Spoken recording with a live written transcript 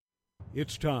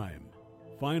It's time.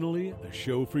 Finally, a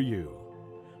show for you.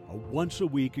 A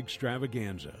once-a-week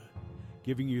extravaganza,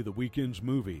 giving you the weekend's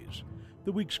movies,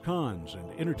 the week's cons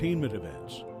and entertainment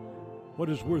events, what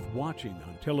is worth watching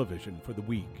on television for the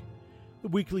week, the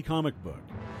weekly comic book,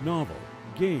 novel,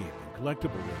 game, and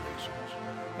collectible releases,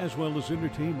 as well as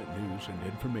entertainment news and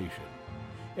information.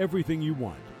 Everything you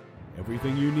want,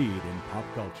 everything you need in pop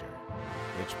culture.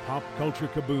 It's Pop Culture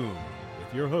Kaboom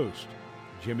with your host,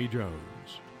 Jimmy Jones.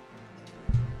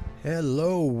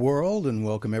 Hello, world, and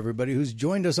welcome everybody who's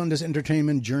joined us on this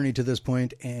entertainment journey to this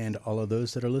point, and all of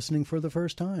those that are listening for the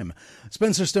first time.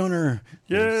 Spencer Stoner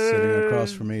is sitting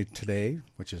across from me today,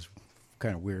 which is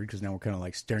kind of weird because now we're kind of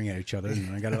like staring at each other,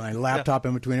 and I got my laptop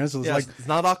in between us. So it's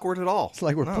not awkward at all. It's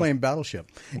like we're playing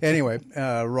Battleship. Anyway,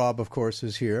 Rob, of course,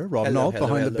 is here. Rob Nault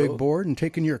behind the big board and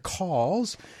taking your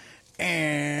calls.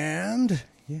 And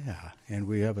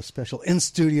we have a special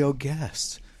in-studio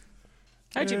guest.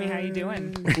 Hi, Jimmy. How you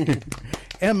doing?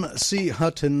 MC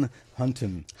Hunton.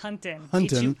 Hunton.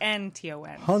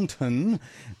 H-U-N-T-O-N. Hunton.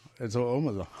 It's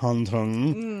almost a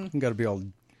Hunton. You got to be all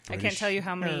I can't tell you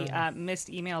how many missed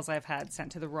emails I've had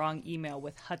sent to the wrong email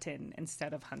with Hutton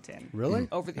instead of Hunton. Really?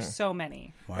 So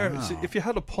many. Wow. So if you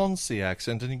had a Ponzi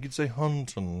accent and you could say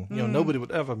Hunton, nobody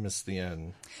would ever miss the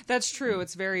N. That's true.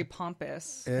 It's very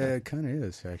pompous. It kind of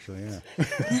is, actually, yeah.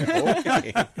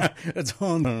 It's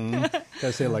Hunton.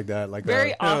 Gotta say it like that. Like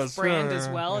very off-brand as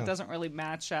well. It doesn't really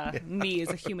match me as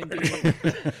a human being.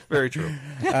 Very true.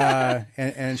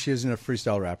 And she isn't a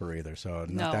freestyle rapper either, so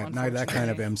not that kind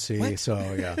of MC. What? So,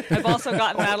 yeah. I've also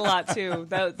gotten that a lot, too.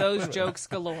 Those jokes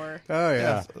galore. Oh,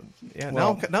 yeah.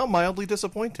 Well, now mildly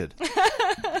disappointed.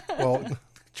 Well,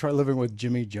 try living with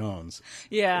Jimmy Jones.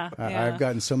 Yeah. I've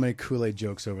gotten so many Kool-Aid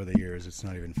jokes over the years, it's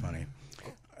not even funny.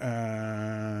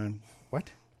 What?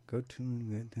 Go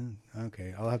to...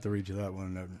 Okay, I'll have to read you that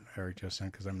one that Eric just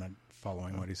sent because I'm not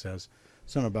following what he says.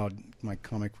 Something about my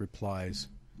comic replies.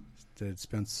 Did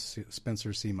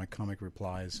Spencer see my comic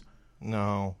replies?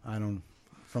 No. I don't...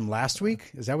 From last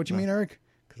week? Is that what you mean, Eric?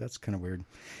 Because that's kind of weird.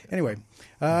 Anyway,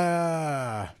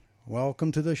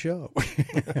 welcome to the show.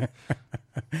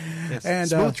 Yes, and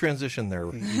smooth transition there.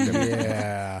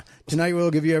 Yeah. Tonight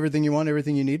we'll give you everything you want,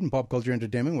 everything you need in pop culture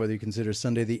entertainment, whether you consider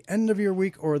Sunday the end of your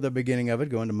week or the beginning of it.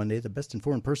 Go into Monday, the best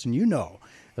informed person you know,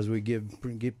 as we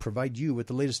provide you with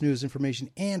the latest news, information,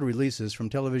 and releases from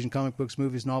television, comic books,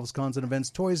 movies, novels, cons, and events,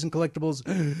 toys and collectibles,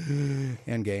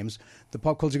 and games. The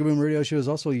Pop Culture Kaboom radio show is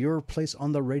also your place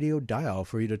on the radio dial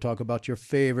for you to talk about your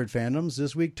favorite fandoms.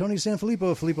 This week, Tony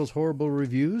Sanfilippo, Filippo's Horrible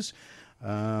Reviews.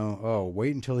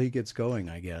 Wait until he gets going,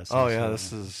 I guess.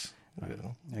 This is...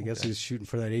 I guess he's shooting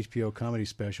for that HBO comedy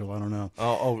special. I don't know.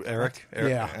 Eric?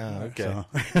 Yeah. Okay. So.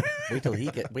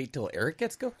 Wait till Eric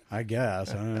gets going? I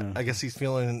guess. I guess he's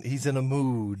in a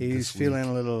mood. He's feeling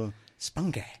a little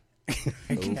spunky.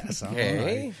 I guess.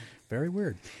 Okay. Very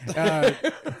weird. He'll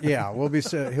be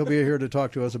here to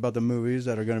talk to us about the movies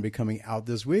that are going to be coming out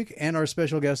this week. And our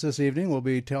special guest this evening will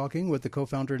be talking with the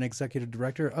co-founder and executive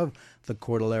director of the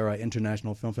Cordillera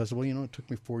International Film Festival. You know, it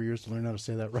took me 4 years to learn how to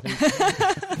say that right.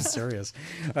 I'm serious.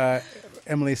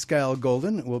 Emily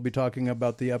Skyle-Golden will be talking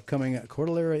about the upcoming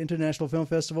Cordillera International Film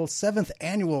Festival 7th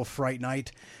Annual Fright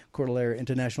Night. Cordillera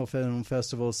International Film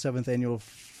Festival's 7th Annual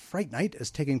Fright Night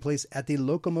is taking place at the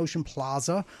Locomotion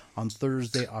Plaza on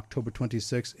Thursday, October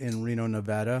 26th in Reno,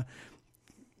 Nevada.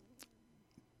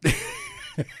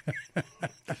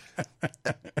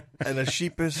 And a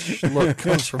sheepish look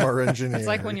comes from our engineer. It's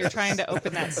like when you're trying to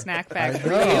open that snack bag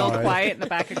real quiet in the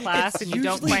back of class and you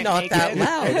don't quite not make that it.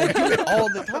 loud. I do it all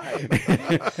the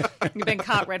time. You've been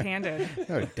caught red-handed.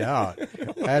 No doubt.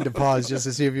 I had to pause just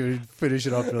to see if you would finish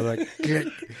it off. And like,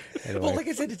 anyway. Well, like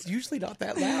I said, it's usually not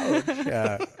that loud.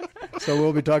 Yeah. So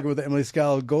we'll be talking with Emily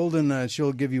Skyle-Golden.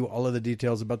 She'll give you all of the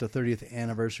details about the 30th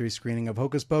anniversary screening of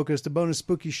Hocus Pocus, the bonus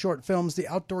spooky short films, the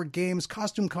outdoor games,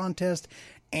 costume contest,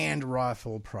 and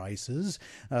raffle prices.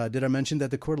 Did I mention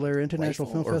that the Cordillera International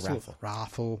Film Festival...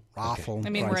 Raffle. I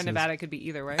mean, we're in Nevada. It could be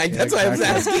either, right? That's why I was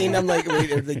asking. I'm like,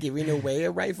 wait, are they giving away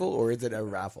a rifle or is it a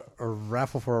raffle? A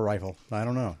raffle for a rifle. I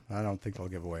don't know. I don't think they'll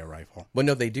give away a rifle. Well,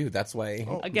 no, they do. That's why.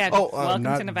 Again, welcome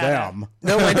not to Nevada. Them.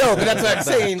 No, I know, but that's what I'm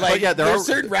saying. Like, there are are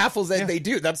certain raffles that they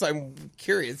do. That's why I'm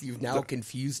curious. You've now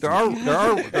confused There me.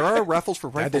 are raffles for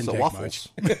rifles didn't at take Waffles.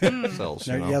 Sells,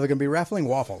 Yeah, they're going to be raffling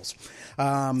waffles.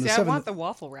 I want the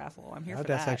waffle raffle. I'm here for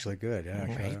That's that. actually good. Yeah,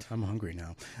 right. I'm hungry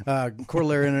now.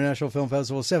 Cordillera International Film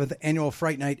Festival 7th Annual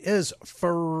Fright Night is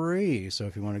free. So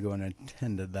if you want to go and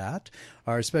attend that.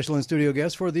 Our special in-studio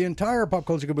guest for the entire Pop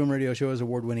Culture Kaboom radio show is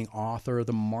award-winning author of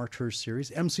the Martyr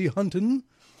series, MC Hunton.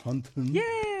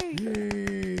 Yay!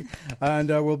 Yay. And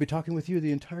we'll be talking with you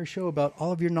the entire show about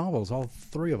all of your novels, all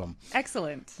 3 of them.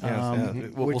 Excellent.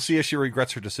 We'll see if she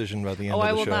regrets her decision by the end of the show.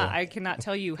 I will not. I cannot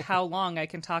tell you how long I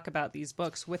can talk about these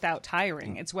books without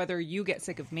tiring. It's whether you get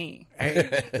sick of me.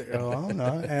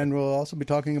 No. And we'll also be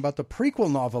talking about the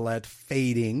prequel novelette,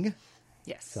 Fading.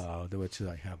 Yes. Which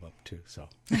I have up too. So.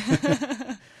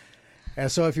 And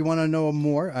so, if you want to know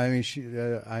more, I mean,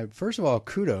 first of all,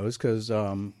 kudos, because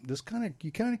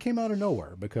you kind of came out of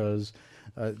nowhere, because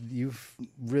you've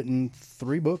written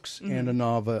 3 books and a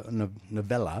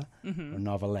novella, or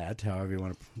novelette, however you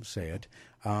want to say it.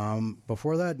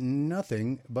 Before that,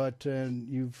 nothing. But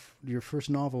your first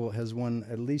novel has won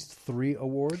at least 3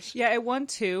 awards. Yeah, it won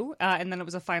 2, and then it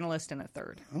was a finalist in a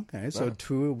 3rd. Okay, so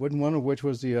 2, one of which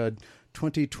was the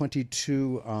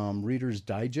 2022 Reader's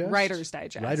Digest? Writer's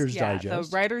Digest. Digest.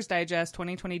 The Writer's Digest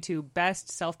 2022 Best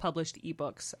Self-Published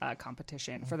Ebooks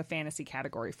competition for the fantasy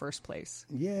category, first place.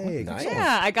 Yay. Nice.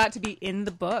 Yeah, I got to be in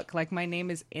the book. Like, my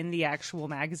name is in the actual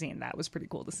magazine. That was pretty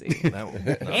cool to see.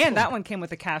 And that one came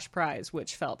with a cash prize,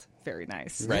 which felt very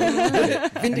nice. Right.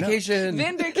 Vindication.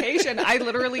 Vindication. I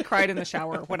literally cried in the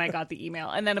shower when I got the email.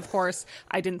 And then, of course,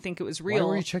 I didn't think it was real.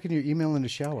 Why were you checking your email in the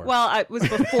shower? Well, it was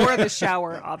before the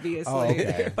shower, obviously.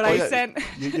 Okay. But I sent...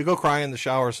 You go cry in the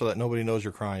shower so that nobody knows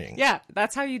you're crying. Yeah,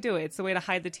 that's how you do it. It's the way to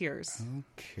hide the tears.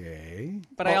 Okay.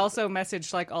 But I also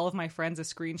messaged like all of my friends a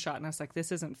screenshot, and I was like,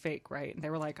 "This isn't fake, right?" And they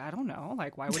were like, "I don't know.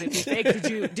 Like, why would it be fake?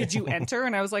 Did you enter?"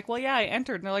 And I was like, "Well, yeah, I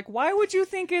entered." And they're like, "Why would you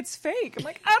think it's fake?" I'm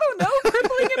like, "I don't know.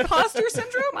 Crippling imposter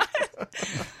syndrome."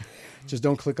 Just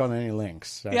don't click on any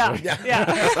links. Yeah.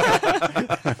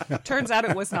 Turns out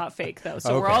it was not fake, though,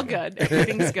 so we're all good.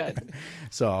 Everything's good.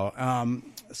 So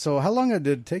how long did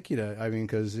it take you to? I mean,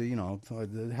 because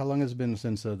how long has it been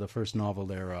since the first novel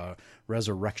there,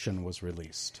 Resurrection, was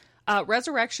released?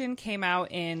 Resurrection came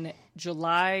out in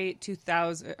July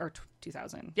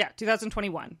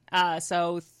 2021.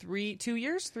 So 2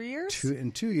 years, 3 years.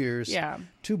 In 2 years. Yeah.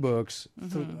 2 books,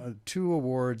 2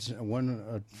 awards,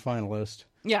 1 finalist.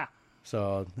 Yeah.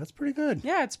 So that's pretty good.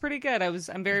 Yeah, it's pretty good.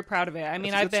 I'm very proud of it. I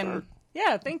mean,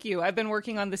 Yeah, thank you. I've been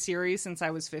working on the series since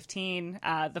I was 15.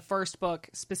 The first book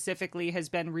specifically has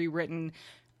been rewritten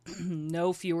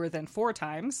no fewer than 4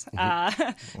 times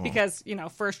because,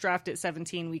 first draft at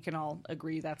 17, we can all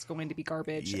agree that's going to be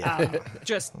garbage. Yeah.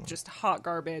 Just hot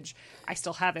garbage. I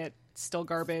still have it. Still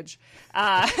garbage. So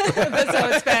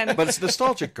it's been... But it's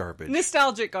nostalgic garbage.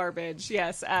 Nostalgic garbage,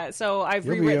 yes. So I've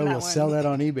You'll rewritten be that able one. to sell that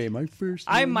on eBay. My first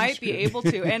I might be manuscript.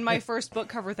 able to. And my first book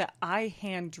cover that I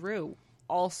hand drew,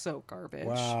 also garbage.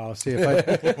 Wow. See, if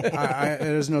it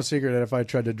is no secret that if I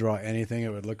tried to draw anything, it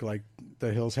would look like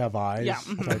The Hills Have Eyes. Yeah.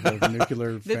 Type of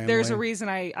nuclear family. There's a reason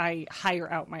I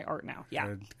hire out my art now.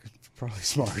 Yeah. Probably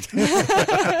smart.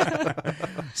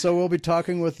 So we'll be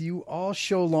talking with you all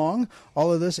show long.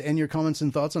 All of this and your comments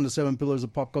and thoughts on the 7 pillars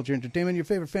of pop culture entertainment, your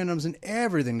favorite fandoms, and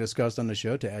everything discussed on the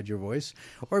show to add your voice.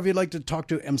 Or if you'd like to talk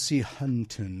to MC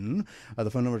Hunton,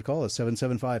 the phone number to call is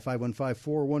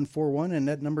 775-515-4141, and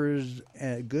that number is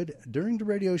good during the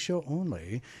radio show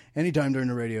only, anytime during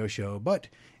the radio show. But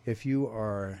if you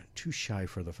are too shy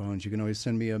for the phones, you can always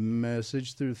send me a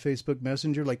message through Facebook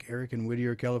Messenger like Eric in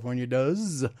Whittier, California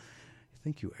does.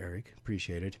 Thank you, Eric.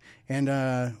 Appreciate it. And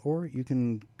or you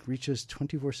can reach us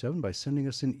 24/7 by sending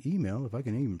us an email. If I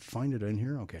can even find it in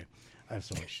here. Okay. I have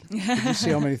so much. Did you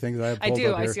see how many things I have pulled I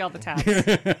do. up here? I see all the tabs.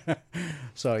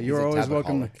 So you're always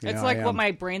welcome. It's like what my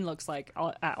brain looks like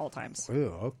at all times.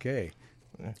 Ooh, okay.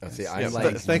 See, Yeah, I'm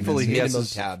like, thankfully he has minimum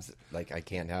his- tabs. Like, I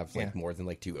can't have more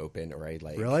than 2 open, or I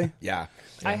like. Really? Yeah.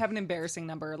 I have an embarrassing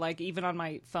number. Like, even on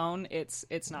my phone,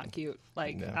 it's not cute.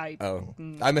 Like,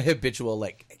 I'm a habitual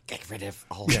get rid of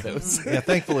all of those. Yeah,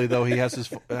 thankfully though he has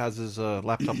his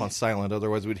laptop on silent.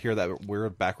 Otherwise, we'd hear that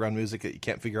weird background music that you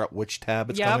can't figure out which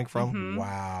tab it's coming from.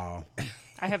 Wow.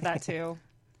 I have that too.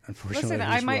 Unfortunately, Listen,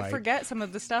 I he's might right. forget some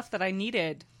of the stuff that I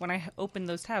needed when I opened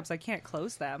those tabs. I can't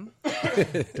close them.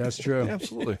 That's true.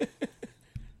 Absolutely.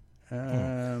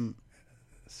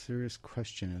 Serious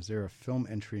question. Is there a film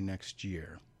entry next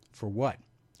year? For what,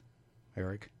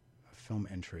 Eric? A film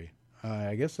entry.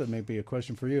 I guess that may be a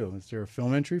question for you. Is there a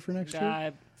film entry for next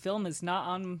year? Film is not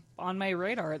on my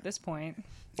radar at this point.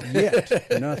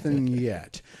 Yet. Nothing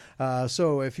yet.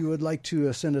 So if you would like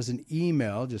to send us an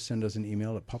email, just send us an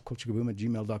email at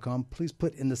popculturekaboom@gmail.com. Please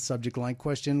put in the subject line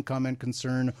question, comment,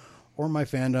 concern, or my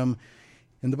fandom.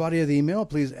 In the body of the email,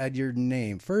 please add your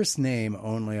name. First name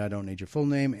only. I don't need your full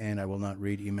name, and I will not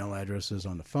read email addresses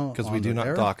on the phone. Because we do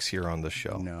not dox here on the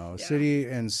show. No. Yeah. City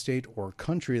and state or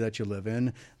country that you live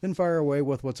in. Then fire away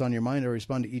with what's on your mind. I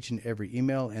respond to each and every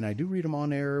email, and I do read them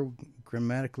on air.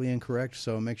 grammatically incorrect,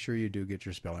 so make sure you do get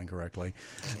your spelling correctly.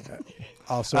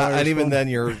 Also, and even then,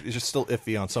 you're just still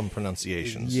iffy on some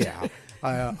pronunciations. Yeah.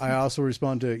 I also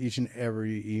respond to each and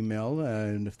every email,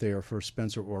 and if they are for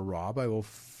Spencer or Rob, I will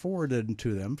forward it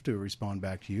to them to respond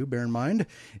back to you. Bear in mind,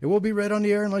 it will be read on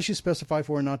the air unless you specify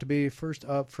for it not to be. First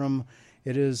up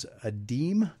it is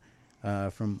Adeem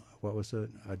from, what was it?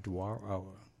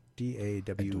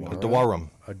 D-A-W-R. Dawarum.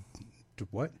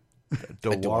 What?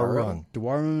 Dawarum.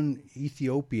 Dawarum,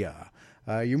 Ethiopia.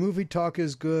 Your movie talk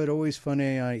is good, always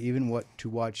funny. Even what to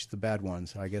watch the bad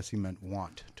ones. I guess he meant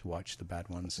want to watch the bad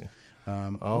ones.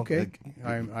 Okay,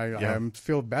 I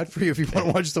feel bad for you if you want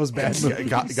to watch those bad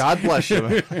movies. God bless you.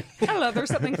 I don't know. There's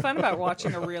something fun about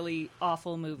watching a really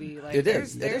awful movie. Like,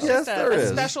 there's Yes, just there a is.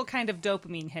 special kind of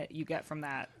dopamine hit you get from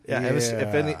that. Yeah,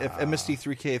 if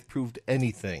MST3K have proved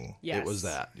anything, Yes. it was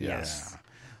that. Yes.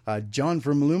 John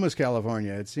from Loomis,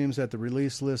 California. It seems that the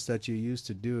release lists that you used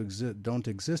to don't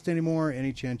exist anymore.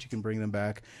 Any chance you can bring them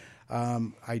back?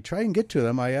 I try and get to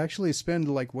them. I actually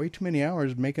spend like way too many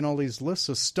hours making all these lists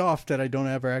of stuff that I don't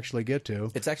ever actually get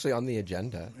to. It's actually on the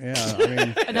agenda. Yeah, I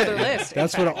mean, Another list.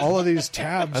 that's what all of these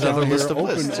tabs Another down list here of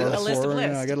open lists. are A list of for.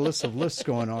 lists. Yeah, I got a list of lists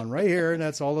going on right here, and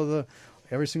that's all of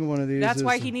every single one of these. That's is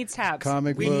why he needs tabs.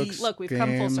 comic books. Look, we've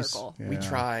come full games. circle. Yeah. We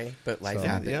try, but life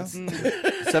happens. Yeah.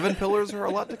 7 pillars are a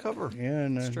lot to cover. Yeah,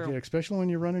 and true. yeah, especially when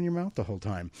you're running your mouth the whole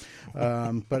time.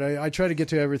 But I try to get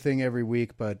to everything every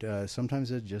week, but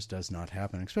sometimes it just does not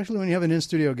happen, especially when you have an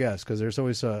in-studio guest, because there's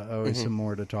always some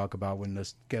more to talk about when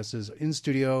this guest is in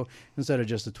studio instead of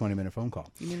just a 20-minute phone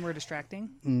call. You mean we're distracting?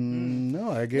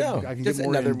 No, I can just get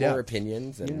more another in depth. more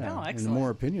opinions. And, Yeah, Oh, and excellent. more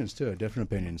opinions too, different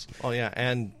opinions. Oh yeah,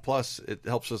 and plus it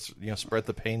helps us, spread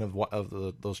the pain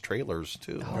of those trailers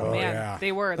too. Oh, man, yeah.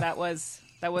 they were. That was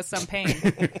some pain.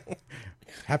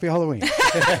 Happy Halloween.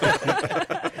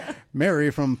 Mary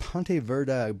from Ponte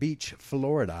Verde Beach,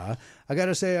 Florida. I got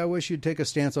to say, I wish you'd take a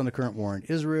stance on the current war in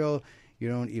Israel. You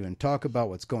don't even talk about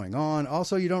what's going on.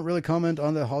 Also, you don't really comment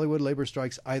on the Hollywood labor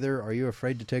strikes either. Are you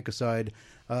afraid to take a side?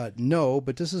 No,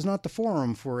 but this is not the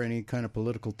forum for any kind of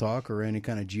political talk or any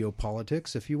kind of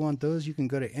geopolitics. If you want those, you can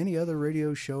go to any other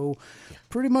radio show,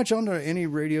 pretty much on any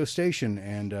radio station,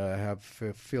 and have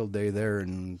a field day there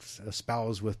and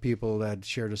espouse with people that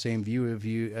share the same view of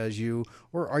you as you,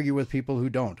 or argue with people who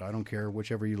don't. I don't care,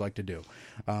 whichever you like to do.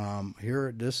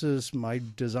 This is my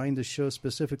designed this show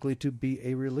specifically to be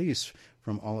a release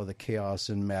from all of the chaos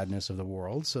and madness of the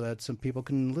world, so that some people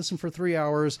can listen for 3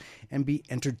 hours and be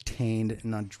entertained and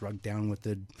not drugged down with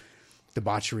the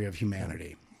debauchery of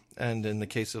humanity. And in the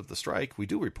case of the strike, we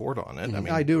do report on it.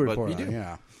 I do report on it,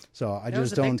 yeah. So I That was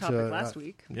just a don't. big topic last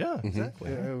week. Yeah, exactly.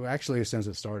 Actually, since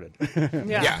it started.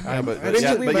 Yeah. But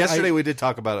Eventually, yesterday we did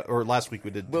talk about it, or last week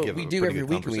we did. Well, give we a do pretty every good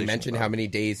week, and we conversation mention about how many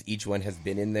days each one has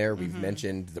been in there. We've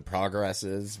mentioned the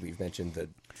progresses. We've mentioned the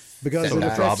Because Some it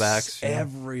of the affects drawbacks, yeah.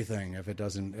 everything. If it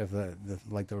doesn't, if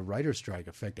the writer's strike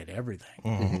affected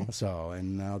everything. So,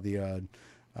 and now the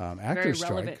Very actor's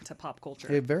relevant strike. to pop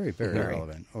culture. Very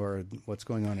relevant. Or what's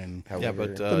going on in Yeah,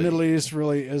 but the Middle East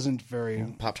really isn't very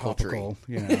Pop topical,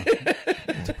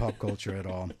 to pop culture at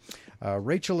all.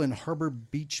 Rachel in Harbor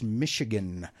Beach,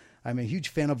 Michigan. I'm a huge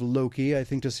fan of Loki. I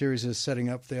think the series is setting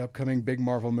up the upcoming big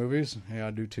Marvel movies. Yeah,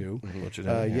 I do too.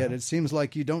 Yet it seems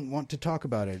like you don't want to talk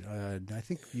about it. I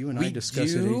think you and I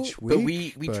discuss it each week. but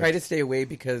we try to stay away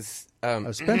because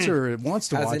Spencer wants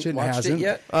to watch it and watched hasn't. it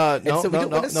yet. No, And so we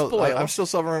don't want to spoil. I'm still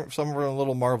suffering a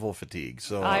little Marvel fatigue.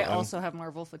 So I I'm- also have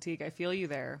Marvel fatigue. I feel you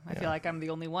there. I feel like I'm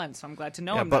the only one, so I'm glad to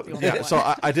know yeah, I'm but not the only one.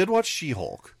 so I did watch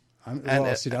She-Hulk.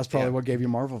 See, that's probably what gave you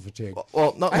Marvel fatigue.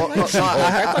 Well, no, I like She-Hulk.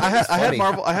 I had funny.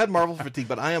 Marvel. I had Marvel fatigue,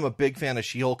 but I am a big fan of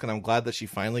She-Hulk, and I'm glad that she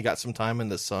finally got some time in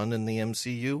the sun in the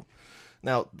MCU.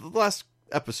 Now, the last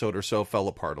episode or so fell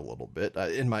apart a little bit,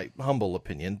 in my humble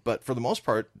opinion, but for the most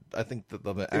part, I think that the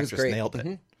It was actress great. nailed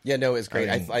it. Yeah, no, it's great.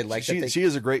 mean, I like that. she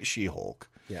is a great She-Hulk.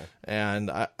 Yeah.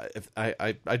 And I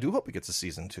do hope it gets a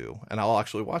season 2, and I'll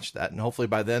actually watch that, and hopefully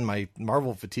by then my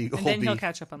Marvel fatigue and will then be he'll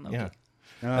catch up on Loki. yeah.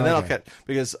 And then I'll catch,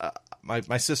 because my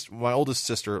oldest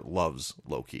sister loves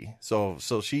Loki, so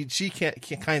she can't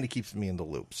kind of keeps me in the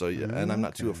loop. So yeah, and I'm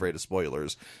not too afraid of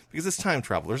spoilers because it's time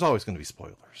travel. There's always going to be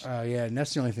spoilers. Yeah, and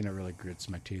that's the only thing that really grits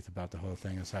my teeth about the whole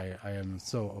thing is I am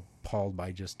so appalled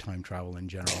by just time travel in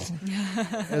general.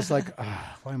 It's like,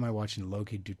 why am I watching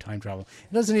Loki do time travel?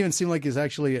 It doesn't even seem like he's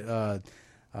actually an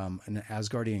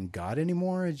Asgardian god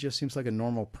anymore. It just seems like a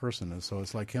normal person. And so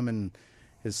it's like him and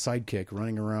his sidekick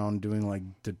running around doing like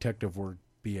detective work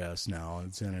BS now.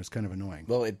 It's kind of annoying.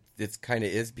 Well, it's kind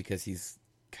of is because he's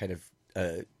kind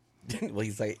of Well,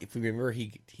 he's like, if we remember,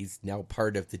 he's now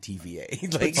part of the TVA.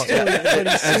 Like,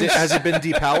 has it been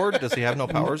depowered? Does he have no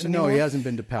powers anymore? No, he hasn't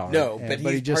been depowered. No, but he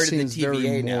he's just part of the seems very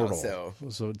TVA now, mortal.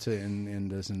 So in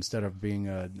this, instead of being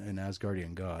an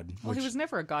Asgardian god. Well, he was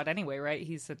never a god anyway, right?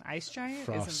 He's an ice giant.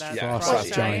 Frost- Isn't that yeah,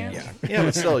 frost giant. giant? Yeah,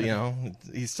 but still,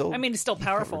 he's still. I mean, he's still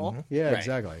powerful. Yeah, Right.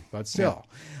 exactly. But still.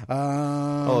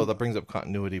 Oh, that brings up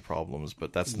continuity problems,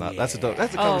 but that's not. That's a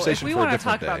conversation if we for a want to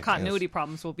different talk about day, continuity yes.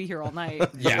 problems, we'll be here all night.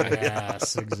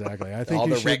 Yes, exactly. I think all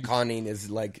you the should. retconning is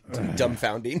like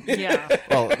dumbfounding. Yeah.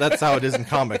 Well, that's how it is in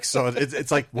comics. So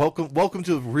it's like welcome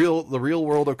to the real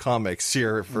world of comics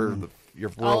here for your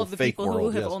real All of the fake people world. who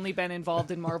have yes. only been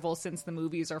involved in Marvel since the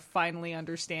movies are finally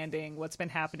understanding what's been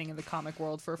happening in the comic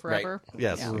world for forever.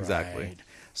 Yes, Yeah. exactly. Right.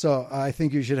 So I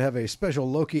think you should have a special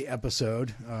Loki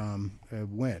episode.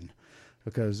 When?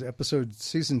 Because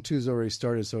season 2's already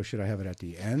started, so should I have it at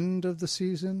the end of the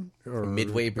season or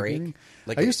Midway break? beginning?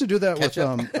 Like I used to do that with.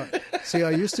 catch-up? I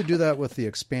used to do that with The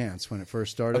Expanse when it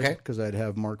first started, Okay. because I'd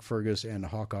have Mark Fergus and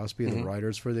Hawk Osby, the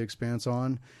writers for The Expanse,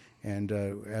 on. And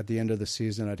at the end of the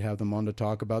season, I'd have them on to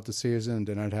talk about the season, and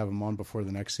then I'd have them on before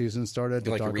the next season started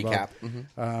to Like a talk recap.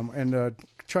 about, and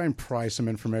try and pry some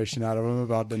information out of them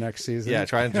about the next season. Yeah,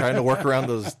 trying to work around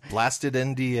those blasted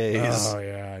NDAs. Oh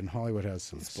yeah, and Hollywood has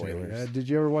some Spoilers. Did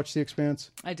you ever watch The Expanse?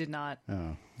 I did not.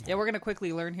 Oh, Yeah, we're going to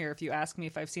quickly learn here. If you ask me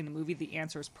if I've seen the movie, the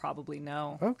answer is probably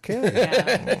no. okay.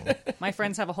 Yeah. My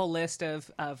friends have a whole list of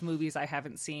movies I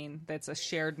haven't seen that's a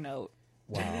shared note.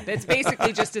 Wow. That's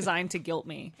basically just designed to guilt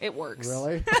me. It works.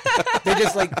 Really?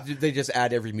 They just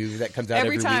add every movie that comes out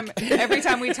every time week. every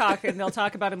time we talk and they'll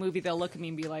talk about a movie, they'll look at me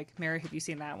and be like, Mary, have you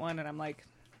seen that one? And I'm like,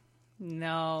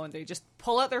 no. And they just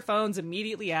pull out their phones,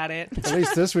 immediately at it. At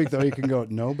least this week, though, you can go,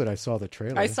 no, but I saw the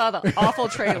trailer. I saw the awful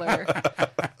trailer.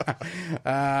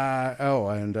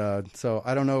 So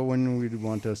I don't know when we'd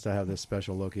want us to have this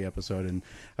special Loki episode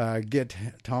and get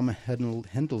Tom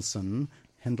Hiddleston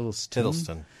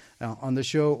on the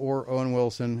show, or Owen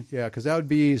Wilson. Yeah, because that would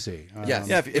be easy. Yes.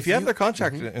 Yeah, if you have their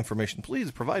contact information,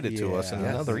 please provide it to us in Yes.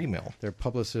 another email. Their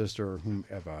publicist or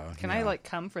whomever. Can I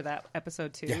come for that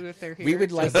episode too if they're here? We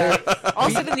would like Just- that. I'll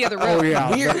sit in the other room. Oh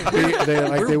yeah, We're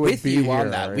they would with be you here.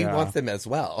 on that. We yeah. want them as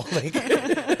well. Like,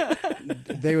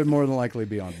 They would more than likely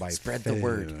be on by Spread the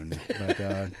word. phone.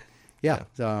 But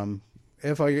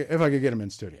if I could get them in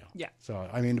studio. Yeah. So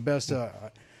I mean, the best. The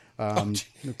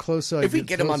close. if we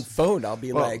get them on phone, I'll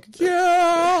be like,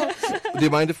 Yeah. Do you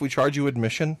mind if we charge you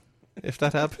admission if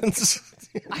that happens?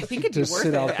 I think it'd be Just worth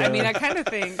sit it. out I mean, there. I kind of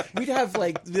think. we'd have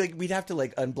we'd have to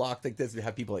unblock this. We'd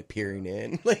have people peering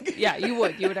in. Like, Yeah, you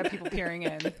would. You would have people peering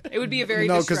in. It would be a very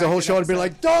No, because the whole show would be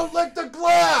like, "Don't lick the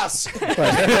glass."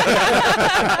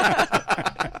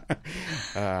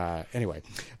 Anyway,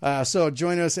 so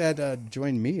join us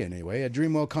join me anyway at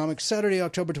Dreamwell Comics Saturday,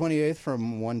 October 28th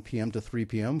from 1 p.m. to 3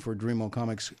 p.m. for Dreamwell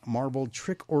Comics Marvel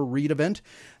Trick or Read event.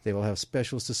 They will have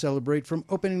specials to celebrate from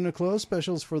opening to close,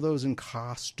 specials for those in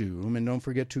costume, and don't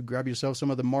forget to grab yourself some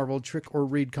of the Marvel Trick or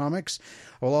Read comics.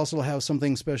 We'll also have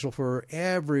something special for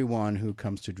everyone who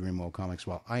comes to Dreamwell Comics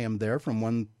while I am there from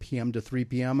 1 p.m. to 3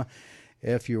 p.m.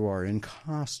 if you are in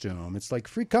costume. It's like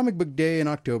Free Comic Book Day in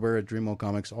October at Dreamwell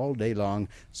Comics all day long,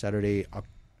 Saturday,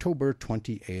 October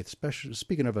 28th.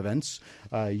 Speaking of events,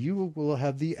 you will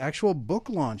have the actual book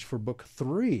launch for book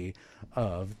 3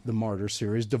 of the Martyr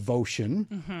series,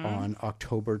 Devotion, on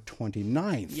October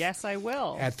 29th. Yes, I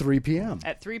will. At 3 p.m.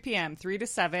 At 3 p.m., 3 to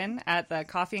 7 at the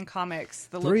Coffee and Comics.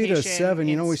 The 3 to location 7.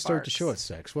 You in know, we start the Sparks.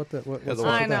 show at 6. What's I up know, with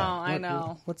that? I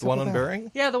know. What's The up one with on that?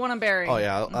 Bearing? Yeah, the one I'm Bearing. Oh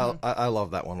yeah, I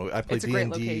love that one. I play It's a great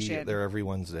D&D location. there every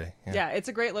Wednesday. Yeah, it's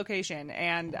a great location,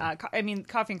 and I mean,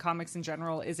 Coffee and Comics in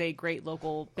general is a great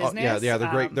local Oh, business. yeah, they're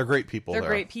great. They're great people. They're there.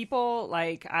 great people.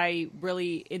 Like, I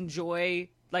really enjoy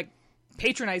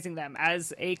patronizing them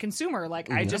as a consumer. Like,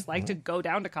 I just like to go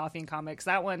down to Coffee and Comics.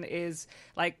 That one is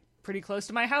pretty close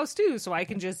to my house too, so I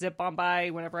can just zip on by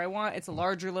whenever I want. It's a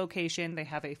larger location. They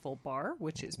have a full bar,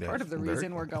 which is part of the very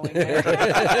reason we're going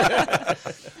there.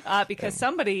 Because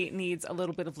somebody needs a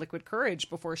little bit of liquid courage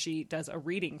before she does a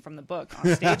reading from the book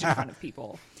on stage in front of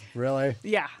people. Really?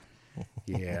 Yeah.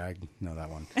 Yeah, I know that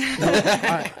one.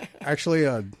 Actually,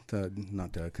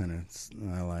 not to kind of.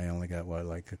 Well, I only got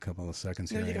a couple of seconds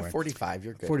here. you Anyway. got 45.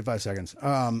 You're good. 45 seconds.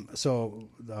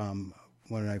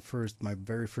 When my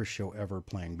very first show ever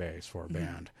playing bass for a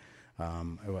band,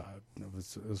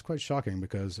 It was quite shocking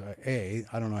because I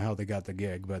don't know how they got the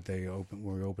gig, but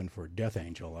we opened for Death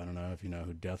Angel. I don't know if you know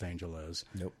who Death Angel is.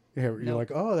 Nope. You're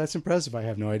like, oh, that's impressive. I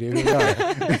have no idea who they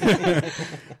are.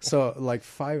 So like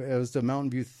it was the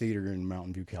Mountain View Theater in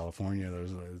Mountain View, California.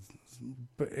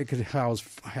 But it could have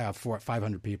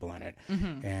 500 people in it,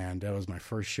 and that was my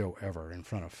first show ever in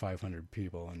front of 500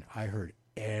 people, and I heard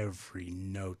every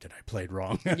note that I played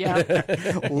wrong. Yeah.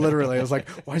 Literally, I was like,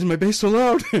 why is my bass so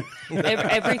loud?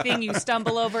 Everything you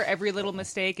stumble over, every little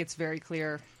mistake, it's very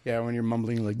clear. Yeah, when you're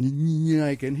mumbling, like, yeah,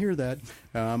 I can hear that.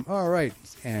 All right,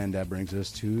 and that brings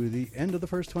us to the end of the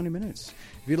first 20 minutes.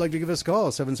 If you'd like to give us a call,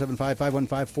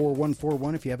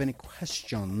 775-515-4141. If you have any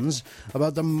questions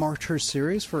about the Martyr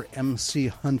series for MC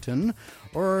Hunton,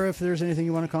 or if there's anything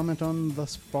you want to comment on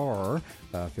thus far,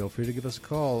 feel free to give us a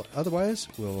call. Otherwise,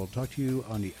 we'll talk to you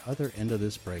on the other end of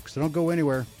this break. So don't go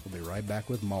anywhere. We'll be right back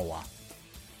with Moa.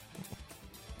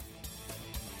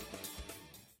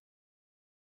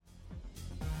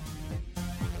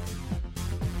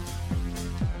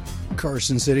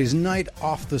 Carson City's Night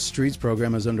Off the Streets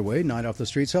program is underway. Night Off the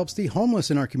Streets helps the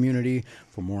homeless in our community.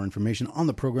 For more information on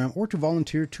the program or to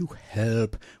volunteer to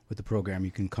help with the program, you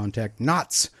can contact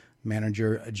Knott's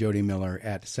manager Jody Miller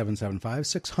at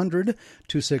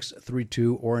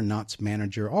 775-600-2632 or Knott's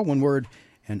manager, all one word,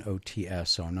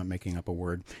 N-O-T-S, so I'm not making up a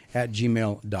word, at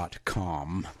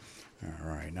gmail.com. All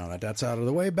right, now that that's out of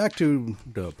the way, back to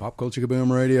the Pop Culture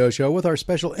Kaboom radio show with our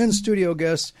special in-studio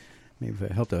guest. Maybe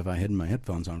it helped if I had my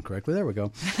headphones on correctly. There we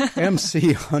go.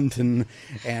 MC Hunton,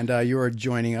 and you are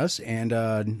joining us.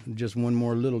 And just one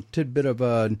more little tidbit of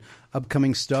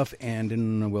upcoming stuff, and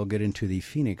then we'll get into the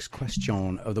Phoenix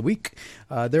question of the week.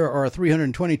 There are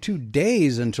 322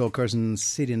 days until Carson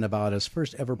City, Nevada's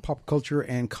first ever pop culture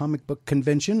and comic book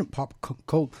convention,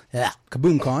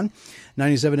 KaboomCon.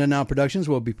 97 and Now Productions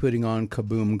will be putting on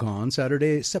KaboomCon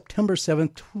Saturday, September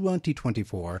 7th,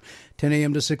 2024, 10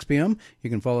 a.m. to 6 p.m. You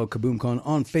can follow KaboomCon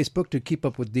on Facebook to keep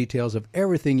up with details of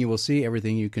everything you will see,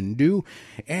 everything you can do,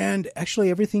 and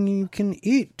actually everything you can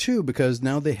eat, too, because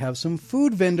now they have some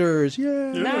food vendors.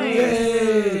 Yay! Nice.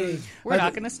 Yay! We're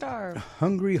not going to starve.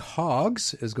 Hungry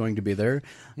Hogs is going to be there.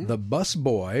 The Bus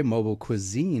Boy Mobile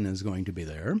Cuisine is going to be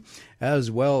there, as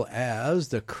well as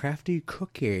the Crafty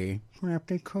Cookie, and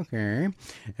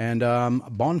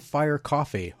Bonfire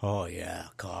Coffee. Oh yeah,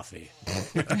 coffee.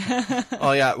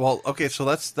 Oh yeah. Well, okay. So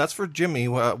that's for Jimmy.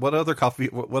 What other coffee?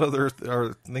 What other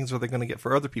things are they going to get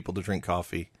for other people to drink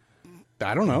coffee?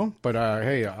 I don't know, but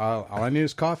hey, all I need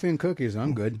is coffee and cookies.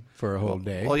 I'm good for a whole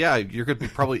day. Well, yeah, you're going to be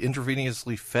probably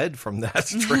intravenously fed from that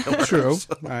trailer. True.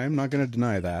 I'm not going to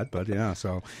deny that, but yeah.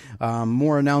 So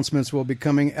more announcements will be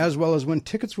coming, as well as when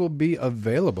tickets will be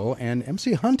available. And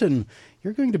MC Hunton,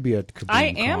 you're going to be at KaboomCon. I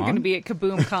am going to be at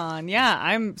KaboomCon. Yeah,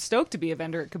 I'm stoked to be a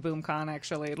vendor at KaboomCon,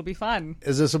 actually. It'll be fun.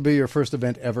 This will be your first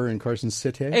event ever in Carson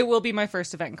City? It will be my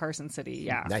first event in Carson City,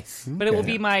 yeah. Nice. But it will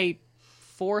be my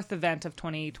fourth event of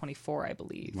 2024, I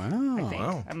believe. Wow. I think.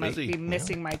 Wow, I might busy. be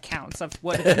missing my counts of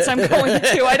what events I'm going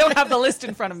to. I don't have the list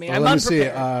in front of me. Well, I'm let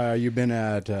unprepared. me see. You've been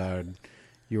at...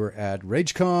 you were at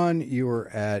RageCon, you were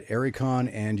at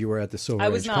ArieCon, and you were at the Silver I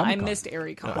was Age not. I Comic-Con. missed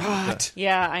ArieCon. What?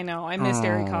 Yeah, I know. I missed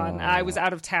ArieCon. I was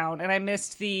out of town, and I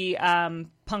missed the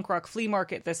punk rock flea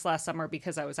market this last summer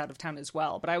because I was out of town as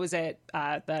well. But I was at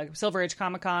the Silver Age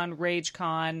Comic-Con,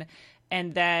 RageCon,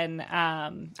 and then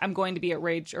I'm going to be at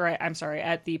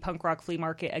at the punk rock flea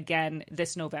market again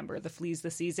this November. The Flea's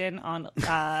the Season on the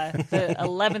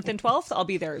 11th and 12th. I'll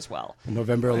be there as well.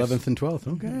 November 11th and 12th.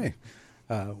 Okay.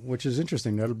 Which is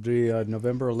interesting. That'll be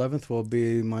November 11th will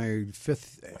be my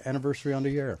 5th anniversary on the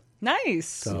year. Nice.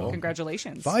 So,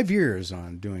 congratulations. 5 years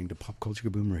on doing the Pop Culture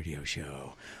Kaboom radio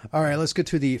show. All right, let's get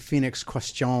to the Phoenix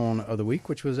question of the week,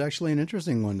 which was actually an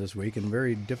interesting one this week and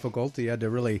very difficult. You had to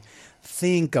really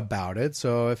think about it.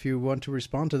 So if you want to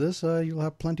respond to this, you'll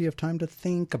have plenty of time to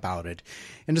think about it.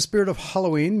 In the spirit of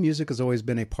Halloween, music has always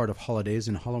been a part of holidays,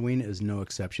 and Halloween is no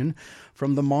exception.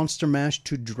 From the Monster Mash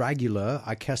to Dragula,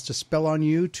 I Cast a Spell on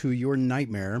You to Your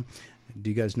Nightmare. Do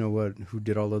you guys know who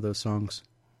did all of those songs?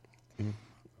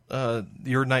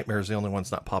 Your Nightmare is the only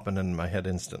one's not popping in my head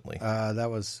instantly. That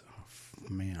was,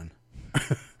 man,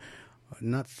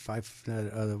 not five.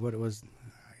 What it was,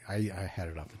 I had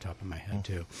it off the top of my head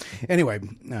too. Anyway,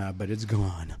 but it's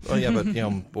gone. Oh yeah, but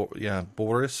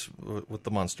Boris with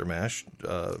the Monster Mash,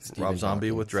 Rob Zombie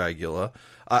Hawkins. with Dragula.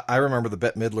 I remember the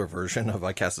Bette Midler version of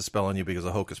 "I Cast a Spell on You" because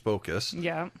of Hocus Pocus.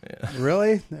 Yeah.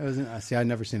 Really? See, I'd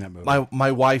never seen that movie.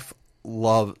 My wife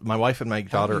my wife and my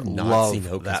daughter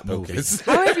love that movie.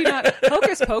 How have you not?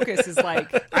 Hocus Pocus is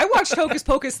like, I watched Hocus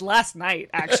Pocus last night,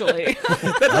 actually.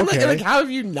 Like, how have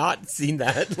you not seen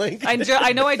that? Like, I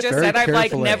know I just Very said I've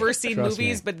like carefully. never seen Trust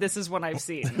movies, me. but this is one I've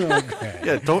seen. Okay.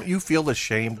 Yeah, don't you feel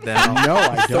ashamed now? No,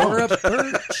 I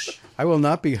don't. I will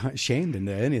not be shamed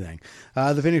into anything.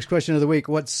 The Phoenix question of the week: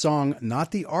 what song,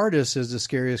 not the artist, is the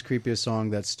scariest, creepiest song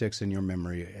that sticks in your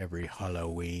memory every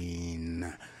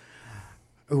Halloween?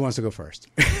 Who wants to go first?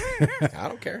 I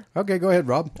don't care. Okay, go ahead,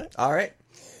 Rob. All right.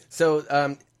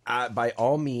 So, by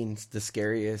all means, the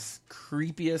scariest,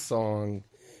 creepiest song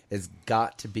has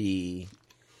got to be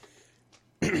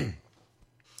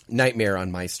 "Nightmare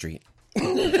on My Street."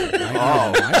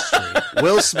 Oh, my street.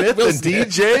 Will Smith and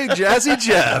DJ Jazzy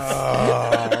Jeff.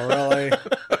 Oh, really?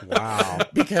 Wow.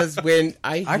 Because when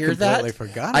I hear completely that,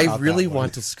 forgot I about really that one.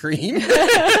 want to scream.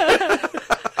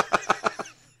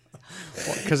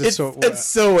 Because it's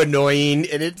so annoying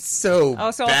and it's so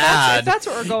Oh, so bad. if that's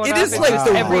what we're going It off is into, like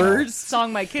the every worst.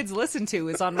 song my kids listen to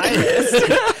is on my list.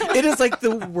 It is like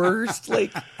the worst,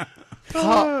 like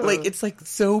pop, like it's like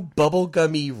so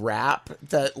bubblegummy rap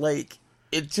that like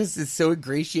it just is so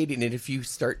ingratiating. And if you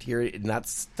start to hear it, and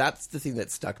that's the thing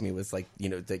that stuck me was like, you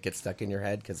know, that gets stuck in your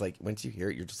head because like once you hear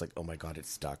it, you're just like, oh my god,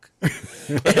 it's stuck. My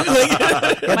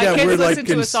kids listen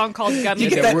to a song called Gummy. You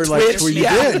get that that word like twitch, where you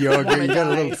yeah. did. You Wanna got a die,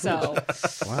 little. so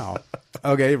Wow.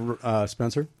 Okay,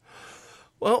 Spencer.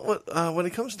 Well, when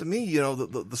it comes to me, you know,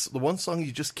 the one song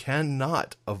you just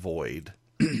cannot avoid.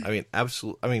 I mean,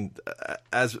 absolutely. I mean,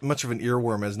 as much of an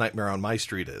earworm as "Nightmare on My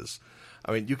Street" is,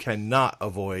 I mean, you cannot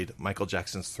avoid Michael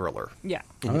Jackson's "Thriller." yeah,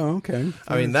 Oh, okay.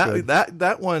 I mean, That's good.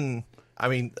 that one. I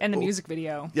mean, and the music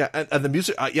video. yeah, and the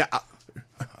music. Yeah,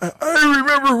 I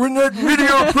remember when that video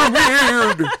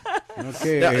premiered.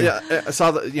 Okay. Yeah, I saw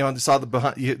the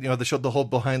behind. They showed the whole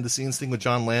behind the scenes thing with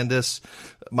John Landis,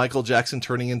 Michael Jackson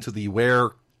turning into the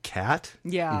were-cat.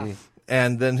 Yeah.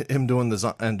 And then him doing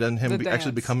actually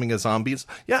dance. becoming a zombie.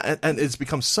 Yeah, and it's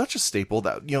become such a staple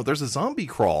that, you know, there's a zombie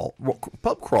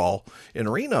pub crawl in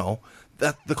Reno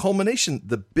that the culmination,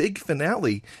 the big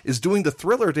finale, is doing the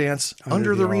Thriller dance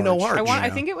under the Reno arch. Arch.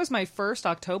 I think it was my first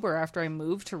October after I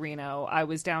moved to Reno. I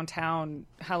was downtown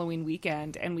Halloween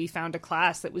weekend, and we found a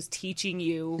class that was teaching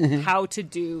you how to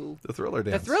do the Thriller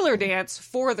dance. the Thriller dance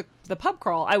for the pub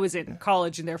crawl. I was in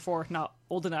college and therefore not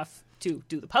old enough to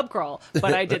do the pub crawl,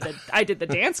 but I did the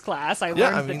dance class. I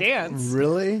learned the dance.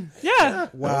 Really? Yeah.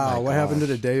 Wow. What happened to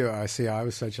the day? I see. I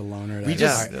was such a loner.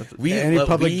 Any but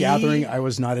public gathering I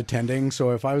was not attending. So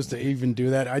if I was to even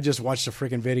do that, I just watched the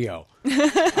freaking video.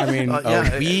 I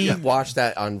mean, we watched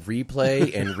that on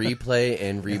replay and replay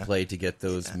and replay to get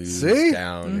those moves see?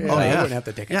 down. Yeah, Oh, I yeah. wouldn't have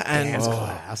to take a dance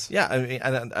class. Yeah, I mean,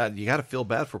 and you got to feel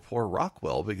bad for poor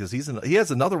Rockwell because he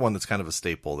has another one that's kind of a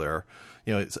staple there.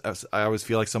 You know, I always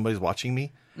feel like somebody's watching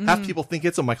me. Half people think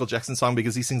it's a Michael Jackson song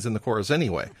because he sings in the chorus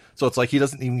anyway. So it's like he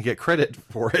doesn't even get credit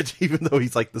for it, even though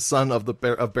he's like the son of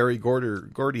Barry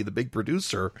Gordy, the big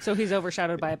producer. So he's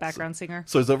overshadowed by a background singer.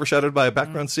 So he's overshadowed by a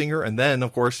background singer, and then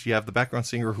of course you have the background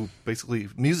singer who basically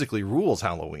musically rules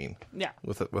Halloween. Yeah.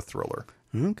 with Thriller.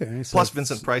 Okay. So, Plus,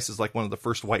 Vincent Price is like one of the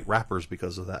first white rappers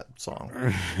because of that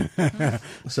song.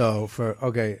 so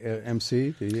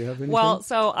MC, do you have anything? Well,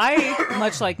 so I,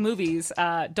 much like movies,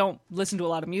 don't listen to a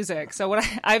lot of music. So what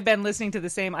I've been listening to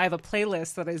I have a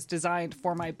playlist that is designed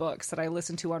for my books that I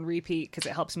listen to on repeat because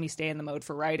it helps me stay in the mode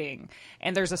for writing.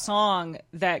 And there's a song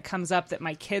that comes up that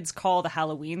my kids call the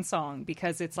Halloween song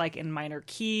because it's like in minor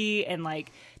key and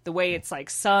like the way it's like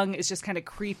sung is just kind of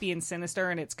creepy and sinister,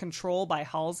 and it's Control by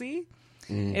Halsey.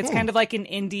 It's kind of like an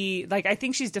indie, like I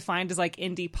think she's defined as like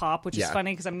indie pop, which is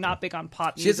funny because I'm not big on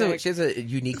pop music. She has a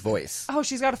unique voice. Oh,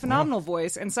 she's got a phenomenal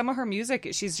voice, and some of her music,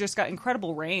 she's just got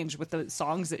incredible range with the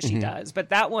songs that she does. But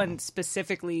that one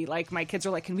specifically, like my kids are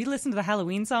like, "Can we listen to the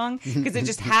Halloween song?" Because it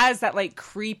just has that like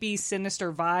creepy,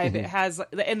 sinister vibe. It has,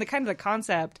 and the kind of the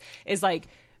concept is like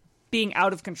being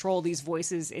out of control, these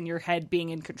voices in your head being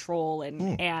in control,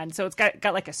 and so it's got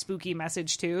like a spooky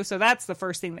message too. So that's the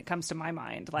first thing that comes to my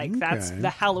mind. Like that's the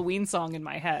Halloween song in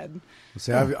my head.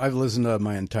 See, I've listened to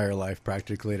my entire life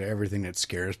practically to everything that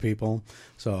scares people.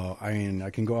 So I mean, I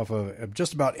can go off of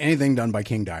just about anything done by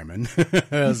King Diamond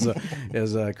as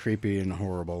creepy and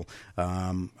horrible.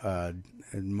 And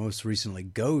most recently,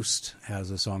 Ghost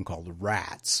has a song called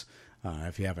Rats.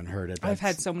 If you haven't heard it, I've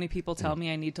had so many people tell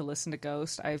me I need to listen to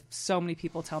Ghost. I have so many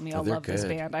people tell me I love this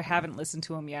band. I haven't listened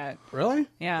to them yet. Really?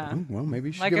 Yeah. Oh, well, maybe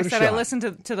you should like give I it a said, shot. I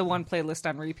listened to the one playlist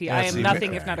on repeat. I am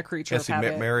nothing if not a creature of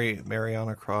habit. Mary on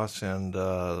a Cross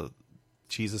and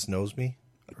Jesus Knows Me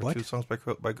are What? two songs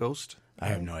by Ghost. I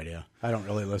have no idea. I don't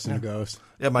really listen to Ghost.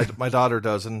 Yeah, my daughter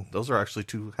does, and those are actually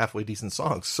two halfway decent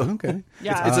songs. So Okay.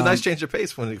 Yeah. it's a nice change of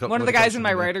pace when it comes. One of the guys in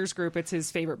my writers group, it's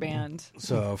his favorite band.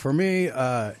 So for me,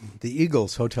 the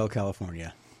Eagles, Hotel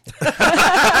California.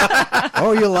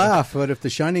 Oh, you laugh, but if The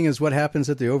Shining is what happens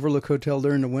at the Overlook Hotel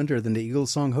during the winter, then the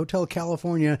Eagles song Hotel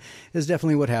California is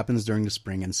definitely what happens during the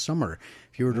spring and summer.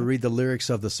 If you were to read the lyrics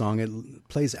of the song, it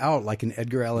plays out like an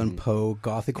Edgar Allan Poe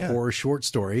gothic horror short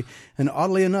story. And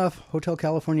oddly enough, Hotel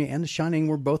California and The Shining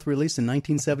were both released in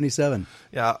 1977.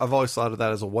 Yeah, I've always thought of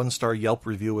that as a 1-star Yelp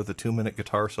review with a 2-minute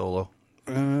guitar solo.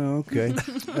 Okay.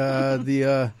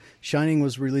 The Shining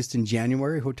was released in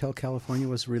January. Hotel California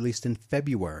was released in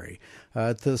February.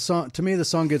 To me, the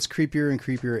song gets creepier and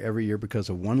creepier every year because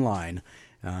of one line.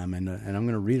 And I'm going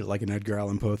to read it like an Edgar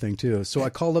Allan Poe thing, too. So I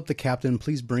called up the captain,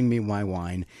 please bring me my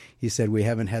wine. He said, we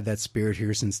haven't had that spirit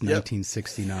here since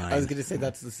 1969. I was going to say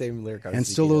that's the same lyric. And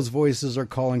still those voices are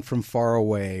calling from far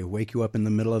away, wake you up in the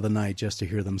middle of the night just to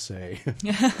hear them say.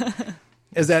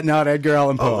 Is that not Edgar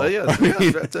Allan Poe? Oh, yeah.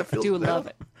 That feels Do bad. love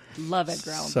it. Love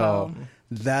Edgar Allan So Poe.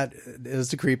 that is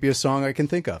the creepiest song I can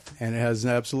think of. And it has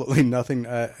absolutely nothing.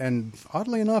 And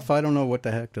oddly enough, I don't know what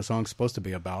the heck the song's supposed to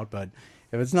be about. But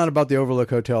if it's not about the Overlook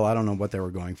Hotel, I don't know what they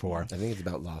were going for. I think it's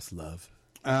about lost love.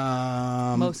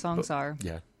 Most songs are.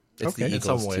 Yeah. It's Okay. the In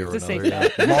some Eagles, way too. or It's a safe another.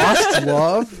 bet. Lost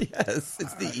Love? Yes,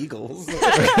 it's the Eagles.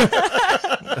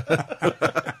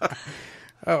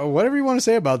 Whatever you want to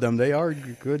say about them, they are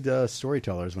good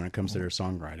storytellers when it comes to their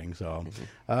songwriting. So,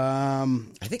 I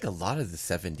think a lot of the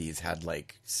 70s had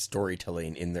like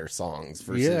storytelling in their songs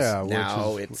versus Yeah, which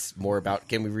now is- it's more about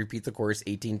can we repeat the chorus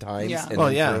 18 times Yeah. and Well,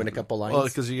 then yeah. throw in a couple lines. Well,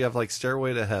 because you have like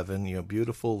 "Stairway to Heaven,"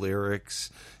 beautiful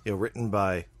lyrics, written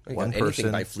by one anything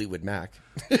person. by Fleetwood Mac.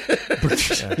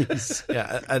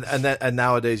 Yeah, and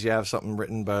nowadays you have something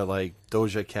written by like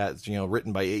Doja Cat,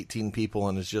 written by 18 people,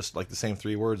 and it's just like the same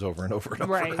 3 words over and over and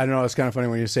over. Right. I don't know. It's kind of funny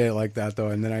when you say it like that, though.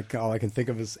 And then all I can think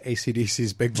of is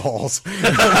AC/DC's Big Balls.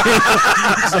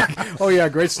 It's like, oh, yeah,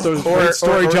 great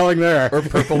storytelling there. Or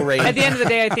Purple Rain. At the end of the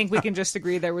day, I think we can just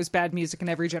agree there was bad music in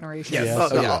every generation. Yes. Yes.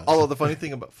 Oh, yeah. Although the funny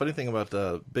thing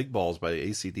about Big Balls by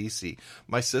AC/DC,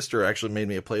 my sister actually made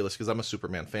me a playlist because I'm a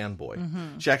Superman fanboy.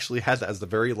 Mm-hmm. She actually had that as the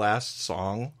very last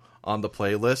song on the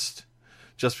playlist,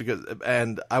 just because.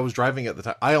 And I was driving at the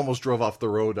time. I almost drove off the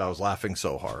road. I was laughing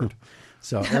so hard.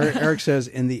 So Eric says,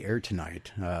 "In the Air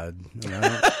Tonight." I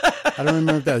don't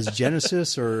remember if that was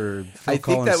Genesis or Phil I think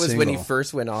Collins' that was when he single.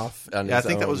 first went off on Yeah, I his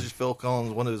think that own. was just Phil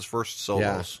Collins, one of his first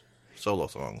solo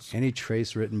songs. Any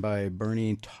Trace, written by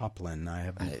Bernie Toplin.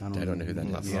 I don't know who that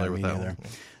is. Not Yeah, familiar me with that neither. one.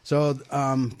 So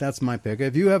that's my pick.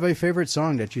 If you have a favorite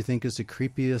song that you think is the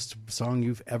creepiest song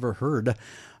you've ever heard,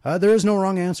 there is no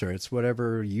wrong answer. It's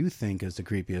whatever you think is the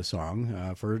creepiest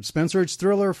song. For Spencer, it's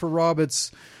Thriller. For Rob,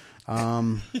 it's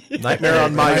Nightmare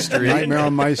on My Street. Nightmare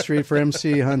on My Street. For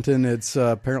MC Hunton, it's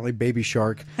apparently Baby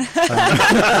Shark.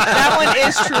 That one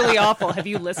is truly awful. Have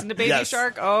you listened to Baby Yes.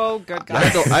 Shark? Oh, good God.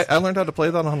 I learned how to play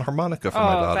that on harmonica for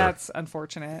my Oh, daughter. that's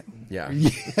unfortunate. Yeah.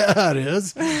 Yeah, it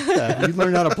is. You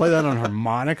learned how to play that on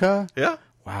harmonica? Yeah.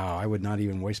 Wow, I would not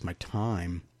even waste my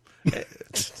time.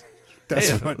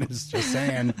 That's what it's just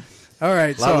saying. All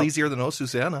right, A lot so easier than Oh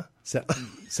Susanna.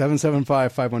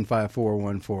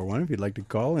 775-515-4141 if you'd like to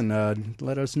call and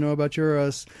let us know about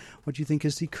your what you think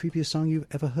is the creepiest song you've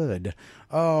ever heard.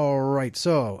 All right,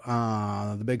 so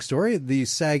the big story: the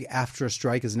SAG-AFTRA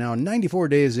strike is now 94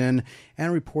 days in,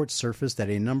 and reports surfaced that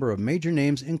a number of major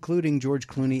names, including George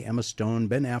Clooney, Emma Stone,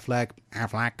 Ben Affleck,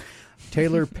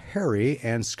 Taylor Perry,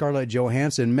 and Scarlett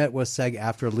Johansson, met with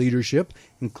SAG-AFTRA leadership,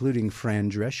 including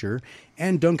Fran Drescher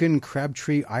and Duncan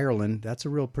Crabtree Ireland. That's a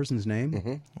real person's name.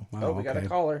 Mm-hmm. Wow, Oh, we got a okay.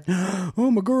 caller.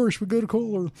 Oh my gosh, we got a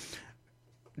caller.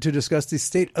 To discuss the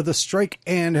state of the strike.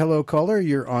 And hello, caller.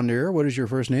 You're on the air. What is your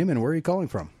first name and where are you calling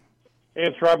from? Hey,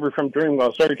 it's Robert from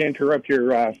Dreamwell. Sorry to interrupt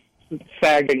your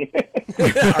sagging. Our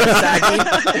sagging.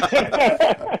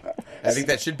 I think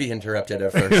that should be interrupted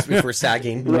at first before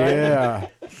sagging. Yeah.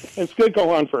 It's good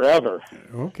go on forever.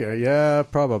 Okay. Yeah,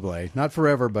 probably. Not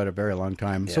forever, but a very long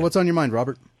time. So Yeah. what's on your mind,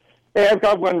 Robert? Hey, I've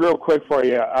got one real quick for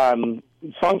you.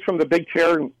 Songs from the Big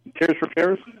Chair, Tears for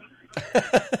Fears.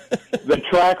 The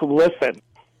track Listen.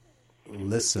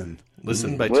 Listen.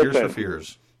 Listen by Tears for Listen.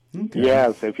 Fears.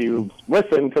 Yes, if you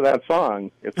listen to that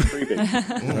song, it's creepy.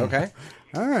 Okay.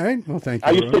 All right. Well, thank you.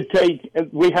 I used to take,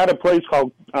 we had a place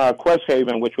called Quest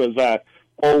Haven, which was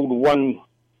old one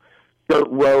dirt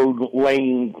road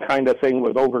lane kind of thing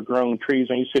with overgrown trees.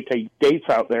 I used to take dates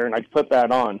out there, and I'd put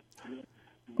that on.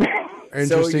 So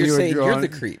Interesting, you're you were saying you're drawing- the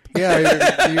creep. Yeah.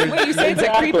 Wait, you say it's a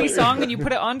Exactly. creepy song and you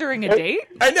put it on during a date?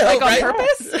 I know, Like on right?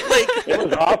 purpose? It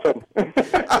was awesome.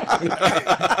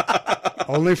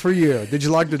 Only for you. Did you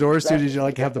lock the doors too? Did you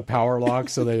have the power lock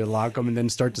so they lock them and then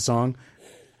start the song?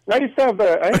 I used to have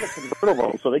I had a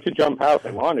convertible, so they could jump out if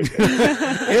they wanted to.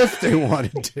 If they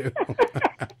wanted to.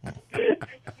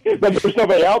 But there's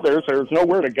nobody out there, so there's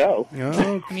nowhere to go.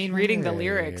 Okay. I mean, reading the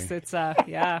lyrics, it's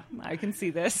yeah, I can see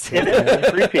this. It is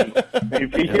creepy.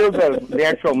 If you hear the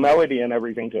actual melody and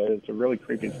everything to it, it's a really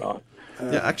creepy song.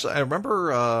 Yeah, actually, I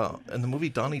remember in the movie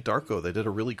Donnie Darko, they did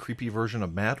a really creepy version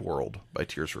of Mad World by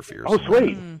Tears for Fears. Oh,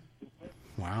 sweet.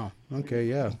 Wow. Okay,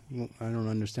 yeah. Well, I don't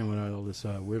understand what all this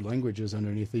weird language is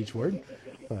underneath each word,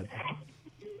 but...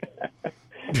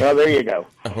 Well, there you go.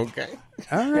 Okay.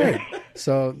 All right.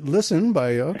 So, listen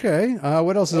okay.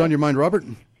 What else is on your mind, Robert?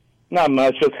 Not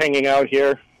much, just hanging out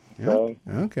here. So,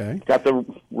 Okay. got the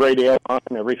radio on,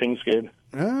 everything's good.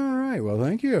 All right. Well,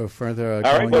 thank you for the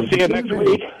All right, we'll see you next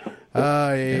week.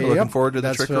 Looking forward to the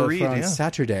That's trick or read, on yeah.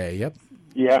 Saturday. Yep.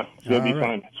 Yeah, it's going to be All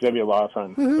right. fun. It's going to be a lot of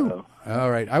fun. So. All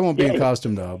right. I won't be in Yay.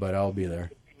 costume, though, but I'll be there.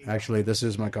 Actually, this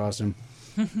is my costume.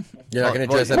 You're not going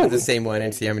to dress up as the same one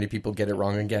and see how many people get it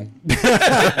wrong again.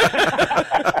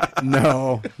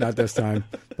 No, not this time.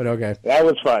 But okay. That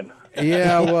was fun.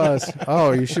 Yeah, it was.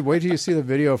 Oh, you should wait till you see the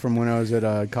video from when I was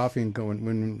at Coffee and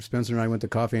when Spencer and I went to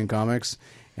Coffee and Comics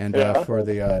and for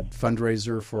the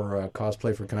fundraiser for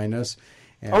Cosplay for Kindness.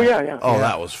 And, Oh, yeah. Oh,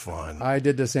 that was fun. I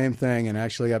did the same thing and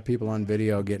actually got people on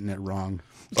video getting it wrong.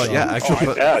 But yeah, actually,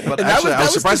 bet. but And that actually, was- I that was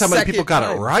was surprised the how many people second got it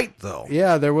time. right, though.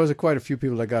 Yeah, there was quite a few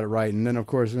people that got it right, and then of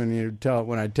course when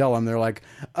I tell them, they're like,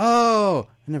 "Oh,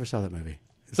 I never saw that movie."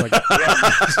 It's like,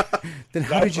 then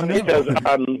how did you know? Because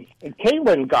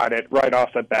Caitlin got it right off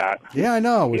the bat. Yeah, I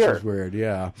know, which Here. is weird.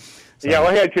 Yeah, so, Yeah,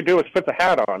 all you had to do was put the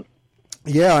hat on.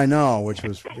 yeah, I know, which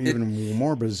was even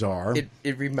more bizarre.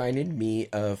 It reminded me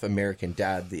of American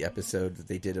Dad, the episode that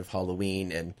they did of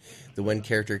Halloween, and the one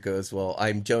character goes, "Well,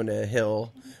 I'm Jonah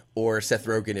Hill or Seth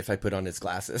Rogen if I put on his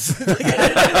glasses."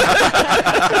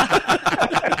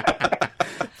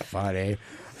 Funny.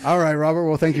 All right, Robert.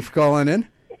 Well, thank you for calling in.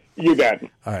 You bet.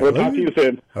 All right, We'll talk to you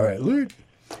soon. All right, Luke.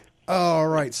 All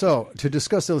right, so to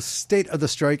discuss the state of the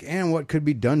strike and what could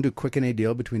be done to quicken a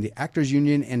deal between the Actors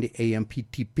Union and the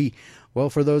AMPTP. Well,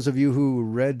 for those of you who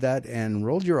read that and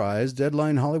rolled your eyes,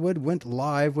 Deadline Hollywood went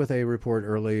live with a report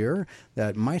earlier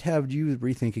that might have you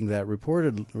rethinking that.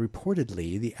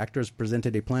 Reportedly, the actors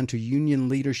presented a plan to union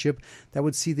leadership that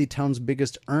would see the town's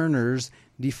biggest earners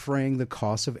defraying the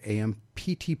cost of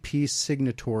AMPTP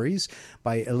signatories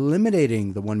by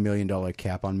eliminating the $1 million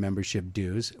cap on membership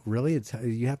dues. Really?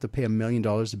 You have to pay $1 million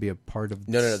to be a part of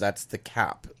No, that's the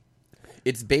cap.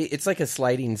 It's like a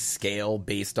sliding scale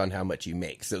based on how much you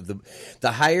make. So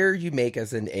the higher you make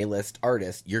as an A-list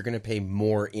artist, you're going to pay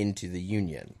more into the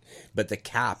union. But the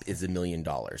cap is $1 million.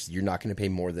 You're not going to pay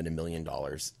more than $1 million.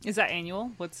 Is that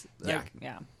annual? What's Yeah.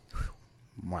 yeah?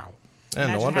 Wow.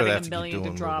 And no Imagine wonder they having have $1 to million keep to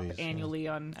doing drop movies, annually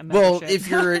on a Well, membership. if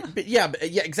you're, yeah,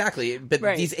 exactly. But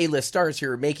Right. these A-list stars who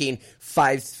are making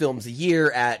 5 films a year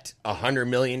at $100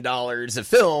 million a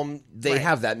film, they Right.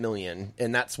 have that million,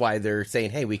 and that's why they're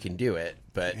saying, "Hey, we can do it."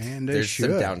 But And they there's should.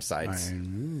 some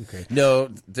downsides. Okay. No,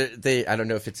 I don't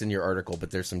know if it's in your article, but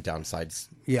there's some downsides.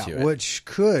 Yeah, to it. which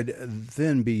could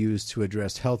then be used to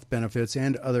address health benefits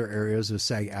and other areas of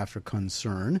SAG-AFTRA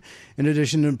concern. In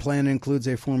addition, the plan includes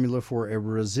a formula for a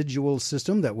residual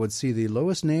system that would see the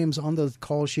lowest names on the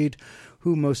call sheet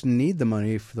who most need the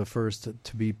money for the first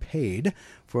to be paid,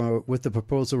 with the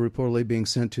proposal reportedly being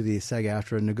sent to the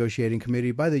SAG-AFTRA negotiating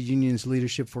committee by the union's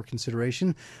leadership for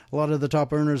consideration. A lot of the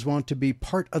top earners want to be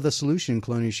part of the solution,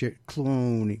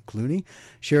 Clooney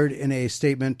shared in a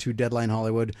statement to Deadline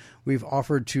Hollywood. We've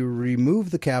offered to remove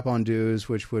the cap on dues,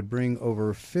 which would bring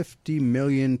over $50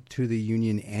 million to the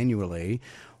union annually.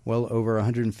 Well over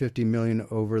 $150 million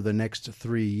over the next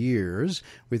 3 years.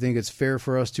 We think it's fair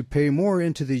for us to pay more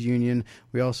into the union.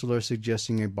 We also are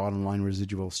suggesting a bottom line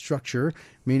residual structure,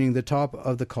 meaning the top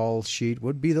of the call sheet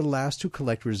would be the last to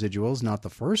collect residuals, not the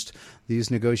first.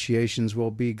 These negotiations will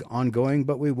be ongoing,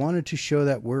 but we wanted to show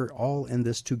that we're all in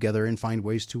this together and find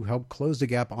ways to help close the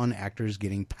gap on actors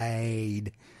getting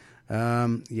paid.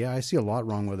 Yeah, I see a lot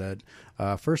wrong with it.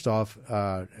 First off,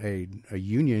 a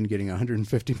union getting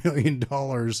 $150 million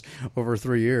over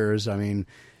 3 years. I mean,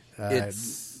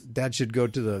 that should go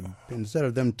to instead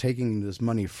of them taking this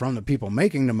money from the people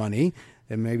making the money,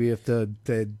 and maybe if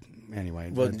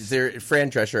anyway. Well, Fran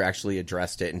Drescher actually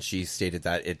addressed it, and she stated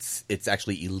that it's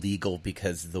actually illegal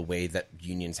because of the way that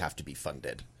unions have to be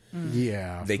funded.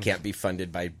 Yeah. They can't be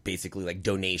funded by basically like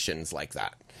donations like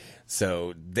that.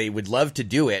 So they would love to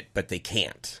do it, but they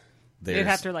can't. They'd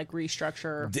have to like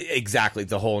restructure exactly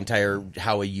the whole entire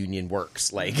how a union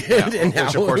works, like, which how,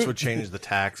 of course would change the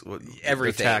tax,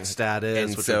 everything, the tax status,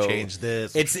 and which so would change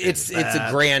this. It's a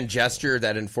grand gesture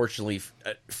that unfortunately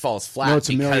falls flat No, it's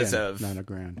a because million, of not a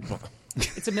grand.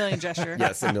 it's a million gesture.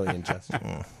 yes, a million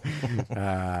gesture.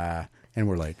 And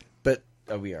we're late. But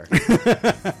we are.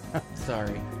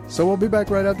 Sorry. So we'll be back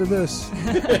right after this.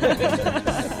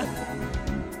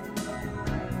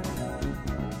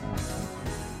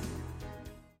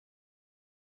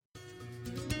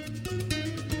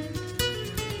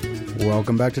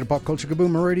 Welcome back to the Pop Culture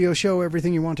Kaboom radio show.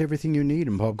 Everything you want, everything you need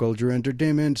in pop culture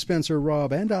entertainment. Spencer,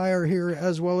 Rob, and I are here,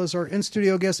 as well as our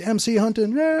in-studio guest, MC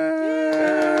Hunton.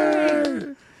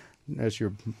 Yay! That's your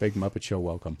big Muppet Show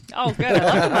welcome. Oh, good. I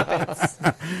love the Muppets.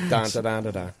 Dun, dun,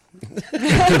 dun,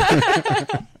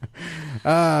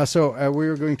 dun. So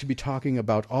we're going to be talking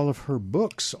about all of her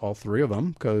books, all three of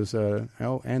them, because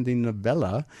and the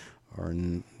novella, or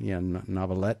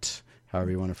novelette, however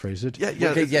you want to phrase it.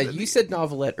 Okay, you said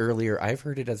novelette earlier. I've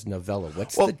heard it as novella.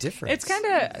 What's the difference? It's kind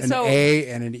of An A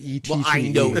and an E. Well, I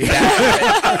know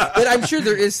that, but I'm sure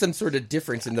there is some sort of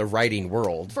difference in the writing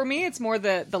world. For me, it's more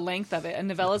the length of it. A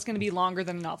novella is going to be longer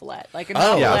than a novelette. Like a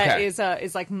novelette is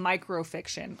like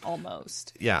microfiction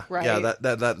almost. Yeah, right. Yeah,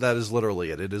 that is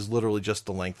literally it. It is literally just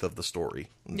the length of the story.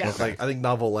 Yeah. Like, I think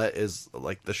novelette is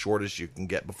like the shortest you can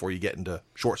get before you get into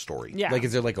short story. Yeah. Like,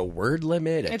 is there like a word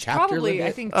limit? It's chapter probably, limit?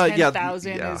 I think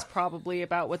 10,000 yeah. is probably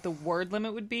about what the word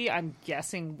limit would be. I'm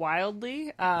guessing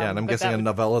wildly. And I'm guessing a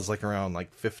novella is like around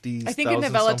like 50. I think a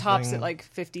novella tops at like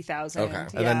 50,000. Okay. Yeah.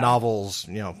 And then novels,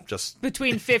 just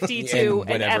between 50 to an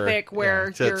whenever, epic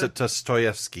where you're... to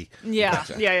Dostoevsky. Yeah,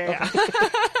 yeah.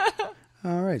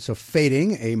 All right, so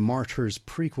Fading, a Martyrs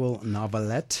prequel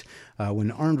novelette. When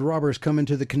armed robbers come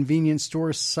into the convenience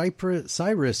store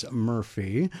Cyrus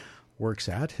Murphy works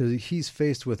at, he's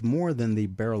faced with more than the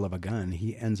barrel of a gun.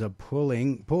 He ends up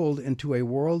pulled into a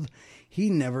world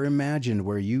he never imagined,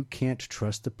 where you can't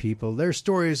trust the people, their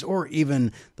stories, or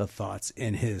even the thoughts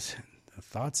in his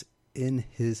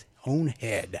own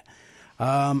head.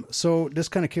 So this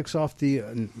kind of kicks off the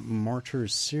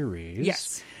Martyrs series.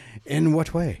 Yes. In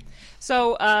what way?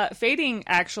 So, Fading,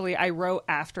 actually, I wrote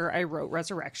after I wrote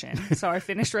Resurrection. So I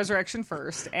finished Resurrection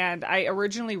first, and I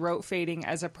originally wrote Fading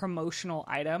as a promotional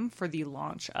item for the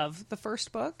launch of the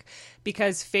first book,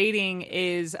 because Fading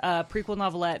is a prequel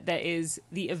novelette that is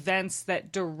the events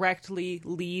that directly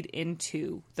lead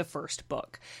into the first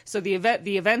book. So the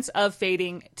events of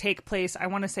Fading take place, I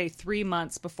want to say, 3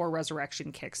 months before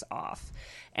Resurrection kicks off.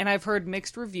 And I've heard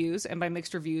mixed reviews, and by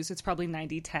mixed reviews, it's probably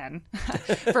 90-10,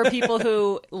 for people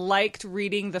who liked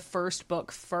reading the first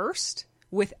book first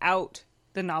without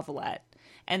the novelette,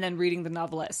 and then reading the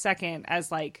novelette second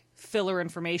as like filler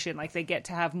information, like they get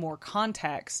to have more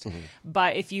context. Mm-hmm.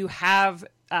 But if you have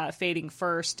Fading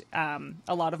first, a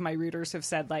lot of my readers have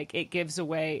said like it gives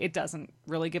away, it doesn't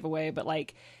really give away, but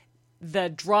like the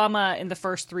drama in the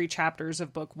first 3 chapters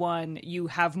of book 1, you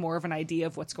have more of an idea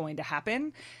of what's going to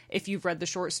happen if you've read the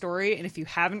short story. And if you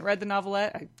haven't read the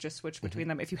novelette, I just switched between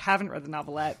them. If you haven't read the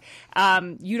novelette,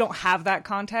 you don't have that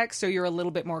context, so you're a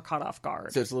little bit more caught off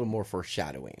guard. So it's a little more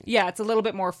foreshadowing. Yeah, it's a little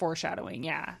bit more foreshadowing,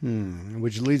 yeah.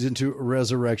 Which leads into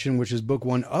Resurrection, which is book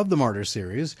 1 of the Martyr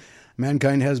series.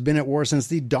 Mankind has been at war since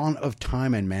the dawn of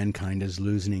time, and mankind is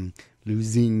losing.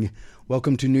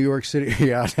 Welcome to New York City.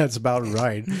 Yeah, that's about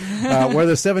right. Where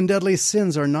the 7 deadly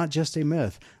sins are not just a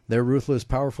myth. They're ruthless,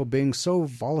 powerful beings, so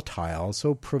volatile,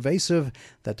 so pervasive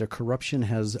that their corruption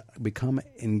has become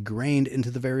ingrained into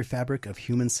the very fabric of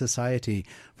human society.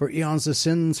 For eons, the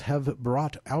sins have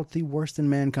brought out the worst in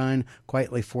mankind,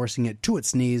 quietly forcing it to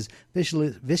its knees,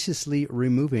 viciously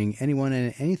removing anyone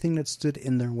and anything that stood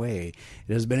in their way.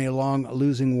 It has been a long,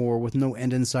 losing war with no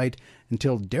end in sight,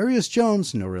 until Darius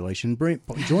Jones, no relation,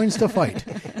 joins the fight.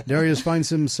 Darius finds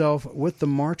himself with the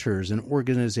Martyrs, an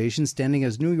organization standing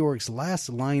as New York's last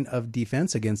line of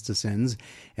defense against the sins,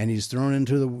 and he's thrown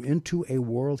into a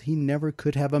world he never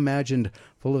could have imagined,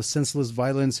 full of senseless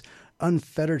violence,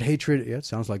 unfettered hatred, yeah, it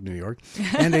sounds like New York,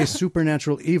 and a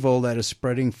supernatural evil that is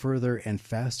spreading further and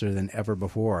faster than ever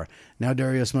before. Now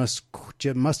Darius must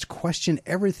question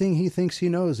everything he thinks he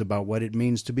knows about what it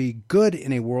means to be good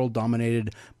in a world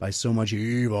dominated by so much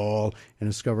evil, and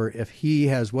discover if he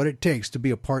has what it takes to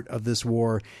be a part of this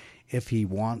war, if he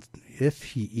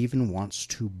even wants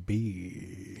to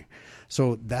be.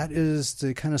 So that is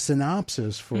the kind of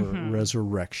synopsis for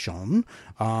Resurrection.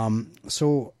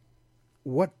 So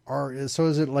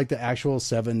is it like the actual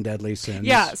 7 deadly sins?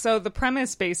 Yeah, so the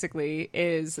premise basically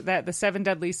is that the 7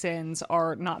 deadly sins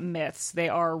are not myths. They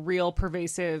are real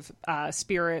pervasive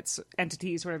spirits,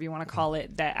 entities, whatever you want to call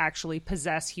it, that actually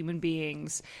possess human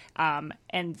beings.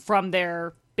 And from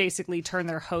there, basically turn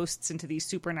their hosts into these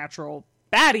supernatural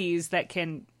baddies that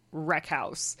can wreck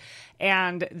house.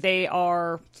 And they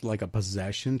are It's like a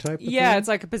possession type of thing? it's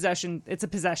like a possession. It's a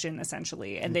possession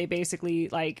essentially, and they basically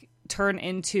like turn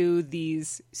into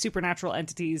these supernatural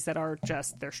entities that are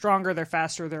just, they're stronger, they're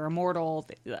faster, they're immortal.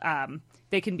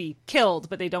 They can be killed,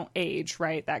 but they don't age,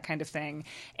 right? That kind of thing.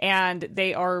 And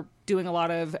they are doing a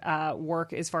lot of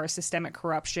work as far as systemic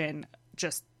corruption,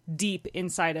 just deep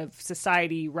inside of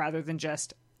society, rather than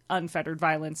just unfettered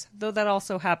violence, though that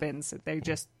also happens. They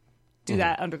just do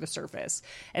that under the surface.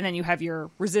 And then you have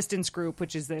your resistance group,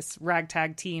 which is this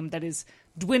ragtag team that is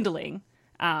dwindling,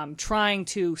 trying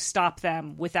to stop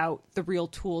them without the real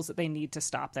tools that they need to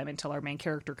stop them, until our main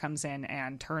character comes in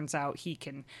and turns out he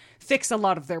can fix a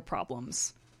lot of their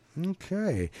problems.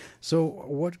 Okay. So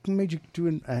what made you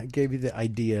gave you the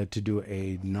idea to do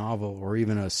a novel or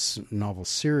even a novel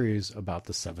series about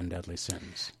the 7 deadly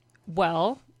sins?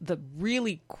 Well, the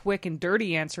really quick and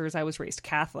dirty answer is I was raised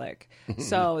Catholic.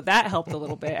 So that helped a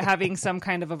little bit. Having some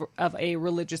kind of a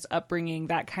religious upbringing,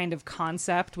 that kind of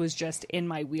concept was just in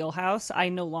my wheelhouse. I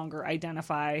no longer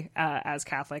identify as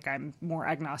Catholic. I'm more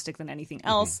agnostic than anything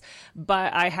else.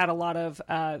 But I had a lot of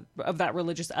that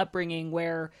religious upbringing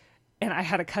where... And I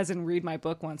had a cousin read my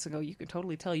book once and go, you could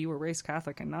totally tell you were raised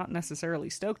Catholic and not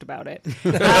necessarily stoked about it. So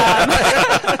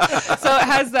it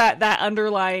has that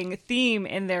underlying theme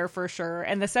in there for sure.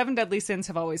 And the 7 deadly sins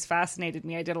have always fascinated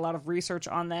me. I did a lot of research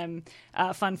on them.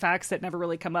 Fun facts that never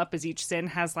really come up is each sin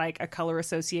has like a color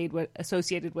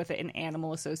associated with it, an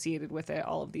animal associated with it,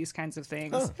 all of these kinds of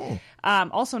things. Oh, cool.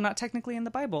 Also not technically in the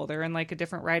Bible. They're in like a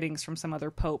different writings from some other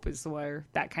pope is where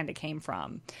that kind of came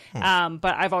from.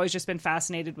 But I've always just been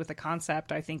fascinated with the concept.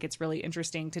 I think it's really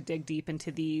interesting to dig deep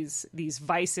into these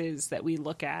vices that we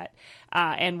look at,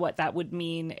 and what that would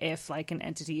mean if like an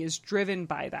entity is driven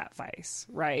by that vice,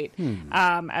 right?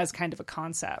 As kind of a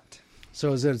concept.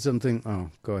 So is that something?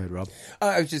 Oh, go ahead, Rob.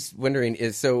 I was just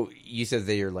wondering. So you said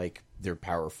they're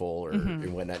powerful or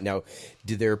and whatnot. Now,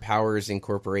 do their powers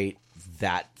incorporate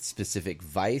that specific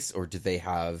vice, or do they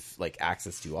have like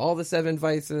access to all the 7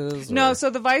 vices? Or... No, so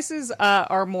the vices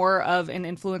are more of an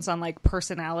influence on like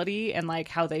personality and like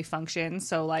how they function.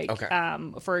 So like,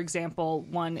 for example,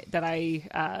 one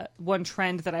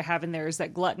trend that I have in there is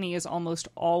that gluttony is almost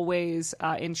always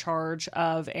in charge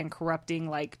of and corrupting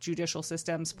like judicial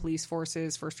systems, police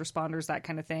forces, first responders, that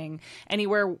kind of thing.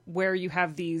 Anywhere where you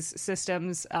have these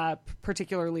systems,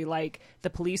 particularly like the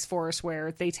police force,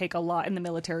 where they take a lot, and the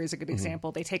military is a good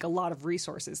example. They take a lot of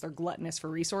resources. They're gluttonous for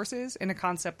resources. In a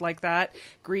concept like that,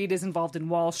 greed is involved in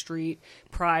Wall Street.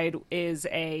 Pride is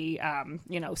a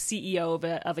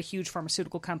CEO of a huge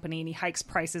pharmaceutical company, and he hikes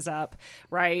prices up,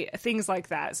 right? Things like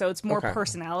that. So it's more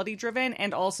personality driven,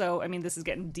 and also, I mean, this is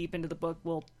getting deep into the book.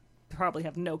 We'll probably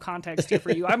have no context here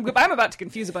for you. I'm about to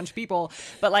confuse a bunch of people,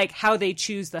 but like how they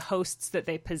choose the hosts that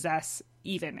they possess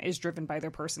even is driven by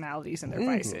their personalities and their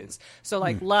vices. So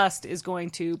like lust is going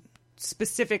to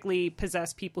specifically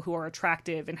possess people who are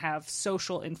attractive and have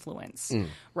social influence,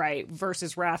 right?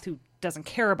 Versus wrath, who doesn't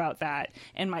care about that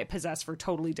and might possess for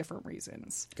totally different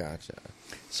reasons. Gotcha.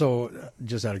 So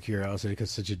just out of curiosity,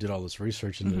 because since you did all this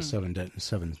research into the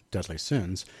 7 deadly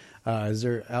sins, is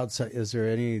there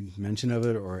any mention of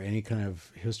it or any kind of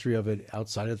history of it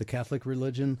outside of the Catholic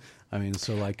religion? I mean,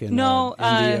 so like in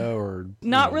India or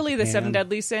not really Japan? The 7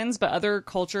 deadly sins, but other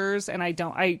cultures. And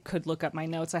I could look up my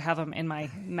notes. I have them in my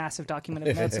massive document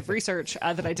of notes of reseach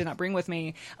that I did not bring with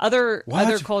me. Other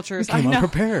cultures. You came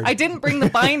unprepared. I didn't bring the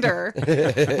binder.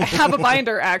 I have a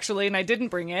binder actually, and I didn't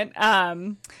bring it.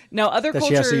 No, other cultures.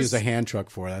 She has to use a hand truck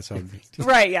for. That's how.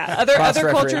 Right. Yeah.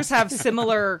 Other cultures have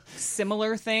similar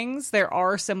things. There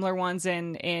are similar ones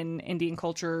in Indian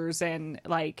cultures, and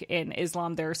like in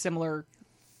Islam, there are similar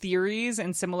theories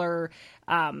and similar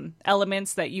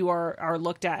elements that you are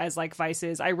looked at as like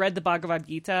vices. I read the Bhagavad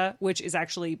Gita, which is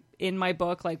actually in my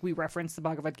book. Like we reference the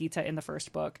Bhagavad Gita in the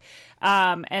first book.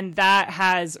 And that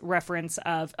has reference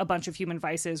of a bunch of human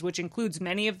vices, which includes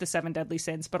many of the 7 deadly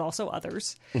sins, but also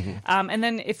others. And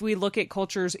then if we look at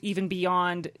cultures even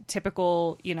beyond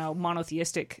typical,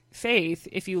 monotheistic faith,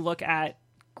 if you look at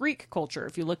Greek culture,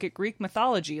 if you look at Greek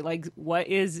mythology, like what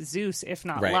is Zeus if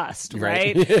not lust,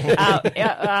 right? The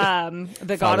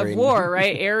god of war,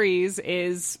 right? Ares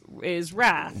is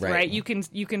wrath, right? You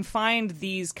can find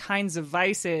these kinds of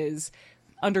vices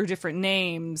under different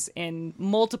names in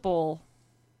multiple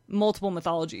multiple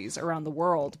mythologies around the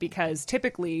world, because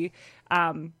typically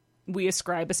we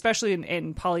ascribe, especially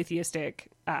in polytheistic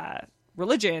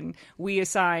religion, we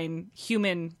assign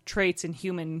human traits and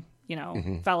human,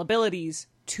 fallibilities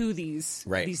to these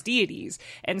deities.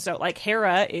 And so like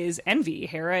Hera is envy.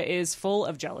 Hera is full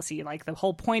of jealousy. Like the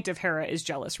whole point of Hera is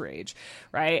jealous rage,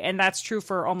 right? And that's true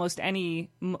for almost any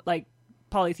like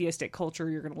polytheistic culture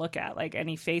you're going to look at, like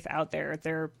any faith out there.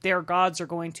 Their gods are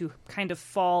going to kind of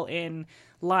fall in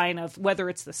line of, whether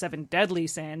it's the 7 deadly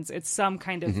sins, it's some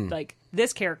kind of like,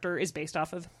 this character is based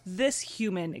off of this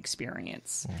human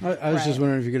experience. I was just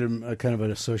wondering if you could kind of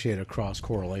associate a cross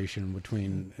correlation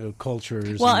between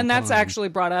cultures. Well, and that's actually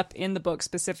brought up in the book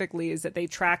specifically, is that they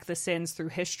track the sins through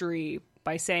history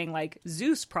by saying like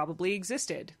Zeus probably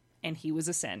existed and he was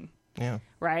a sin. Yeah.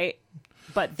 Right?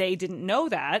 But they didn't know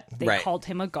that. They called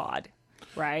him a god.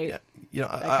 Right? Yeah.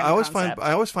 I always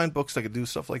find books that could do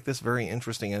stuff like this very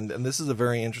interesting, and this is a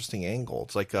very interesting angle.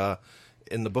 It's like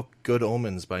in the book Good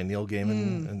Omens by Neil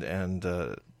Gaiman and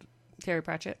Terry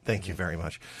Pratchett. Thank you very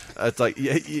much. It's like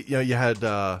you had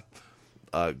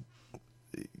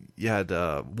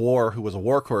War, who was a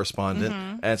war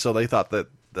correspondent, and so they thought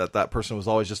that person was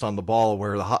always just on the ball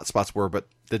where the hot spots were, but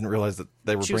didn't realize that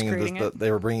they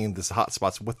were bringing this hot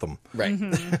spots with them. Right.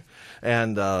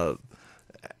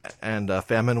 And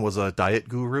Famine was a diet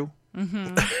guru.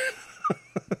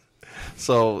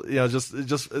 So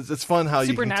it's fun how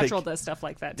Supernatural does stuff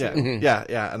like that too.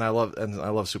 Yeah, and I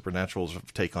love Supernatural's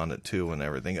take on it too and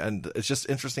everything. And it's just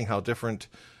interesting how different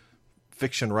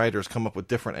fiction writers come up with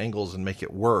different angles and make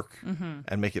it work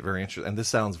and make it very interesting. And this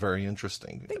sounds very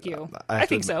interesting. Thank you. I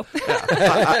think so.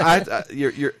 I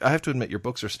have to admit, your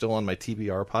books are still on my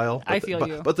TBR pile. I feel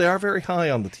you. But they are very high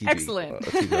on the Excellent.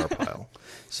 TBR pile.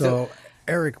 So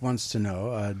Eric wants to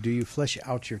know, do you flesh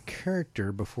out your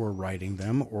character before writing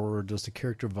them, or does the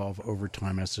character evolve over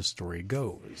time as the story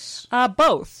goes?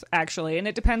 Both, actually, and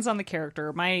it depends on the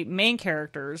character. My main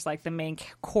characters, like the main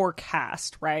core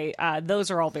cast, right, those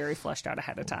are all very fleshed out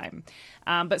ahead of time.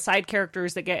 But side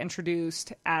characters that get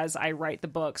introduced as I write the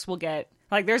books will get...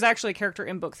 Like, there's actually a character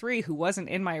in book 3 who wasn't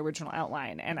in my original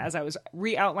outline. And as I was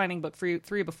re-outlining book 3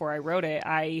 before I wrote it,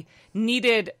 I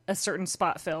needed a certain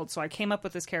spot filled. So I came up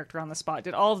with this character on the spot,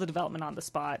 did all of the development on the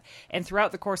spot. And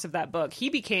throughout the course of that book, he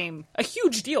became a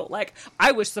huge deal. Like,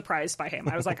 I was surprised by him.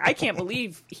 I was like, I can't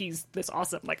believe he's this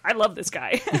awesome. Like, I love this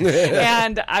guy.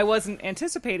 And I wasn't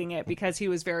anticipating it because he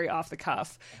was very off the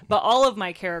cuff. But all of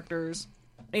my characters,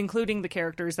 including the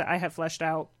characters that I have fleshed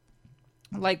out,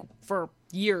 like, for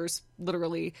years,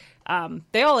 literally,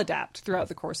 they all adapt throughout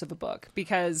the course of a book,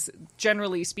 because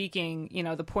generally speaking,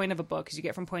 the point of a book is you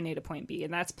get from point A to point B,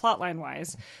 and that's plotline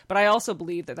wise, but I also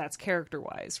believe that that's character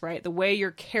wise, right? The way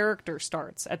your character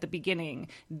starts at the beginning,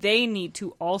 they need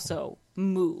to also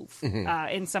move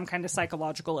in some kind of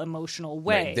psychological, emotional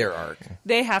way. Right, their arc.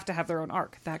 They have to have their own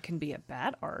arc. That can be a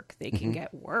bad arc. They can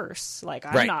get worse. Like,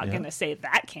 I'm not going to say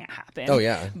that can't happen. Oh,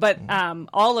 yeah. But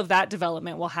all of that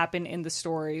development will happen in the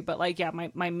story. But, like, yeah,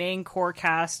 my main core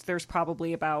cast, there's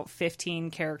probably about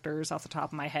 15 characters off the top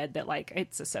of my head that, like,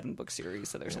 it's a 7-book series,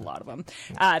 so there's a lot of them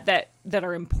that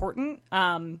are important,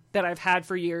 that I've had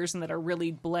for years and that are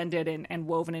really blended and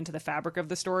woven into the fabric of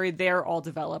the story. They're all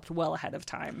developed well ahead of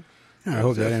time. I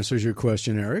hope that answers your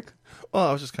question, Eric. Well,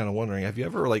 I was just kind of wondering, have you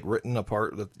ever written a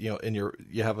part that, you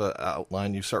have an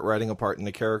outline, you start writing a part in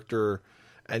the character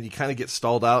and you kind of get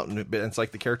stalled out and it's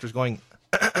like the character's going,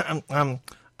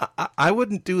 I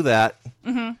wouldn't do that.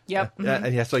 Mm-hmm. Yep.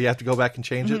 Mm-hmm. So you have to go back and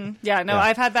change it. Yeah, no,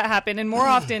 I've had that happen. And more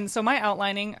often, so my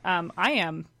outlining, I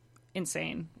am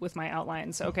insane with my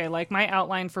outlines. Okay. Like, my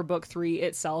outline for book 3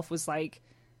 itself was like,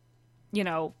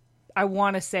 I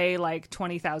want to say like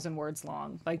 20,000 words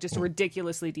long, like just a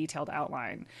ridiculously detailed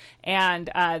outline. And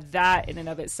that in and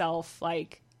of itself,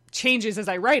 like, changes as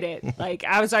I write it. Like,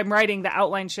 as I'm writing, the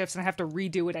outline shifts and I have to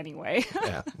redo it anyway.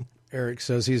 Yeah. Eric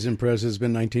says he's impressed. It's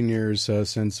been 19 years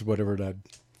since whatever that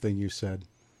thing you said,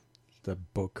 the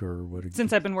book or what.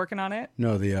 Since I've been working on it?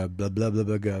 No, the blah, blah,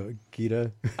 blah, blah,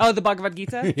 Gita. Oh, the Bhagavad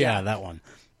Gita? Yeah, that one.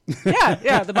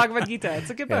 yeah, the Bhagavad Gita. It's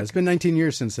a good book. Yeah, it's been 19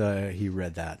 years since he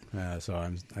read that. So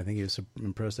I think he was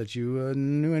impressed that you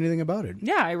knew anything about it.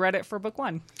 Yeah, I read it for book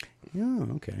 1. Yeah,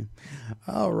 okay.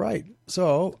 All right.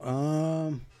 So,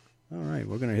 all right,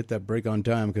 we're going to hit that break on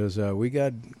time because we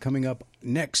got coming up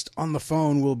next on the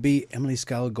phone will be Emily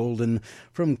Skyle-Golden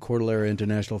from Cordillera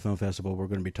International Film Festival. We're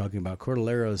going to be talking about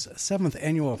Cordillera's 7th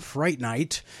annual Fright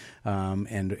Night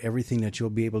and everything that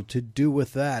you'll be able to do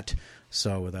with that.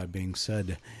 So, with that being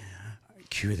said,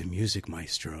 cue the music,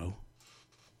 maestro.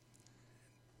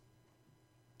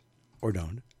 Or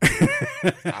don't.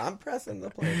 I'm pressing the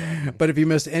play button. But if you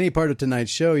missed any part of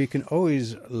tonight's show, you can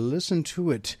always listen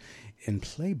to it in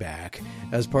playback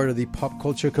as part of the Pop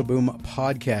Culture Kaboom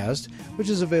podcast, which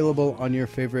is available on your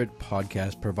favorite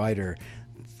podcast provider,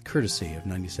 courtesy of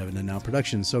 97 and Now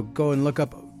Productions. So go and look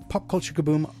up Pop Culture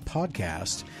Kaboom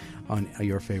podcast on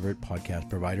your favorite podcast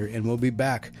provider, and we'll be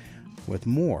back with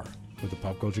more with the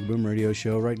Pop Culture Kaboom radio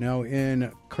show. Right now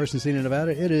in Carson City,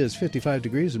 Nevada, it is 55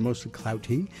 degrees and mostly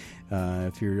cloudy.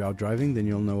 If you're out driving, then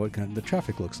you'll know what kind of the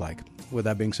traffic looks like. With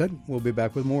that being said, we'll be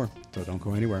back with more, so don't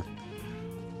go anywhere.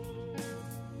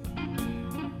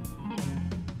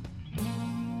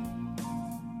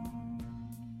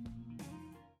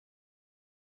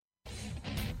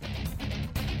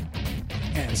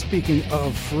 And speaking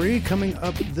of free, coming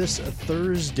up this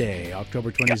Thursday,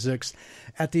 October 26th,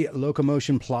 at the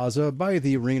Locomotion Plaza by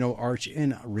the Reno Arch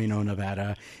in Reno,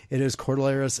 Nevada, it is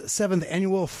Cordillera's 7th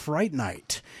Annual Fright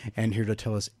Night. And here to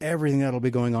tell us everything that'll be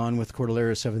going on with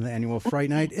Cordillera's 7th Annual Fright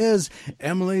Night is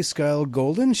Emily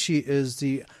Skyle-Golden. She is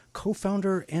the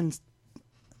co-founder and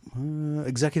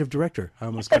executive director. I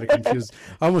almost got it confused.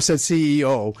 I almost said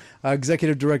CEO.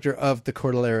 Executive director of the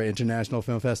Cordillera International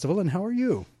Film Festival. And how are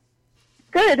you?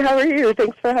 Good. How are you?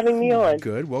 Thanks for having me on.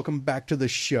 Good. Welcome back to the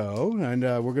show. And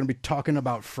we're going to be talking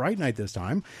about Fright Night this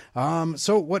time.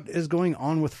 So what is going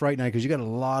on with Fright Night? Because you got a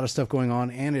lot of stuff going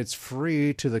on, and it's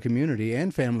free to the community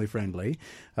and family friendly.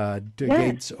 The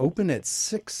gates open at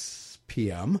 6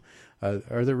 p.m.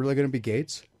 Are there really going to be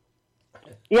gates?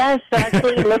 Yes,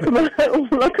 actually,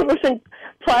 Locomotion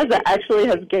Plaza actually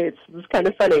has gates. It's kind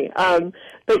of funny.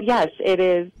 But yes, it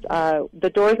is.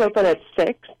 The doors open at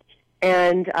 6.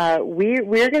 And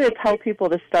we're going to tell people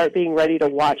to start being ready to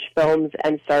watch films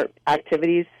and start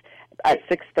activities at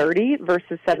 6:30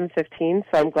 versus 7:15.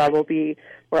 So I'm glad we're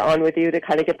on with you to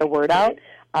kind of get the word out,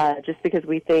 just because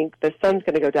we think the sun's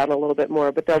going to go down a little bit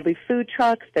more. But there'll be food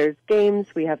trucks, there's games,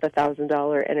 we have the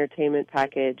 $1,000 entertainment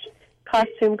package,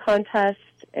 costume contest,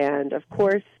 and of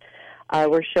course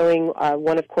we're showing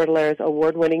one of Cordillera's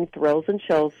award-winning Thrills and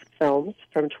Chills films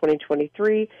from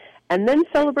 2023. And then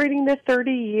celebrating the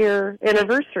 30-year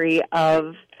anniversary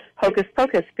of Hocus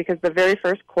Pocus, because the very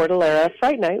first Cordillera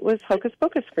Fright Night was Hocus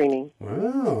Pocus screening.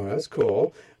 Wow, that's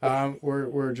cool.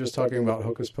 We're just talking about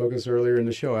Hocus Pocus earlier in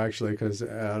the show, actually, because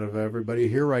out of everybody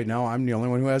here right now, I'm the only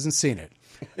one who hasn't seen it.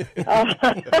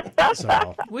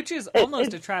 So. Which is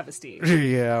almost a travesty.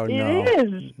 Yeah, no. It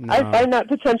is. No. I find that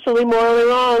potentially morally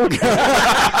wrong.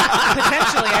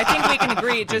 Potentially. I think we can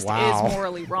agree it just is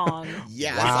morally wrong.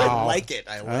 Yes, Wow. I like it.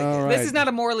 I like All it. right. This is not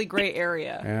a morally gray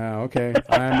area. Yeah, okay.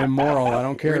 I'm immoral. I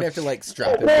don't We're care. going to have to, like,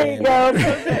 strap it There you in. go.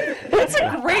 It's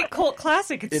a great cult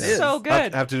classic. It's It is. so I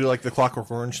good. have to do like the Clockwork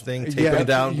Orange thing, taping it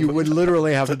down. You would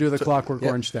literally have to do the Clockwork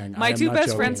Orange thing. My I am two not best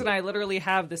joking. friends and I literally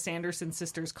have the Sanderson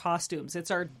sisters costumes.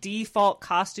 It's our default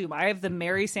costume. I have the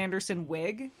Mary Sanderson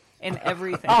wig and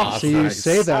everything. So you Nice.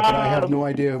 say that, but I have no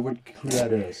idea who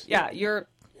that is. Yeah,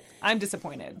 I'm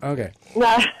disappointed. Okay.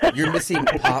 You're missing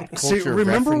pop culture See,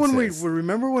 remember references.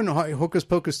 when Hocus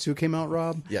Pocus 2 came out,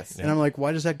 Rob? Yes. And I'm like,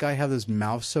 why does that guy have his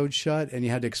mouth sewed shut? And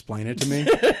you had to explain it to me.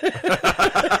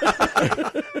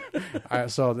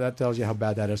 So that tells you how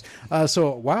bad that is.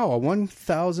 So, wow, a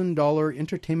 $1,000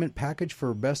 entertainment package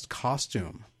for best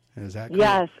costume. Is that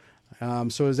correct?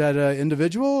 Yes. So is that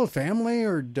individual, family,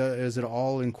 or is it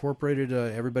all incorporated?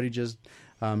 Everybody just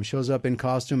shows up in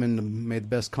costume and made the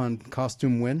best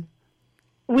costume win?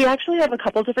 We actually have a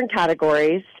couple different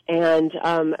categories, and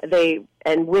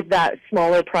with that,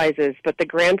 smaller prizes. But the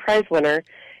grand prize winner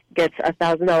gets a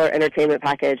 $1,000 entertainment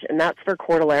package, and that's for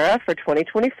Cordillera for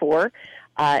 2024.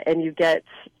 And you get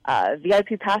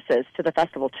VIP passes to the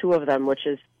festival, 2 of them, which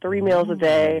is 3 meals a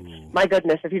day. My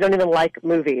goodness, if you don't even like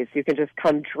movies, you can just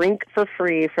come drink for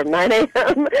free from 9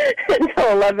 a.m.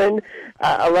 until 11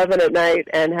 at night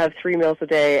and have 3 meals a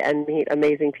day and meet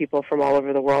amazing people from all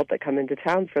over the world that come into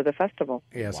town for the festival.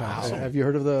 Yes. Have you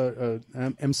heard of the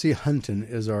MC Hunton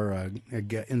is our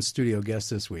in-studio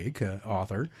guest this week,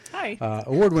 author. Hi.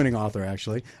 Award-winning author,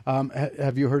 actually.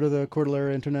 Have you heard of the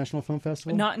Cordillera International Film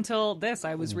Festival? Not until this.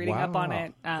 I was reading up on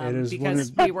it, It is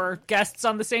because we were guests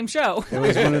on the same show.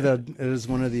 It is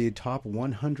one of the top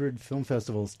 100 film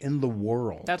festivals in the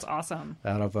world. That's awesome.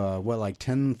 Out of, like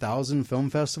 10,000 film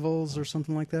festivals or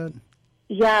something like that?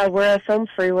 Yeah, we're a Film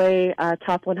Freeway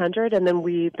Top 100, and then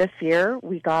this year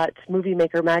we got Movie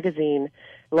Maker Magazine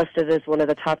listed as one of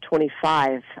the top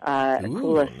 25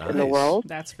 coolest in the nice. world.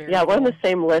 That's very we're on cool. the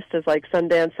same list as like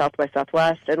Sundance, South by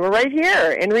Southwest, and we're right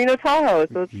here in Reno, Tahoe.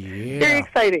 So it's very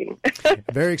exciting.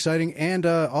 Very exciting. And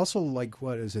also, like,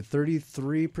 what is it?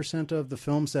 33% of the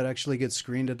films that actually get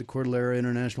screened at the Cordillera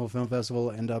International Film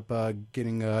Festival end up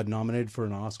getting nominated for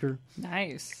an Oscar.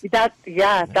 Nice. That's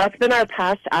been our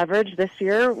past average. This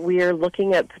year, we are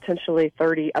looking at potentially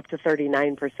 30 up to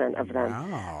 39% of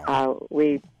them. Wow.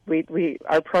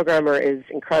 Our programmer is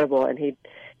incredible, and he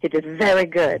did very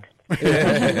good. We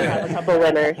have a couple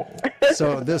winners.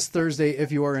 So this Thursday,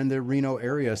 if you are in the Reno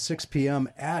area, 6 p.m.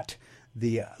 at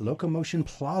the Locomotion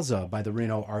Plaza by the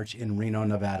Reno Arch in Reno,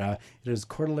 Nevada. It is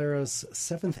Cordillera's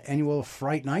 7th annual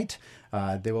Fright Night.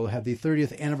 They will have the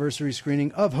 30th anniversary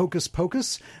screening of Hocus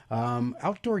Pocus,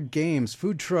 outdoor games,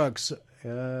 food trucks,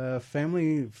 fall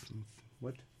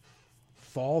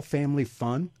family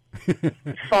fun.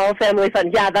 Fall family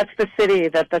fun. Yeah, that's the city.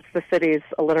 That's the city's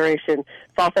alliteration.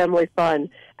 Fall family fun.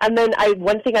 And then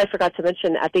one thing I forgot to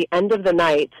mention, at the end of the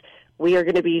night, we are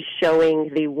going to be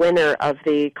showing the winner of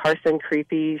the Carson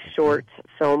Creepy short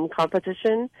film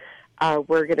competition.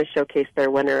 We're going to showcase their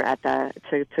winner at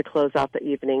to close out the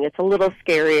evening. It's a little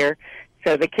scarier,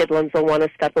 so the kidlums will want to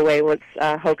step away once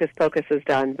Hocus Pocus is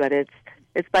done, but it's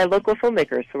by local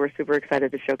filmmakers, so we're super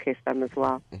excited to showcase them as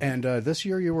well. And this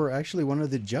year you were actually one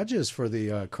of the judges for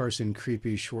the Carson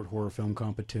Creepy short horror film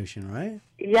competition, right?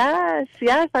 Yes,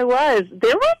 I was.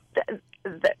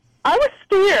 I was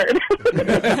scared.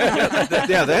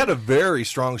 Yeah, they had a very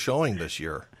strong showing this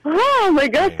year. Oh my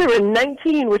gosh, there were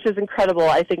 19, which is incredible.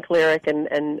 I think Lyric and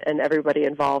everybody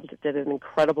involved did an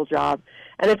incredible job.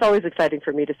 And it's always exciting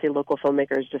for me to see local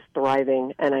filmmakers just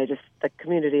thriving, and the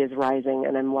community is rising,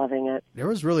 and I'm loving it. There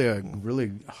was really a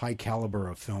high caliber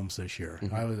of films this year.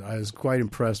 Mm-hmm. I was quite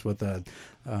impressed with the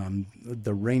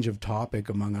range of topic,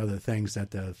 among other things,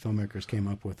 that the filmmakers came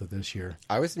up with this year.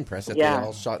 I was impressed that they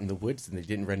all shot in the woods and they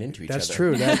didn't run into each other. That's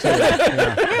true. That's it.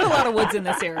 Yeah. We have a lot of woods in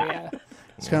this area.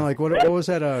 It's kind of like, what was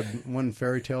that one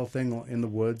fairy tale thing, In the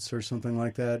Woods or something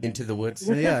like that? Into the Woods?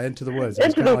 Yeah, Into the Woods.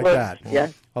 It's kind of like that. Yeah.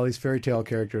 All these fairy tale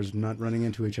characters not running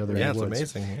into each other in the woods.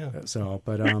 It's amazing, yeah.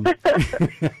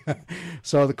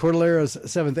 So the Cordillera's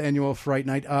 7th annual Fright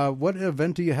Night. What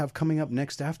event do you have coming up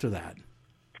next after that?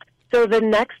 So the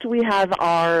next we have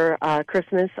our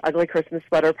Ugly Christmas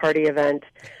Sweater Party event.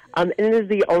 And it is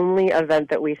the only event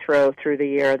that we throw through the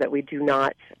year that we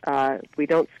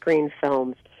don't screen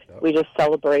films. We just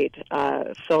celebrate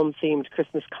film-themed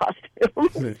Christmas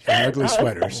costumes. And ugly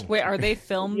sweaters. Wait, are they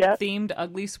film-themed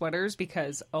ugly sweaters?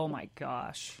 Because, oh my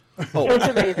gosh. It's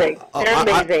amazing. They're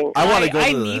amazing. I want to go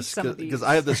I to need this some of these. because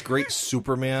I have this great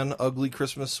Superman ugly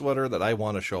Christmas sweater that I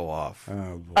want to show off.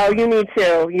 Oh, you need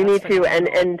to. You need to.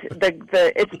 And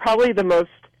it's probably the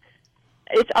most.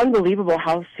 It's unbelievable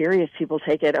how serious people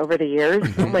take it over the years.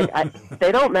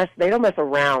 They don't mess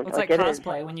around. It's like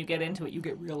cosplay. When you get into it, you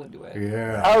get real into it.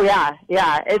 Yeah. Oh yeah.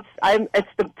 It's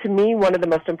to me one of the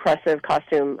most impressive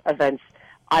costume events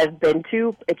I've been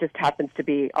to. It just happens to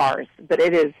be ours, but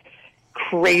it is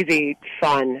crazy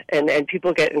fun, and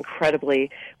people get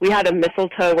incredibly. We had a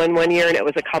mistletoe one year, and it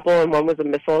was a couple, and one was a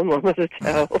missile, and one was a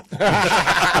toe.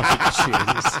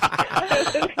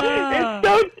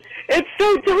 It's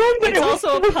so dumb, but It's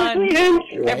also a pun.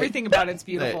 Right? Everything about it's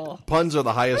beautiful. Puns are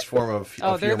the highest form of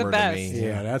they're the humor best. to me.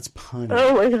 Yeah, that's punny.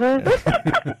 Oh my god.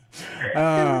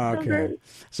 Okay.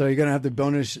 So you're going to have the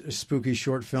bonus spooky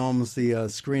short films, the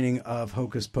screening of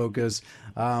Hocus Pocus.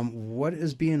 What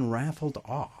is being raffled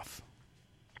off?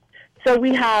 So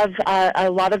we have a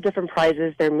lot of different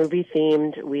prizes. They're movie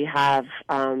themed. We have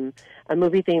a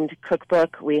movie themed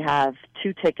cookbook. We have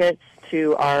 2 tickets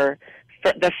to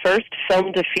the first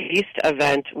Film to Feast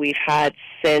event we've had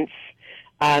since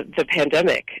the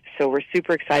pandemic. So we're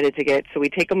super excited to get. So we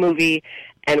take a movie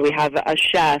and we have a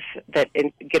chef that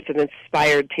gets an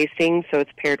inspired tasting. So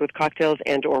it's paired with cocktails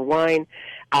and or wine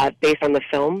based on the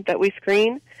film that we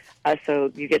screen.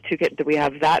 So you get we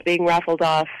have that being raffled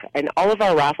off, and all of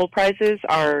our raffle prizes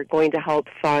are going to help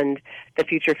fund the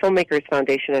Future Filmmakers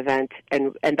Foundation event,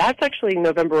 and that's actually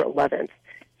November 11th.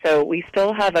 So we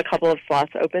still have a couple of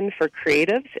slots open for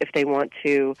creatives if they want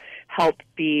to help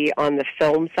be on the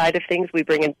film side of things. We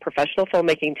bring in professional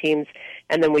filmmaking teams,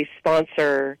 and then we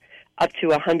sponsor up to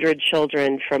 100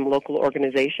 children from local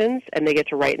organizations, and they get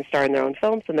to write and star in their own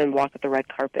films and then walk at the red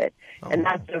carpet. And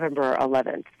that's November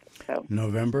 11th. So.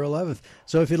 November 11th.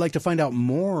 So if you'd like to find out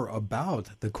more about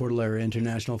the Cordillera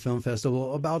International Film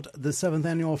Festival, about the 7th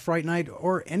Annual Fright Night,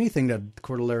 or anything that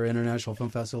Cordillera International Film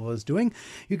Festival is doing,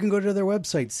 you can go to their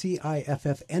website,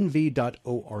 ciffnv.org.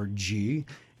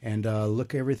 and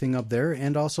look everything up there.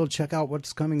 And also check out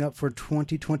what's coming up for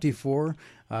 2024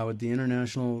 with the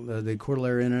the Coeur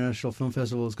d'Alene International Film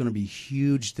Festival is going to be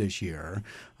huge this year.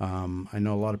 I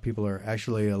know a lot of people are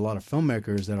actually, a lot of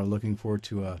filmmakers that are looking forward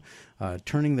to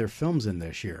turning their films in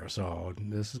this year. So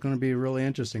this is going to be really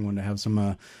interesting when to have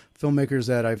some filmmakers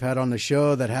that I've had on the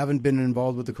show that haven't been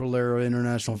involved with the Coeur d'Alene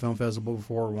International Film Festival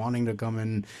before wanting to come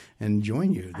in and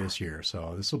join you this year.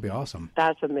 So this will be awesome.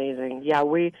 That's amazing. Yeah,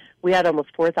 we had almost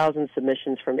 4,000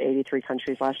 submissions from 83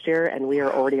 countries last year, and we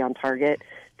are already on target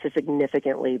to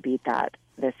significantly beat that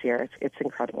this year. It's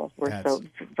incredible. We're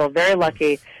so very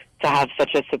lucky to have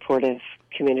such a supportive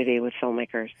community with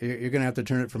filmmakers. You're going to have to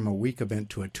turn it from a week event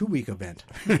to a 2-week event.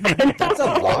 That's a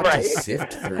lot to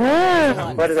sift through.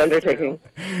 What an undertaking.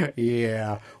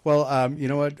 Yeah. Well, you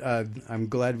know what? I'm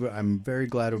very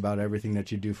glad about everything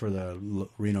that you do for the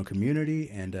Reno community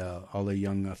and all the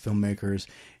young filmmakers.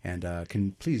 And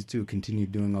please do continue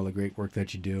doing all the great work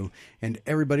that you do. And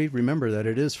everybody, remember that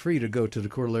it is free to go to the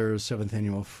Coeur d'Alene 7th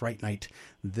Annual Fright Night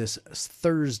this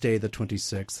Thursday, the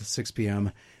 26th, 6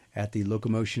 p.m. at the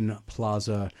Locomotion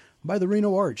Plaza by the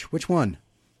Reno Arch. Which one?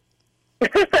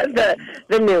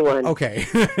 the new one. Okay.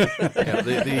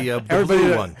 The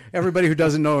blue one. Everybody who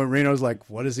doesn't know Reno's like,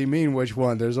 what does he mean, which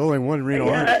one? There's only one Reno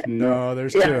Arch. No,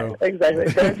 there's two. Exactly.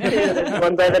 There's two. There's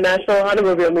one by the National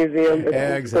Automobile Museum.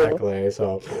 Exactly. Cool.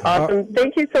 So awesome.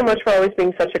 Thank you so much for always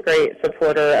being such a great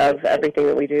supporter of everything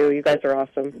that we do. You guys are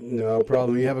awesome. No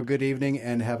problem. You have a good evening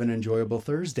and have an enjoyable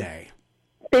Thursday.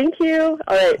 Thank you.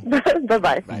 All right.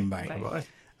 Bye-bye. Bye.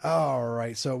 All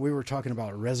right, so we were talking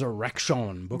about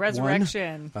Resurrection, book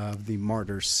Resurrection. 1 of the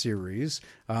Martyr series,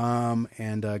 and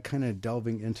kind of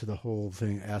delving into the whole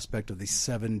aspect of the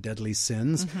 7 deadly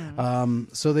sins. Mm-hmm.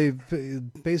 So they've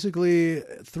basically,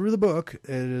 through the book,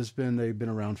 they've been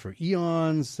around for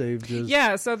eons.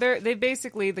 So they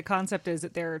basically, the concept is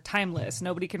that they're timeless.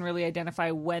 Nobody can really identify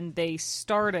when they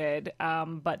started,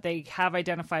 but they have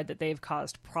identified that they've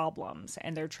caused problems,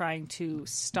 and they're trying to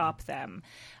stop them.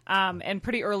 And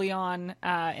pretty early on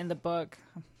in the book,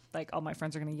 like all my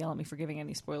friends are going to yell at me for giving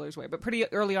any spoilers away, but pretty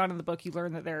early on in the book, you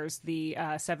learn that there's the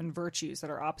 7 virtues that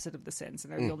are opposite of the sins,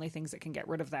 and they're the only things that can get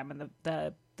rid of them. And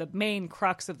the main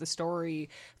crux of the story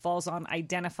falls on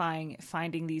identifying,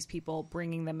 finding these people,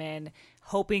 bringing them in,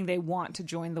 hoping they want to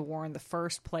join the war in the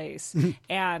first place,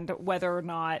 and whether or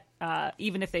not,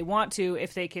 even if they want to,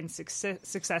 if they can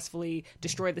successfully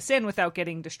destroy the sin without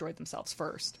getting destroyed themselves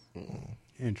first.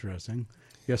 Interesting.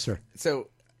 Yes, sir. So,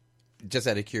 just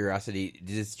out of curiosity,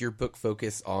 does your book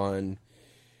focus on,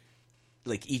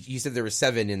 like, you said there were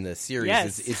 7 in the series.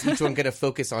 Yes. Is each one going to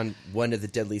focus on one of the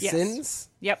deadly sins?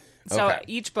 Yep. So Okay.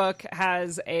 each book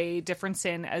has a different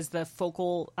sin as the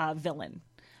focal villain.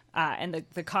 And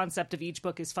the concept of each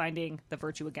book is finding the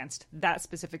virtue against that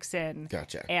specific sin.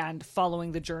 Gotcha. And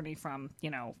following the journey from,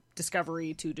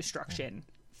 discovery to destruction.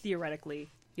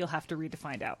 Theoretically, you'll have to read to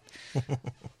find out.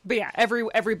 But yeah,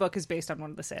 every book is based on one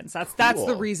of the sins. That's Cool.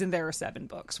 the reason there are 7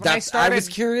 books. When I I started, was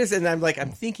curious, and I'm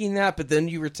thinking that, but then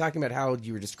you were talking about how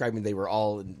you were describing they were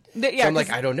all. So I'm like,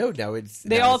 I don't know now.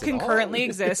 They all concurrently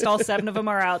exist. All 7 of them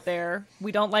are out there.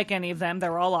 We don't like any of them.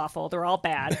 They're all awful. They're all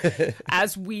bad,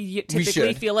 as we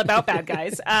typically feel about bad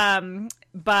guys.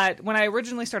 But when I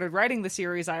originally started writing the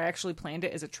series, I actually planned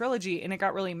it as a trilogy, and it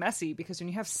got really messy because when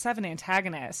you have 7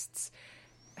 antagonists,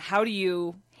 how do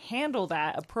you handle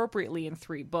that appropriately in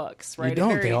 3 books, right? You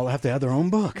don't. They all have to have their own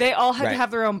book. They all had to have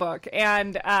their own book.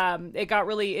 And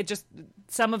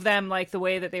some of them, like the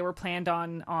way that they were planned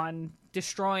on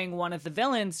destroying one of the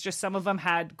villains, just some of them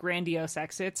had grandiose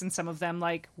exits and some of them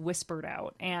like whispered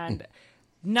out. And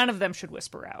none of them should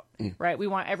whisper out, right? We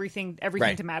want everything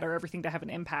to matter, everything to have an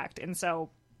impact. And so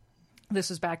this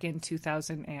was back in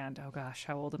 2000 and, oh gosh,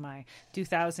 how old am I?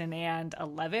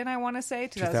 2011, I want to say,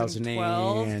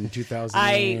 2012. And 2000.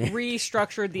 I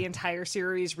restructured the entire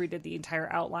series, redid the entire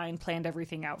outline, planned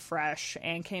everything out fresh,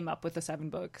 and came up with the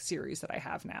 7-book series that I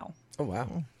have now. Oh,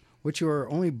 wow. Which you are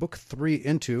only book 3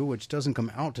 into, which doesn't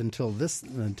come out until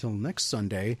next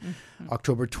Sunday,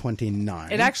 October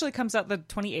 29th. It actually comes out the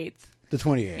 28th. The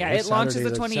 28th. Yeah, it launches the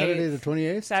 28th. Saturday the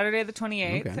 28th? Saturday the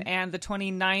 28th, Okay. and the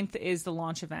 29th is the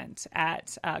launch event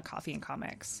at Coffee and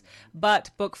Comics. But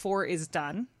book 4 is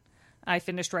done. I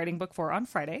finished writing book 4 on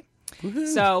Friday.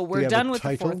 So we're done with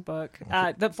the 4th book.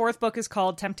 The 4th book is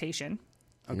called Temptation.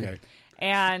 Okay.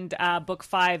 And book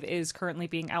 5 is currently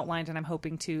being outlined, and I'm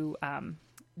hoping to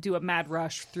do a mad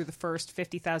rush through the first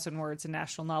 50,000 words in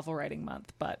National Novel Writing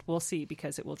Month, but we'll see,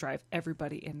 because it will drive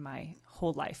everybody in my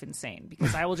whole life insane,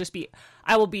 because I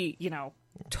will be,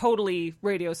 totally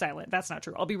radio silent. That's not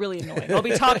true. I'll be really annoying. I'll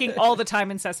be talking all the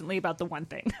time incessantly about the one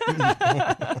thing.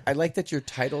 I like that your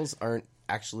titles aren't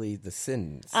actually the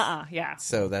sins. Yeah.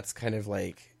 So that's kind of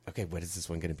like, okay, what is this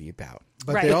one going to be about?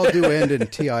 But Right. they all do end in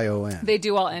TION. They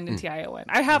do all end in TION.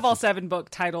 I have all 7 book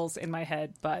titles in my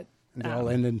head, but They all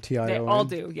end in TION? they all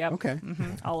do. Yep. Okay.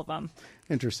 All of them.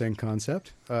 Interesting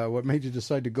concept. What made you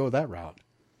decide to go that route?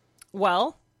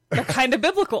 Well, they're kind of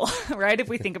biblical, right? If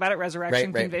we think about it,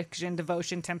 resurrection, Right. conviction,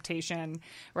 devotion, temptation,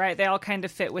 right? They all kind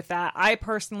of fit with that. I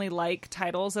personally like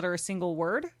titles that are a single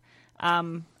word. I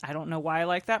don't know why I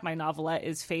like that. My novelette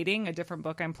is Fading, a different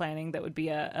book I'm planning that would be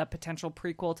a potential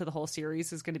prequel to the whole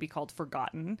series, is going to be called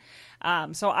Forgotten.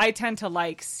 So I tend to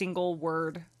like single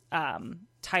word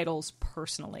titles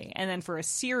personally. And then for a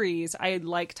series, I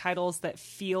like titles that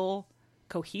feel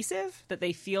cohesive, that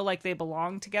they feel like they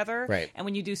belong together. Right. And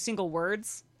when you do single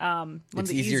words, It's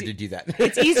easier to do that.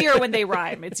 it's easier when they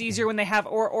rhyme. It's easier when they have,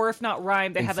 or if not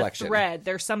rhyme, they Inflection. have a thread.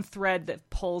 There's some thread that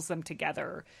pulls them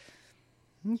together.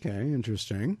 Okay,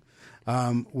 interesting.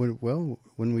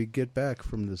 When we get back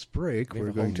from this break, we're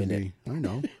have a going whole to minute. be.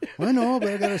 I know, but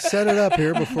I got to set it up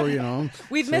here before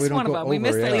We've so missed we don't one of go them. We over,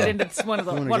 missed the yeah. lead into one of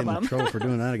I them. don't One want of to get in them. trouble for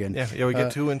doing that again. Yeah, we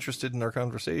get too interested in our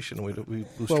conversation. We lose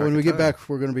Well, track when we of get time. back,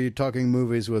 we're going to be talking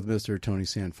movies with Mr. Tony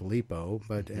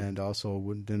Sanfilippo, and also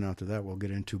then after that, we'll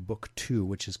get into book 2,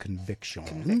 which is Conviction.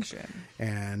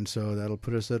 And so that'll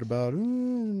put us at about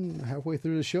halfway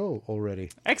through the show already.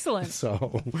 Excellent.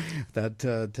 So that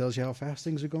tells you how fast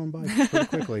things are going by pretty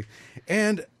quickly.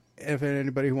 And if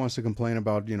anybody who wants to complain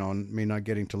about, me not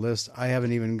getting to list, I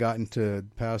haven't even gotten to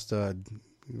past The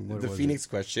Phoenix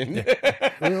question.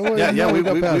 We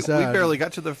we barely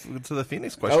got to the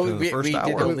Phoenix question in the first we did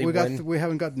hour. only one. We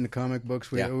haven't gotten the comic books.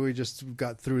 Yeah. We just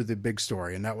got through the big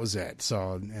story, and that was it.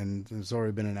 So, and it's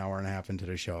already been an hour and a half into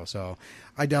the show. So,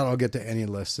 I doubt I'll get to any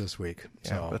list this week. Yeah,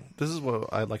 So, but this is what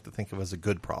I like to think of as a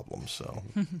good problem. So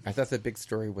I thought the big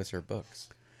story was her books.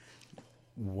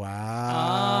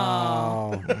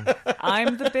 wow.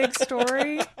 I'm the big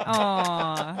story.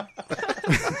 Aw.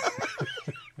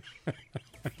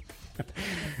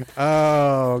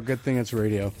 Oh, good thing it's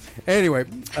radio. Anyway,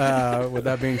 with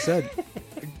that being said,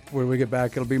 when we get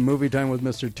back, it'll be movie time with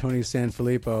Mr. Tony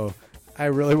Sanfilippo. I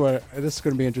really want. This is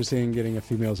going to be interesting, getting a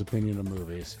female's opinion of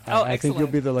movies. I think you'll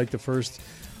excellent. be the first.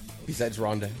 Besides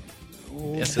Rhonda.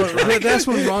 yes, But that's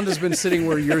when Rhonda's been sitting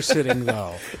where you're sitting,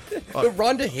 though. But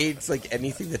Rhonda hates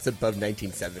anything that's above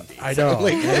 1970. I know,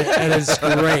 and it's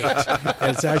great.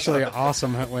 It's actually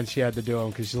awesome when she had to do them,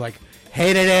 because she's like,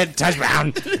 hated it,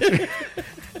 touchdown.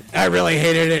 I really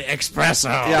hated it, espresso.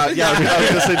 yeah. I was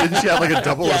gonna say, didn't she have like a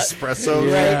double espresso?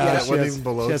 Yeah, that wasn't even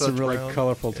below. she has some really touchdown?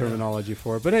 colorful terminology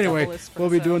for it. But anyway, Double we'll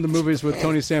be espresso. doing the movies with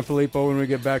Tony Sanfilippo when we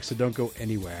get back, so don't go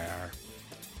anywhere.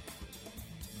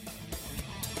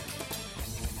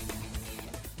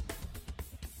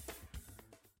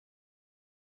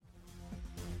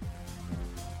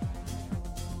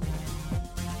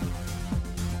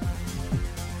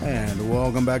 And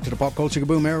welcome back to the Pop Culture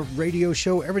Kaboom Air radio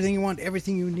show. Everything you want,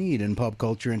 everything you need in pop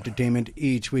culture entertainment.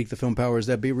 Each week, the film powers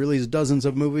that be release dozens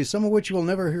of movies, some of which you will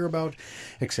never hear about,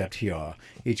 except here.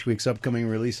 Each week's upcoming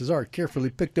releases are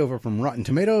carefully picked over from Rotten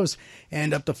Tomatoes,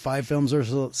 and up to 5 films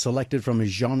are selected from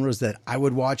genres that I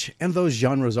would watch, and those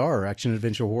genres are action,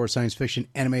 adventure, horror, science fiction,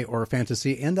 anime, or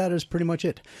fantasy, and that is pretty much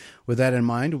it. With that in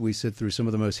mind, we sit through some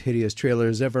of the most hideous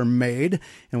trailers ever made,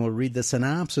 and we'll read the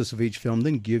synopsis of each film,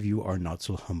 then give you our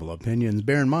not-so-humble opinions.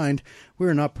 Bear in mind,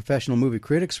 we're not professional movie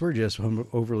critics, we're just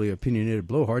overly opinionated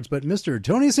blowhards, but Mr.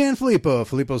 Tony Sanfilippo,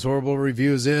 Filippo's Horrible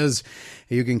Reviews is.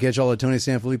 You can catch all of Tony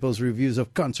Sanfilippo's reviews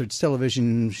of concerts,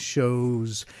 television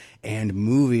shows, and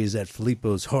movies at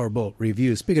Filippo's Horrible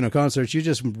Reviews. Speaking of concerts, you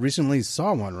just recently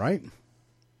saw one, right?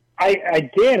 I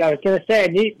did. I was going to say I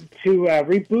need to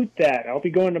reboot that. I'll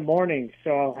be going to morning, so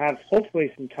I'll have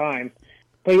hopefully some time.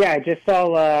 But yeah, I just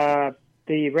saw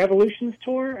the Revolutions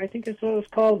tour, I think that's what it was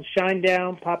called,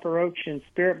 Shinedown, Papa Roach, and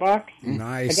Spirit Box.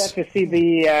 Nice. I got to see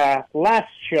the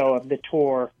last show of the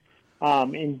tour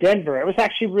in Denver. It was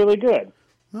actually really good.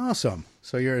 Awesome.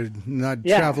 So you're not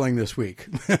Yeah. traveling this week.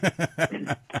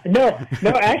 No,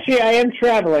 actually I am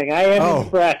traveling. I am in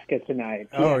Nebraska tonight.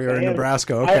 Oh, Yes, you're I in am.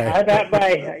 Nebraska. Okay.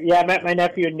 I'm at my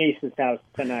nephew and niece's house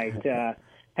tonight.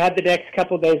 Had the next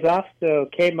couple of days off, so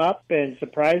came up and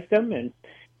surprised them, and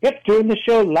doing the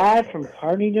show live from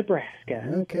Kearney, Nebraska.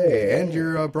 Okay, and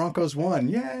your Broncos won.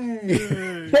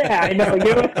 Yay! Yeah, I know.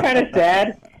 You know, it's kind of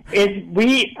sad.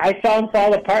 I saw them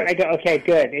fall apart. I go, okay,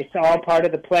 good. It's all part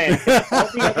of the plan. All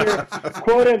the other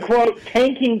quote unquote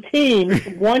tanking teams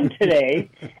won today,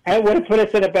 and it would have put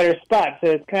us in a better spot.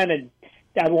 So it's kind of,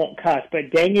 I won't cuss, but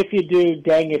dang if you do,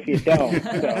 dang if you don't.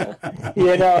 So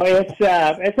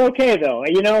it's okay though.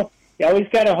 You always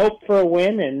got to hope for a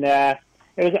win, and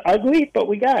it was ugly, but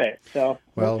we got it. So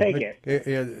we'll take it.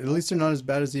 At least they're not as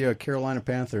bad as the Carolina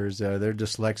Panthers. They're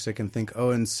dyslexic and think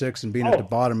 0-6 and being at the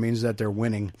bottom means that they're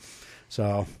winning.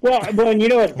 So and you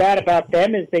know what's bad about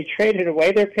them is they traded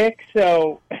away their pick,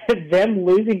 so them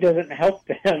losing doesn't help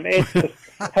them. It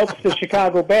helps the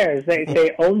Chicago Bears.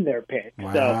 They own their pick, so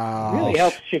it really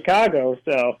helps Chicago.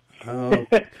 So well,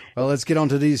 let's get on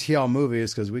to these here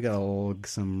movies because we got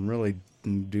some really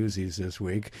doozies this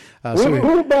week.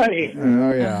 Buddy.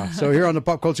 Oh, yeah. So here on the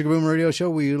Pop Culture Kaboom radio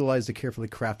show, we utilize the carefully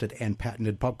crafted and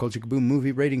patented Pop Culture Kaboom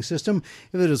movie rating system.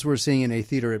 If it is worth seeing in a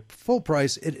theater at full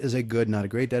price, it is a good, not a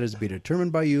great. That is to be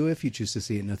determined by you if you choose to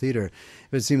see it in a theater.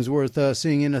 If it seems worth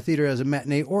seeing in a theater as a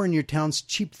matinee or in your town's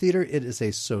cheap theater, it is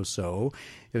a so-so.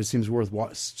 If it seems worth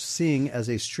seeing as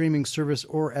a streaming service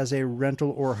or as a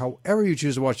rental or however you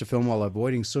choose to watch the film while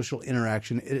avoiding social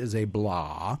interaction, it is a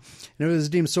blah. And if it is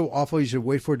deemed so awful you should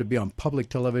wait for it to be on public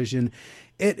television,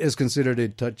 it is considered a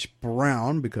touch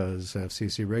brown because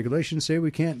FCC regulations say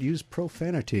we can't use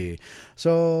profanity.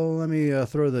 So let me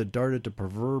throw the dart at the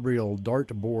proverbial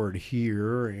dartboard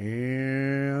here.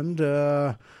 And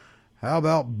how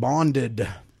about Bonded?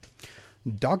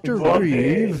 Dr.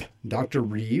 Reeve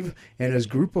and his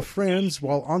group of friends,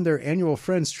 while on their annual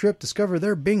Friends trip, discover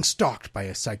they're being stalked by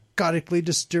a psychotically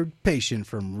disturbed patient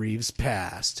from Reeve's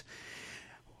past.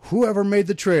 Whoever made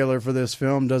the trailer for this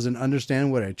film doesn't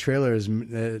understand what a trailer is,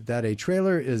 that a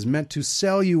trailer is meant to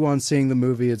sell you on seeing the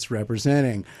movie it's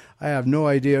representing. I have no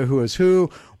idea who is who,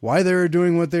 why they're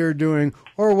doing what they're doing,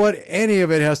 or what any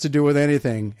of it has to do with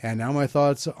anything. And now my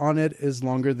thoughts on it is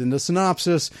longer than the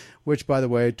synopsis, which, by the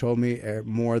way, told me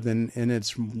more than in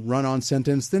its run-on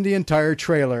sentence than the entire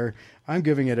trailer. I'm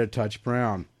giving it a touch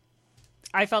brown.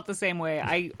 I felt the same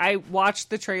way. I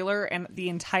watched the trailer, and the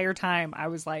entire time I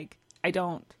was like, I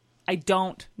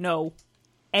don't know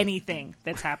anything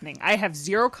that's happening. I have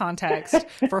zero context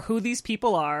for who these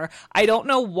people are. I don't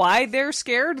know why they're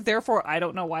scared. Therefore, I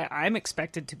don't know why I'm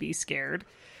expected to be scared.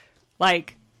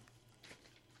 Like,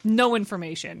 no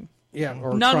information. Yeah,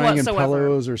 or none crying whatsoever. in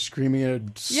pillows or screaming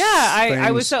at Yeah,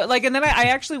 I was so, like, and then I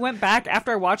actually went back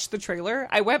after I watched the trailer.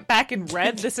 I went back and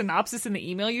read the synopsis in the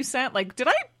email you sent. Like,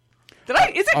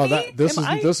 is it me?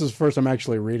 This is first I'm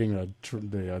actually reading the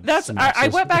synopsis. I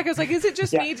went back. I was like, is it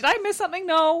just me? Did I miss something?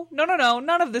 No.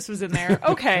 None of this was in there.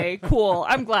 Okay, cool.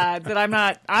 I'm glad that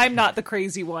I'm not the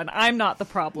crazy one. I'm not the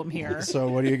problem here. So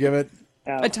what do you give it?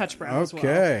 A touch brown as well.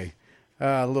 Okay.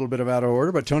 A little bit of out of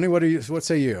order, but Tony, what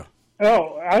say you?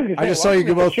 Oh, I just saw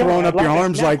you both throwing up your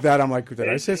arms like that. I'm like, did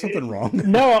I say something wrong?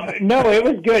 No, it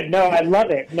was good. No, I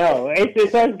love it. No,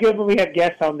 it's always good when we have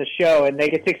guests on the show and they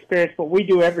get to experience what we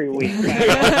do every week.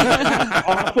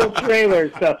 Awful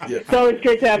trailers. So it's always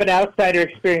great to have an outsider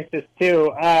experience this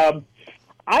too. I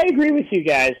agree with you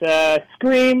guys.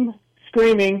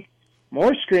 Screaming,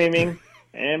 more screaming,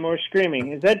 and more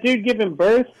screaming. Is that dude giving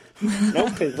birth?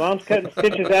 Nope, his mom's cutting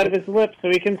stitches out of his lips so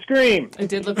he can scream. It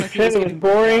did look like it was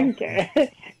boring.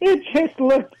 It just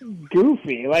looked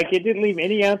goofy. Like, it didn't leave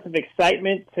any ounce of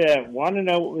excitement to want to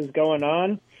know what was going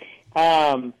on.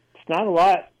 It's not a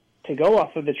lot to go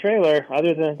off of the trailer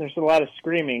other than there's a lot of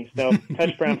screaming. So,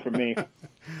 touch brown for me.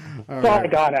 That's all I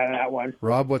got out of that one.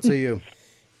 Rob, what say you?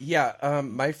 Yeah,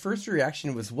 my first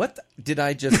reaction was, what did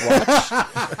I just watch?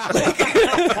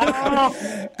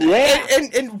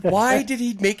 And why did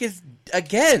he make us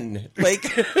again? Like,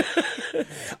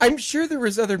 I'm sure there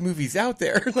was other movies out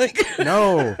there. Like,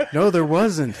 no, there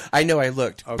wasn't. I know, I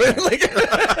looked. Okay. But, like,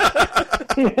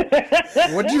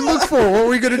 what did you look for? What were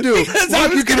we going to do? Because I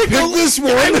was going to go this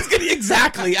one. I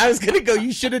was going to go,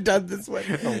 you should have done this one.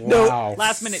 Oh, wow. No,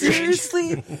 last minute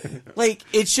seriously? Like,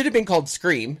 it should have been called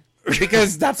Scream.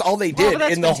 Because that's all they did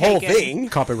in the whole thing.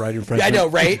 Copyright infringement. I know,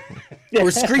 right? Or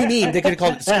Screaming. They could have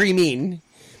called it Screaming.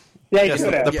 Yeah,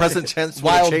 the present tense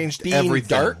would have changed being everything.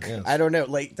 Dark. Yes. I don't know.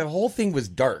 Like, the whole thing was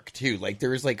dark, too. Like, there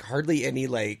was, like, hardly any,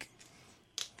 like...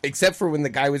 Except for when the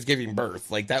guy was giving birth.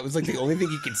 Like, that was, like, the only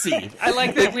thing you could see. I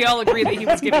like that we all agree that he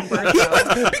was giving birth.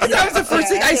 Because that was the first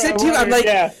thing I said, too. I'm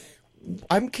like...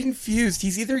 I'm confused.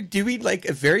 He's either doing like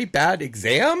a very bad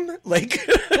exam, like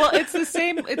well, it's the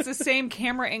same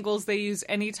camera angles they use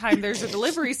anytime there's a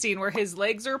delivery scene where his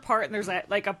legs are apart and there's a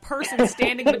person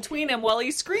standing between him while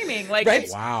he's screaming. Like, right?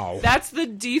 Wow, that's the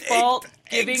default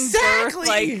giving birth.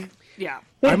 Like, Yeah.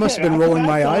 I must have been rolling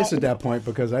my eyes at that point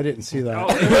because I didn't see that.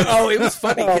 It was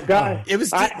funny. Oh God! It was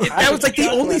that was like the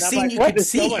only scene you could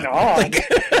see. Going on? Like,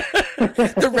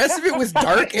 the rest of it was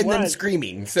dark and then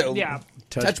screaming. So Yeah.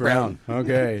 Touch Brown.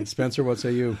 Okay, Spencer, what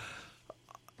say you?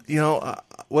 You know,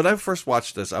 when I first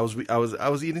watched this, I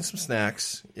was eating some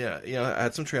snacks. Yeah, you know, I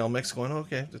had some trail mix going.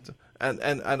 Okay, and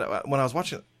when I was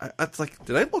watching it, it's like,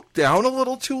 did I look down a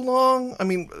little too long? I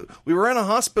mean, we were in a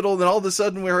hospital, and then all of a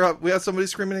sudden we had somebody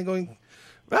screaming and going,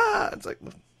 ah! It's like,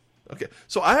 okay.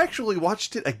 So I actually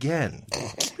watched it again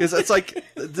because it's like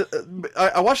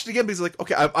I watched it again because like,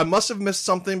 okay, I must have missed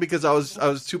something because I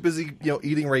was too busy, you know,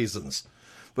 eating raisins.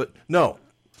 But no,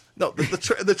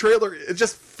 the trailer, it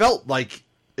just felt like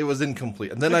it was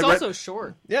incomplete. And then It's I read, also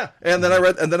short. yeah, and then I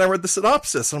read the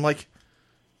synopsis, and I'm like,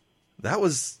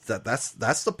 that's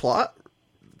the plot,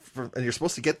 and you're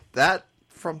supposed to get that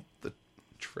from the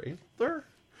trailer,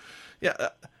 yeah.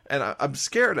 And I'm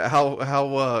scared at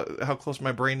how close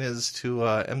my brain is to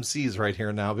MCs right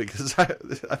here now because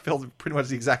I feel pretty much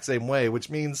the exact same way, which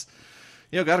means,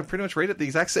 you know, got to pretty much rate it the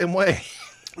exact same way.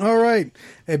 All right,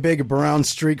 a big brown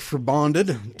streak for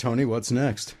Bonded. Tony, what's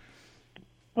next?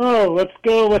 Oh, let's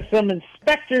go with some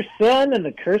Inspector Sun and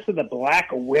the Curse of the Black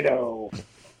Widow.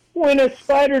 When a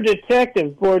spider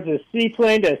detective boards a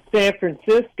seaplane to San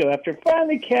Francisco after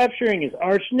finally capturing his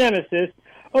arch nemesis,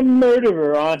 a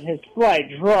murderer on his flight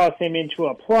draws him into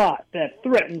a plot that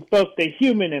threatens both the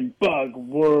human and bug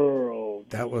world.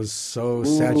 That was so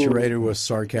saturated with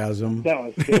sarcasm. That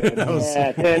was good. That was-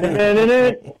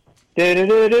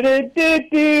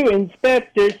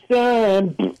 Inspector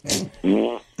Sun. He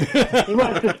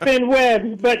wants to spin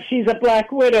webs, but she's a Black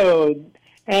Widow,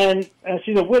 and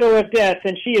she's a widow of death,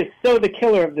 and she is so the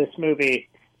killer of this movie.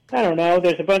 I don't know.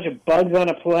 There's a bunch of bugs on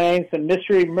a plane, some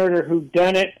mystery murder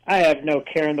whodunit. I have no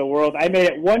care in the world. I made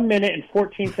it 1 minute and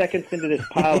 14 seconds into this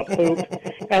pile of poop,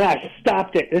 and I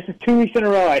stopped it. This is 2 weeks in a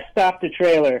row. I stopped the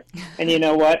trailer, and you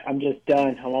know what? I'm just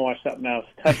done. I want to watch something else.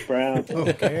 Touch Brown.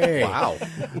 Okay. Wow.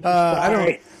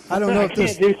 I don't know I if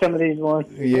this. can't do some of these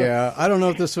ones. Yeah, I don't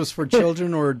know if this was for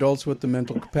children or adults with the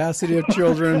mental capacity of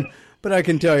children, but I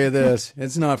can tell you this: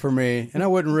 it's not for me, and I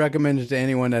wouldn't recommend it to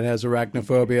anyone that has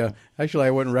arachnophobia. Actually,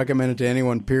 I wouldn't recommend it to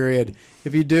anyone. Period.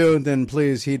 If you do, then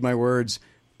please heed my words.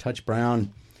 Touch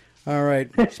Brown. All right,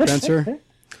 Spencer.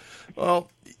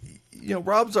 Well, you know,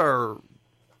 Rob's our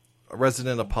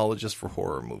resident apologist for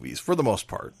horror movies for the most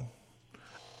part.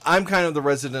 I'm kind of the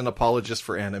resident apologist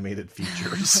for animated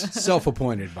features.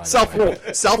 Self-appointed, by the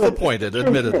way. Self-appointed,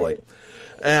 admittedly.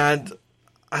 And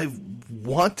I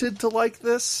wanted to like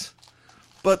this,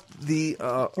 but the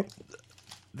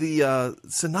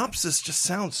synopsis just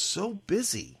sounds so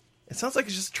busy. It sounds like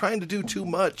it's just trying to do too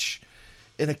much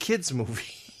in a kid's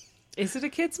movie. Is it a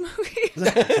kid's movie?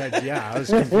 Yeah, I was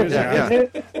confused. Yeah.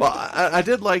 Well, I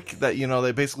did like that, you know,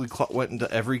 they basically went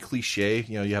into every cliche.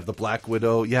 You know, you have the Black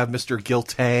Widow, you have Mr.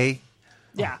 Guilty.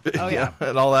 Yeah. Oh, yeah.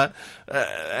 And all that.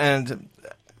 And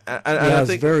Yeah, I it's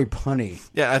think, very punny.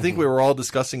 yeah, I think we were all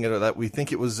discussing it, that we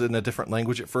think it was in a different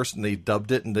language at first, and they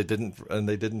dubbed it, and they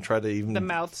didn't try to even The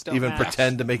mouths don't even match.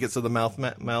 pretend to make it so the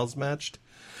mouths matched.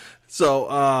 So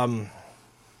I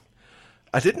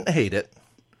didn't hate it,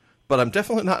 but I'm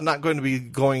definitely not going to be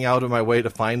going out of my way to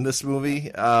find this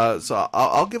movie. So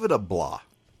I'll give it a blah.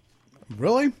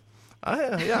 Really?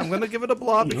 Yeah, I'm going to give it a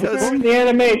blah because The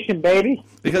animation, baby.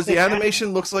 the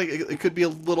animation looks like it could be a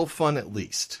little fun at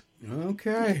least.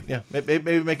 Okay. Yeah,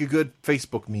 maybe make a good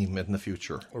Facebook meme in the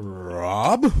future.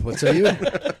 Rob, what say you?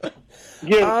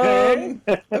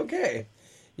 Okay.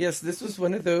 Yes, this was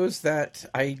one of those that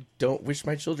I don't wish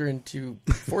my children to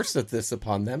force this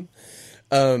upon them.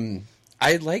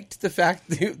 I liked the fact,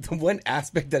 the one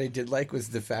aspect that I did like was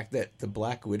the fact that the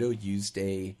Black Widow used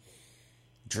a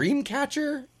dream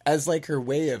catcher as like her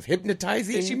way of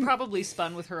hypnotizing. She probably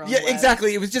spun with her own Yeah, web.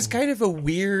 exactly. It was just kind of a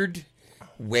weird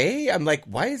way. I'm like,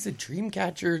 why is a dream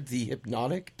catcher the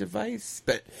hypnotic device?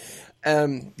 But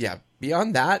yeah,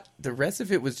 beyond that, the rest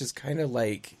of it was just kind of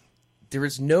like there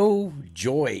was no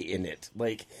joy in it.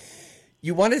 Like,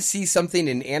 you want to see something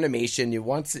in animation,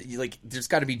 there's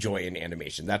got to be joy in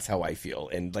animation. That's how I feel.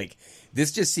 And like,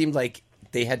 this just seemed like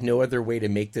they had no other way to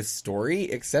make this story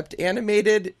except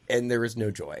animated, and there was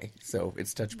no joy. So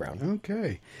it's Touch Brown.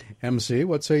 Okay. MC,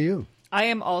 what say you? I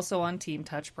am also on Team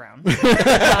Touch Brown.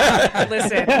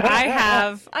 Listen, I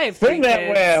have 3 Bring that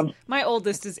kids. wham. My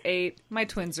oldest is 8. My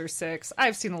twins are 6.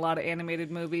 I've seen a lot of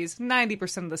animated movies.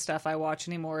 90% of the stuff I watch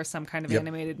anymore is some kind of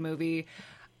animated movie.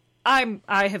 I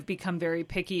have become very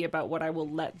picky about what I will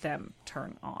let them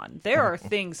turn on. There are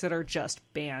things that are just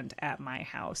banned at my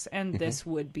house, and this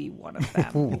would be one of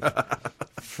them.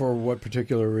 For what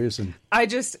particular reason?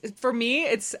 For me,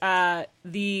 it's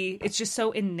just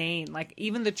so inane. Like,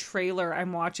 even the trailer,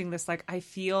 I'm watching this, like, I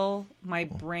feel my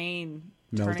brain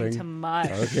melting turning to mush.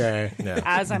 Okay.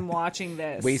 As I'm watching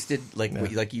this. Wasted,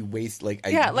 like you waste, like,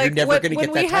 yeah, you're like never going to when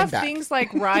get that we time have back. things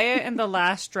like Riot and the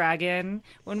Last Dragon,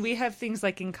 when we have things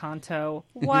like Encanto,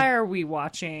 why are we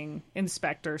watching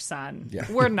Inspector Sun?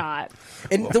 Yeah. We're not.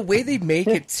 And the way they make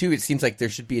it too, it seems like there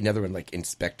should be another one, like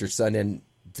Inspector Sun and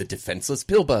the Defenseless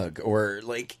Pillbug, or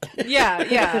like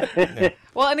yeah.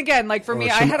 Well, and again, like for me,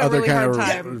 I had a really hard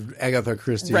time. Agatha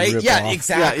Christie, right? rip Yeah, off.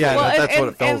 exactly. Yeah, Well, that's what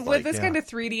it felt and like. with this kind of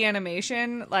 3D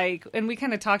animation, like, and we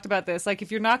kind of talked about this, like,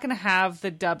 if you're not going to have the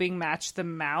dubbing match the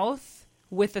mouth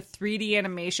with a 3D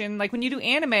animation, like when you do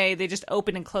anime, they just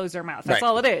open and close their mouth. That's Right.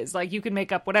 all it is. Like, you can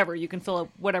make up whatever, you can fill up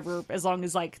whatever, as long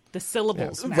as like the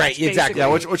syllables match. Right, exactly. Yeah,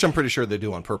 basically. which I'm pretty sure they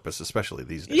do on purpose, especially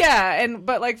these days. Yeah,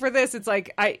 but like for this, it's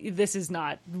like this is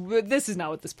not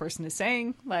what this person is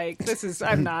saying. Like, this is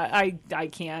I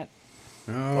can't.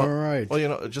 All right.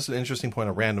 Well, just an interesting point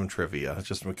of random trivia,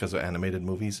 just because of animated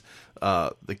movies.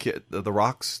 The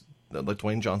Rock's, like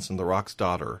Dwayne Johnson, The Rock's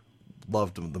daughter,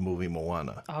 loved the movie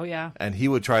Moana. Oh yeah. And he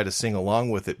would try to sing along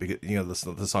with it, because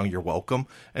the song "You're Welcome,"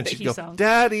 and she'd go, song.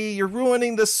 "Daddy, you're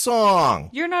ruining the song.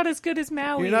 You're not as good as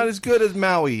Maui. You're not as good as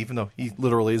Maui," even though he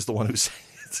literally is the one who sang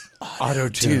it.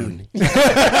 Auto-tune. Well,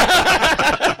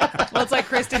 it's like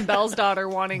Kristen Bell's daughter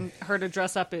wanting her to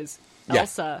dress up as Yeah.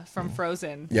 Elsa from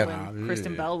Frozen Yep. when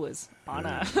Kristen Bell was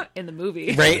Anna in the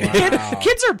movie. Right.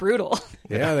 Kids are brutal.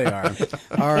 Yeah, they are.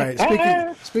 All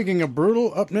right. Speaking of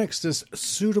brutal, up next is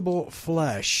Suitable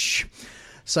Flesh.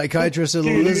 Psychiatrist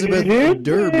Elizabeth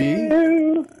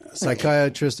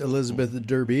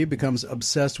Derby becomes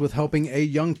obsessed with helping a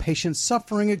young patient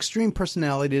suffering extreme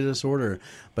personality disorder,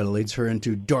 but it leads her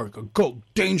into dark occult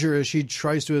danger as she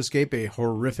tries to escape a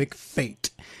horrific fate.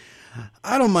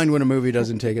 I don't mind when a movie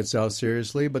doesn't take itself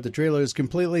seriously, but the trailer is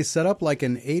completely set up like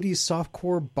an 80s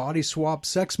softcore body swap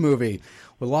sex movie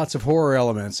with lots of horror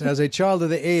elements. As a child of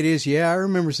the 80s, I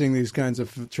remember seeing these kinds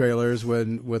of trailers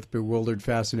with bewildered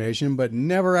fascination, but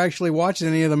never actually watched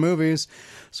any of the movies,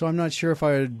 so I'm not sure if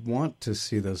I'd want to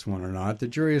see this one or not. The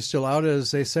jury is still out,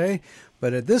 as they say,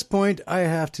 but at this point, I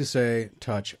have to say,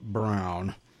 touch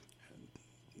brown.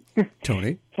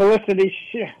 Tony? Felicity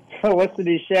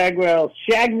Shagwell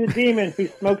shags a demon who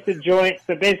smokes a joint.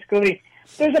 So basically,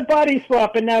 there's a body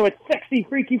swap, and now it's Sexy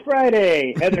Freaky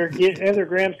Friday. Heather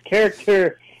Graham's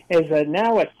character is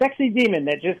now a sexy demon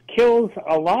that just kills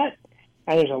a lot.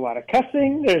 And there's a lot of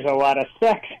cussing, there's a lot of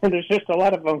sex, and there's just a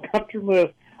lot of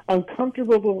uncomfortableness. Oh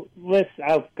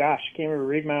gosh, can't even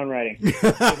read my own writing. There's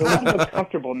a lot of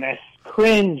uncomfortableness,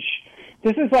 cringe.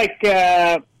 This is like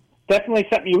definitely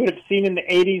something you would have seen in the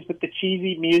 80s with the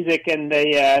cheesy music and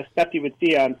the stuff you would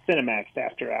see on Cinemax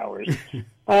after hours.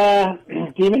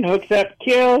 Demon hooks up,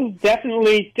 kills.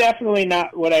 Definitely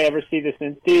not would I ever see this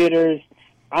in theaters.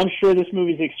 I'm sure this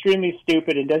movie's extremely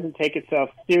stupid and doesn't take itself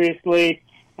seriously.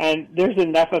 And there's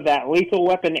enough of that Lethal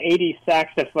Weapon 80s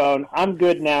saxophone. I'm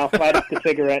good now. Light up the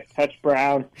cigarette, touch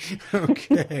brown.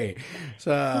 Okay.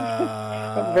 So,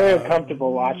 I'm very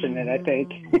uncomfortable watching it, I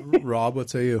think. Rob, what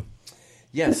say you?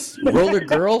 Yes, Roller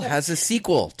Girl has a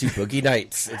sequel to Boogie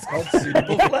Nights. It's called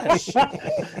Suitable Flesh.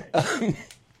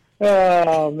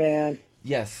 Oh man.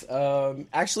 Yes,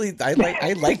 actually,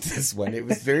 I liked this one. It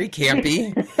was very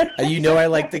campy. I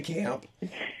like the camp.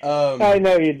 I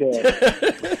know you did.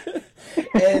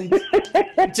 And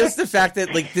just the fact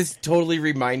that this totally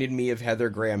reminded me of Heather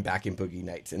Graham back in Boogie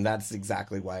Nights, and that's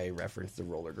exactly why I referenced the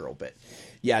Roller Girl. But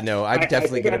yeah, no, I'm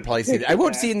definitely going to probably see it. I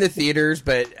won't see it in the theaters,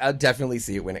 but I'll definitely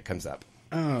see it when it comes up.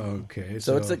 Okay,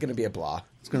 so it's going to be a blah.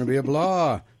 It's going to be a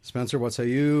blah. Spencer, what say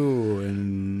you?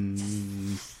 And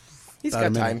he's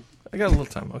got time. I got a little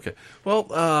time. Okay.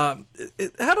 Well,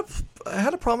 it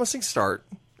had a promising start.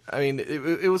 I mean,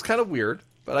 it was kind of weird,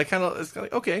 but it's kind of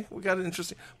like, okay, we got it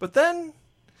interesting. But then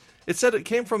it said it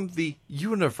came from the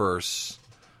universe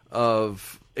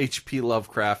of H.P.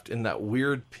 Lovecraft in that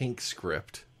weird pink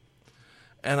script,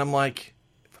 and I'm like,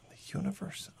 from the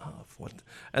universe of what?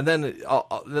 And then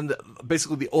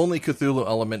basically the only Cthulhu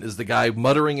element is the guy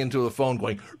muttering into the phone,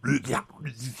 going.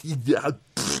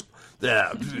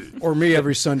 Or me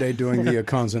every Sunday doing the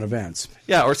cons and events.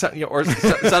 Yeah, or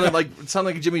sounded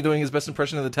like Jimmy doing his best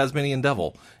impression of the Tasmanian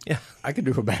Devil. Yeah, I could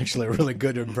do actually a really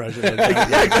good impression. Yeah,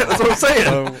 that's what I'm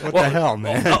saying. What the hell,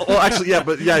 man? Well, actually, yeah,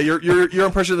 but yeah, your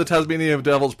impression of the Tasmanian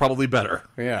Devil is probably better.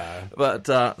 Yeah, but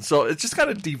so it just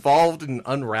kind of devolved and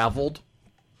unraveled,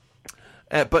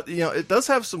 But, it does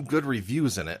have some good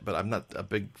reviews in it, but I'm not a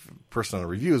big person on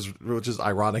reviews, which is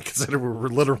ironic considering we're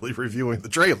literally reviewing the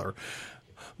trailer.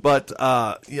 But,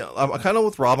 I'm kind of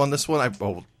with Rob on this one. I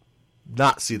will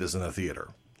not see this in a theater.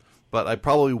 But I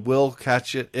probably will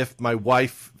catch it if my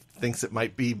wife thinks it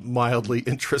might be mildly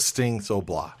interesting, so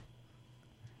blah.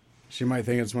 She might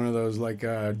think it's one of those, like,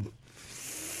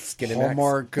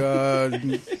 Hallmark.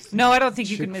 No, I don't think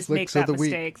you can make that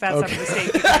mistake. That's not a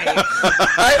mistake you can make.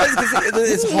 I was going to say,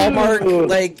 is Hallmark,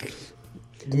 like,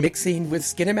 mixing with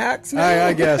Skinemax now?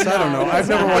 I guess. I don't know. I've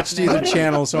never watched either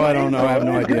channel, so I don't know. I have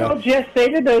no idea. I'll just say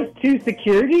to those two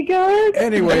security guards.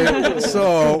 Anyway,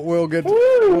 so we'll get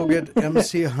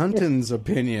MC Hunton's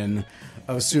opinion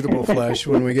of Suitable Flesh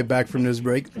when we get back from this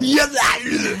break.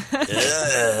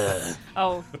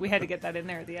 Oh, we had to get that in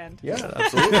there at the end. Yeah,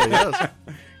 absolutely, yes.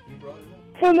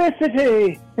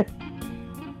 Felicity.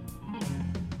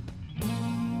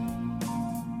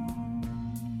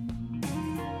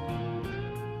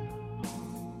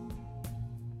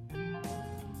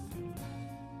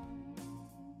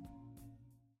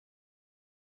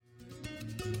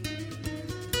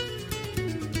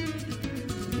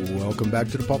 Welcome back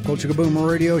to the Pop Culture Kaboom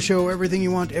Radio Show. Everything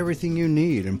you want, everything you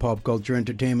need in pop culture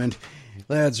entertainment.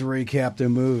 Let's recap the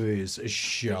movies,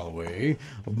 shall we?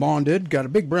 Bonded, got a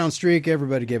big brown streak.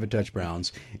 Everybody gave it touch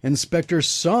browns. Inspector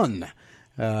Sun.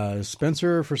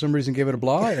 Spencer, for some reason, gave it a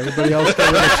blah. Everybody else gave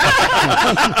it a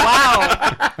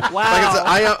Wow. Like I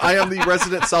said, I am the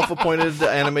resident self-appointed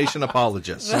animation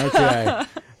apologist. Okay.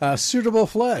 Suitable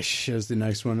Flesh is the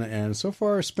next one. And so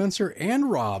far, Spencer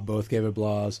and Rob both gave it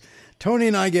blahs. Tony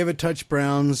and I gave it touch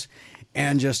browns.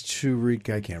 And just to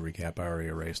I can't recap. I already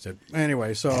erased it.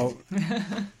 Anyway, so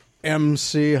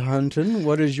MC Hunton,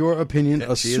 what is your opinion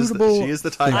of Suitable? She is the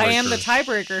tiebreaker. I am the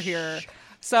tiebreaker here.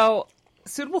 So,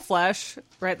 Suitable Flesh,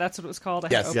 right? That's what it was called.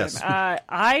 Yes.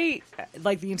 I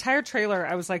like the entire trailer.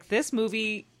 I was like, this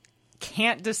movie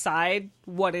can't decide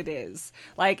what it is.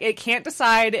 Like, it can't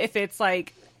decide if it's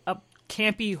like a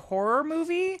campy horror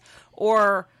movie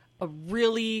or a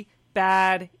really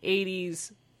bad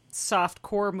 80s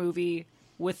softcore movie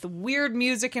with weird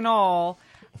music and all.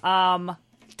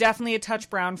 Definitely a touch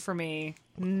brown for me.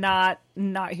 Not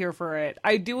here for it.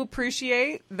 I do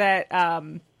appreciate that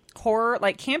horror,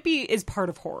 like campy is part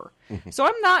of horror. So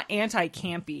I'm not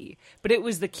anti-campy, but it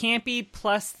was the campy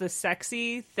plus the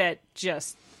sexy that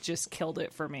just killed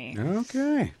it for me.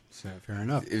 Okay. So, fair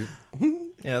enough.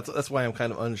 Yeah, that's why I'm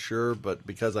kind of unsure, but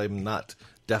because I'm not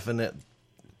definite,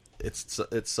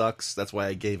 it sucks. That's why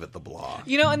I gave it the blah.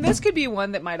 And this could be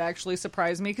one that might actually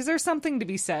surprise me because there's something to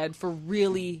be said for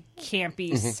really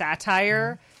campy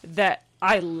satire that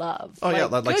I love. Oh, yeah,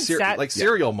 like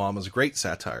Serial Mom is great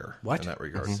satire in that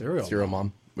regard. Serial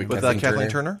Mom. With Kathleen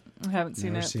Turner? I haven't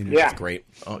seen it. Yeah. It's great.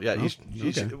 Oh, yeah.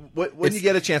 You should, when you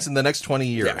get a chance in the next 20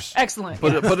 years. Yeah. Excellent.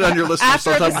 Put it on your list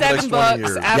after sometime the in the next 7 20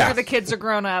 books, years. after the kids are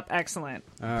grown up. Excellent.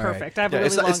 Perfect. I have a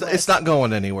really long list. It's not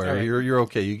going anywhere. Right. You're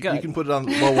okay. You can put it on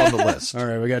low on the list. All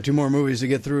right, we got 2 more movies to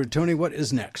get through. Tony, what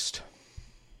is next?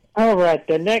 All right,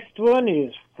 the next one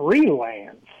is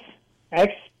Freelance.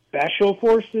 Ex-Special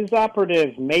Forces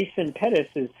operative Mason Pettis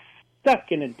is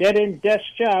stuck in a dead-end desk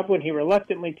job when he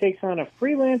reluctantly takes on a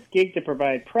freelance gig to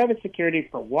provide private security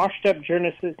for washed-up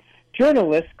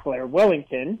journalist Claire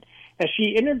Wellington as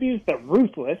she interviews the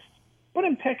ruthless but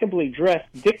impeccably dressed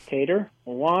dictator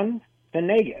Juan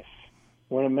Venegas.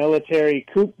 When a military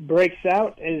coup breaks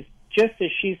out, just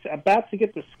as she's about to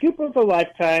get the scoop of a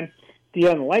lifetime, the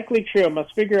unlikely trio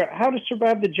must figure out how to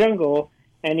survive the jungle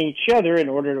and each other in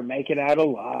order to make it out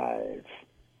alive.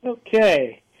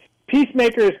 Okay.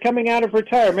 Peacemaker is coming out of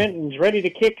retirement and is ready to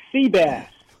kick sea bass.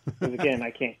 Because, again,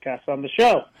 I can't cuss on the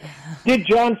show. Did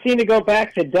John Cena go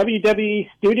back to WWE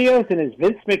Studios and is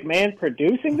Vince McMahon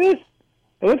producing this?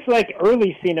 It looks like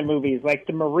early Cena movies, like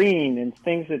The Marine and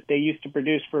things that they used to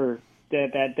produce for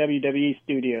that WWE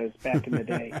Studios back in the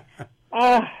day.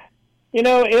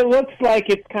 It looks like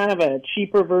it's kind of a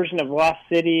cheaper version of Lost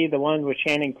City, the one with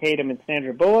Channing Tatum and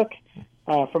Sandra Bullock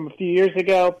from a few years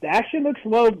ago. The action looks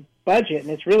low budget, and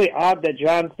it's really odd that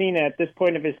John Cena at this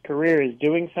point of his career is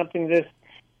doing something this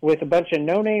with a bunch of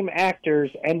no-name actors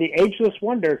and the ageless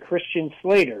wonder Christian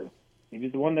Slater. He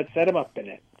was the one that set him up in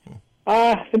it.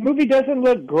 The movie doesn't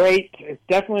look great. It's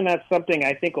definitely not something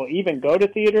I think will even go to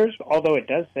theaters, although it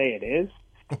does say it is.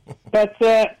 But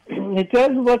it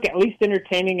does look at least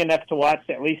entertaining enough to watch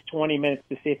at least 20 minutes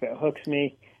to see if it hooks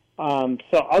me.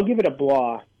 So I'll give it a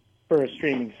blah for a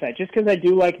streaming site, just because I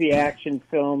do like the action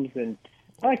films, and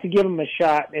I like to give them a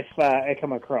shot if I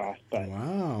come across. But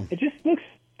wow. It just looks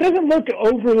Doesn't look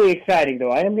overly exciting,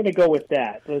 though. I am going to go with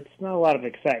that. But it's not a lot of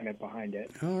excitement behind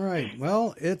it. All right.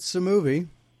 Well, it's a movie.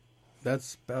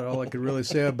 That's about all I could really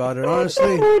say about it.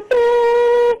 Honestly,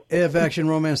 if action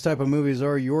romance type of movies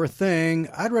are your thing,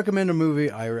 I'd recommend a movie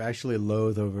I actually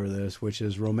loathe over this, which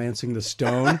is Romancing the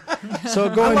Stone. So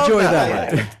go enjoy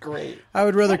that. That's great. I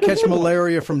would rather catch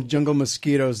malaria from jungle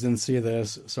mosquitoes than see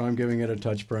this, so I'm giving it a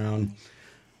touch brown.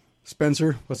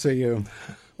 Spencer, what say you?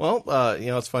 Well,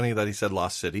 it's funny that he said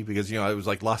Lost City because, it was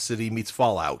like Lost City meets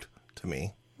Fallout to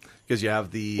me. Because you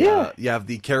have the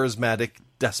charismatic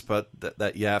despot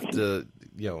that you have to,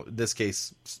 in this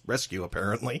case, rescue,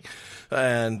 apparently.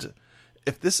 And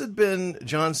if this had been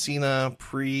John Cena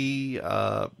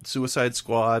pre-Suicide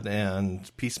Squad and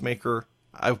Peacemaker,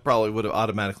 I probably would have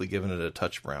automatically given it a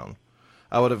touch brown.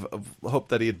 I would have hoped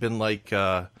that he had been like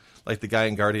the guy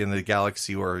in Guardian of the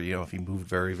Galaxy, where if he moved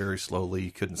very, very slowly,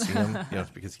 you couldn't see him.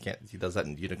 Because he does that,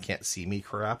 and can't see me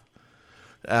crap.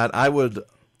 And I would,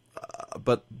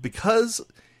 but because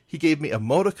he gave me a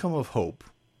modicum of hope,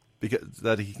 because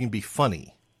that he can be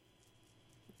funny,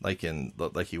 like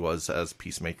he was as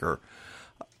Peacemaker,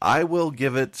 I will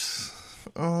give it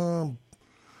a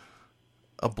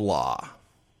blah.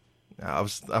 I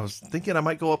was thinking I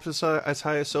might go up to as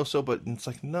high as so, but it's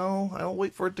like, no, I'll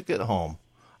wait for it to get home.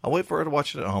 I'll wait for her to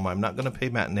watch it at home. I'm not going to pay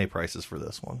matinee prices for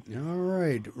this one. All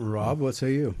right. Rob, what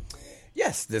say you?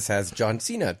 Yes, this has John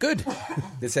Cena. Good.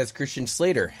 This has Christian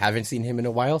Slater. Haven't seen him in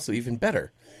a while, so even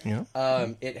better. Yeah.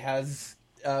 It has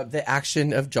the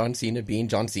action of John Cena being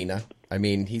John Cena. I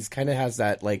mean, he's kind of has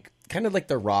that, kind of like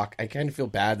The Rock. I kind of feel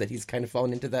bad that he's kind of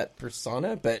fallen into that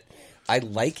persona, but I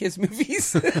like his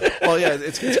movies. Well, yeah,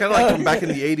 it's kind of like from back in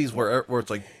the 80s where it's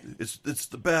like, it's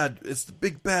the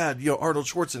big bad, Arnold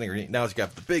Schwarzenegger. Now it's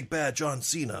got the big bad John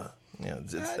Cena.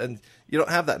 And you don't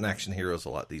have that in action heroes a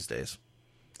lot these days.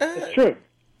 It's true.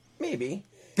 Maybe.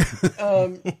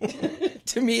 To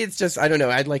me, it's just, I don't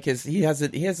know. I'd like he has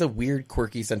a weird,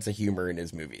 quirky sense of humor in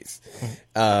his movies.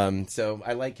 So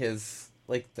I like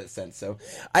that sense. So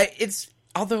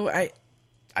although I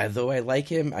like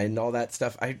him and all that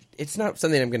stuff, it's not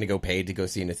something I'm going to go pay to go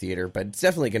see in a theater, but it's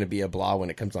definitely going to be a blah when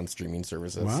it comes on streaming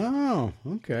services. Wow.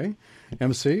 Okay.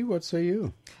 MC, what say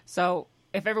you? So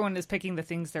if everyone is picking the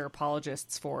things they're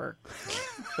apologists for,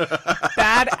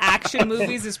 bad action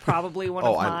movies is probably one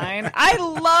of mine. I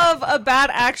love a bad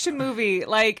action movie.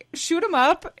 Like, Shoot 'em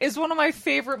Up is one of my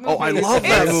favorite movies. Oh, I love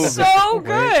that movie. It's so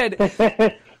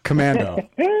good. Commando.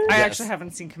 I actually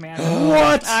haven't seen Commando.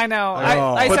 What? I know.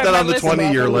 Oh. I Put set that my on the list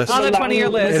 20-year list. On the 20-year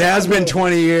list. It has been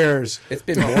 20 years. It's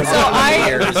been more than 20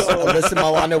 years. Alyssa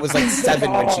Milano was like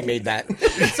 7 when she made that.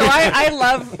 So I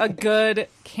love a good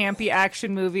campy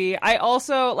action movie. I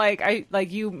also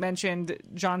like you mentioned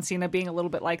John Cena being a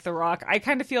little bit like The Rock. I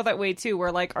kind of feel that way too,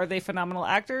 where are they phenomenal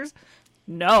actors?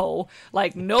 No,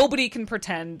 nobody can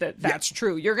pretend that that's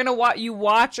true. You're gonna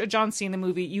watch a John Cena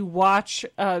movie, you watch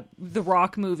the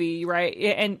Rock movie, right?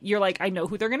 And you're like, I know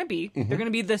who they're gonna be. Mm-hmm. They're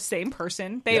gonna be the same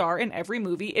person they are in every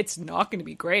movie. It's not gonna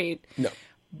be great. No.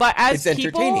 But as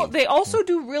people, they also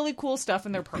do really cool stuff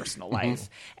in their personal life.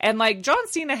 And John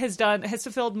Cena has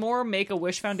fulfilled more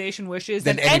Make-A-Wish Foundation wishes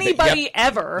than anybody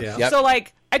ever. Yep. So I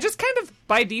just kind of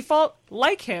by default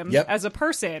like him as a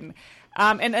person.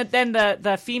 And then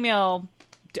the female,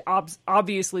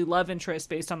 obviously love interest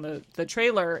based on the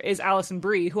trailer is Alison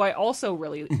Brie, who I also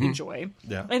really enjoy.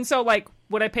 Yeah. And so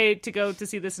would I pay to go to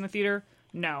see this in a theater?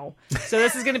 No. So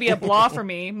this is going to be a blah for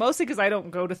me, mostly because I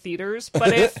don't go to theaters.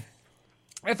 But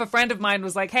if a friend of mine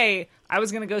was like, hey, I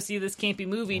was going to go see this campy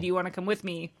movie, do you want to come with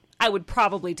me? I would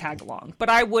probably tag along, but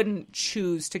I wouldn't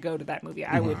choose to go to that movie.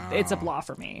 It's a blah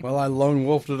for me. Well, I lone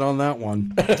wolfed it on that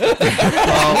one.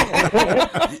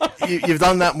 You've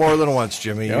done that more than once,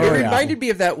 Jimmy. It reminded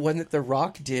me of that one that The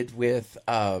Rock did with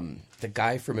the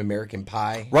guy from American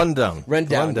Pie. Rundown.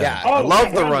 Yeah. I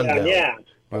love the Rundown. Yeah.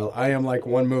 Well, I am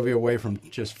one movie away from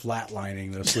just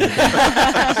flatlining this week.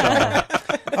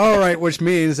 All right, which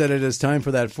means that it is time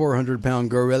for that 400-pound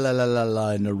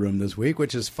gorilla in the room this week,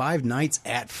 which is Five Nights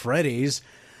at Freddy's.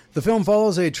 The film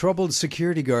follows a troubled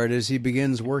security guard as he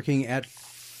begins working at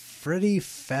Freddy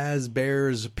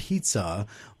Fazbear's Pizza.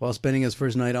 While spending his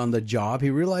first night on the job, he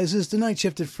realizes the night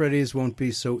shift at Freddy's won't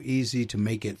be so easy to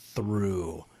make it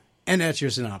through. And that's your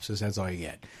synopsis. That's all you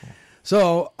get.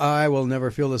 So, I will never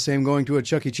feel the same going to a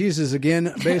Chuck E. Cheese's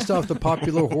again. Based off the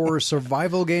popular horror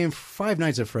survival game Five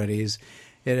Nights at Freddy's,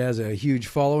 it has a huge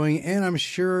following, and I'm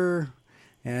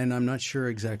not sure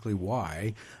exactly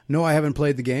why. No, I haven't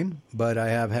played the game, but I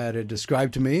have had it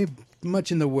described to me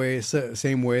much in the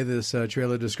same way this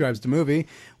trailer describes the movie,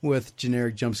 with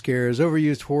generic jump scares,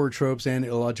 overused horror tropes, and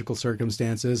illogical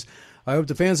circumstances. I hope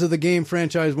the fans of the game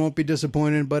franchise won't be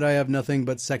disappointed, but I have nothing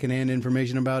but secondhand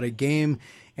information about a game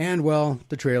and, well,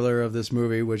 the trailer of this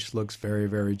movie, which looks very,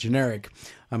 very generic.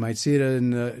 I might see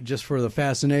it just for the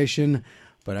fascination,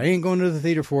 but I ain't going to the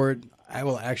theater for it. I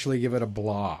will actually give it a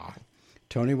blah.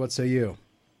 Tony, what say you?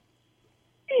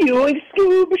 You like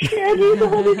Scooby Shaggy, the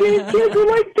Hunger Games kids are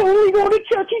like totally going to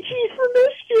Chuck E. Cheese for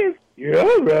mischief.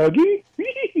 Yeah, Raggy.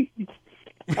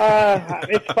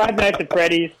 It's Five Nights at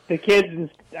Freddy's. The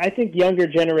kids, I think younger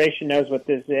generation knows what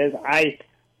this is.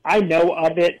 I know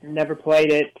of it, never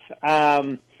played it.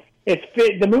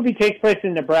 The movie takes place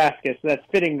in Nebraska, so that's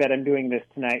fitting that I'm doing this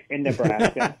tonight in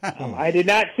Nebraska. I did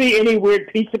not see any weird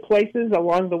pizza places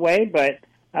along the way, but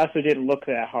I also didn't look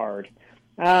that hard.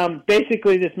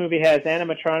 Basically, this movie has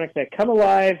animatronics that come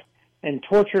alive and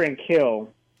torture and kill.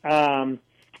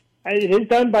 It is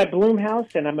done by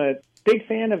Blumhouse, and I'm a big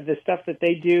fan of the stuff that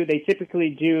they do. They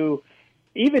typically do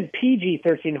even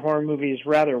PG-13 horror movies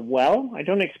rather well. I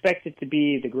don't expect it to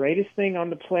be the greatest thing on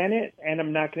the planet, and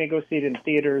I'm not going to go see it in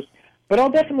theaters, but I'll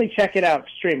definitely check it out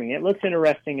streaming. It looks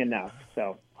interesting enough,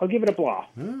 so I'll give it a blah.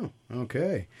 Oh,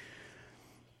 okay.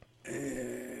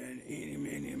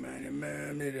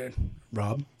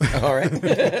 Rob? All right.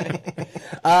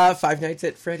 Five Nights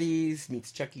at Freddy's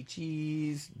meets Chuck E.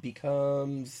 Cheese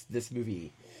becomes this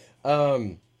movie.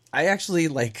 I actually,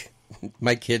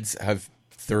 my kids have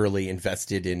thoroughly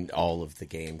invested in all of the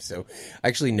games, so I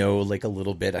actually know, a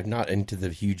little bit. I'm not into the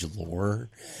huge lore,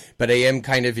 but I am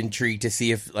kind of intrigued to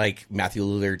see if, Matthew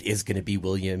Lillard is going to be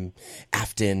William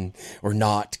Afton or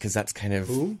not, because that's kind of...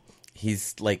 Who?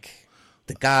 He's,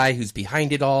 the guy who's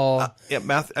behind it all.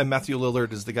 Matthew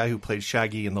Lillard is the guy who played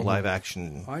Shaggy in the live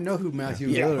action. I know who Matthew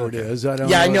Lillard is.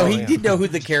 I know he did know who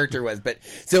the character was, but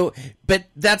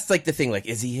that's the thing.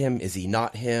 Is he him? Is he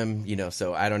not him?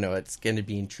 So I don't know. It's going to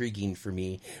be intriguing for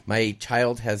me. My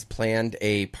child has planned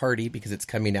a party because it's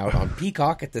coming out on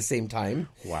Peacock at the same time.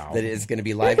 Wow. That is going to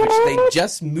be live, which they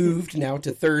just moved now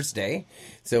to Thursday.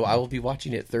 So I will be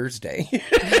watching it Thursday.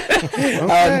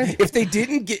 Okay. If they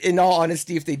didn't in all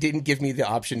honesty, if they didn't give me the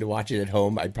option to watch it at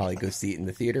home, I'd probably go see it in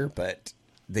the theater, but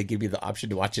they give me the option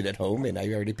to watch it at home, and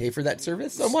I already pay for that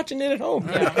service, so I'm watching it at home.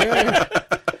 Okay.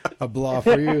 A blah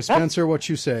for you. Spencer, what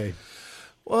you say?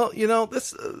 Well,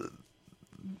 this...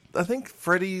 I think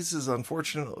Freddy's is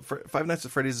unfortunate. Five Nights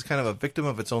at Freddy's is kind of a victim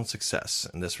of its own success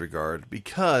in this regard,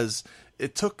 because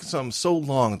it took so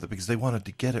long because they wanted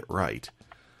to get it right,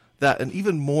 that an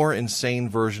even more insane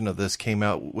version of this came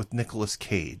out with Nicolas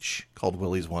Cage called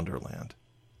Willy's Wonderland.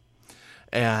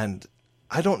 And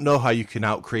I don't know how you can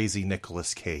out-crazy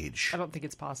Nicolas Cage. I don't think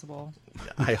it's possible.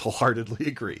 I wholeheartedly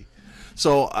agree.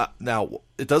 So now,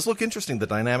 it does look interesting, the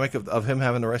dynamic of him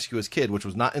having to rescue his kid, which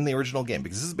was not in the original game,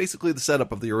 because this is basically the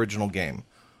setup of the original game,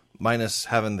 minus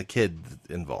having the kid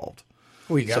involved.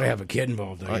 Well, you got to have a kid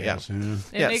involved, I guess.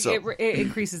 Yeah. It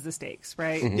increases the stakes,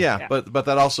 right? Mm-hmm. Yeah, but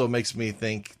that also makes me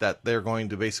think that they're going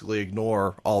to basically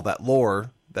ignore all that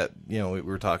lore that we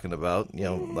were talking about,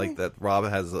 that Rob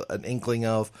has an inkling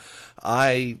of.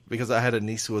 Because I had a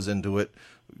niece who was into it,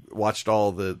 watched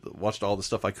all the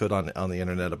stuff I could on the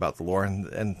internet about the lore,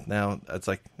 and now it's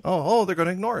like, oh, they're going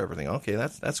to ignore everything. Okay,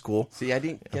 that's cool. See, I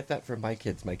didn't get that from my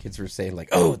kids. My kids were saying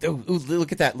look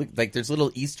at that. Look, there's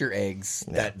little Easter eggs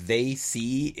that they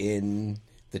see in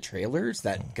the trailers,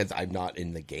 that because I'm not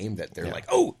in the game, that they're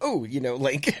like,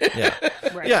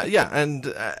 Right. yeah,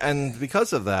 and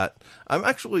because of that, I'm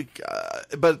actually,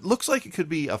 but it looks like it could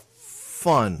be a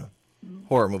fun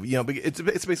horror movie. It's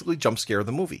basically jump scare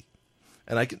the movie,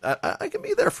 and I can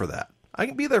be there for that. I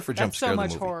can be there for jump scare the movie.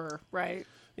 That's so much horror, right?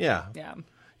 Yeah.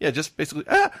 Yeah. Just basically,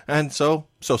 and so.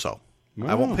 Wow.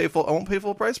 I won't pay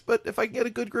full price, but if I can get a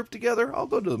good group together, I'll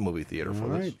go to the movie theater for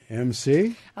this.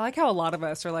 MC? I like how a lot of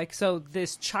us are like, so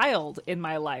this child in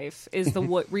my life is the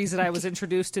reason I was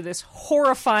introduced to this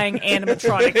horrifying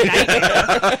animatronic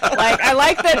nightmare. I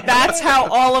like that's how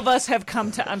all of us have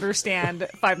come to understand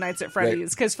Five Nights at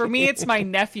Freddy's. Because for me, it's my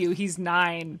nephew. He's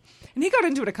 9. And he got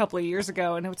into it a couple of years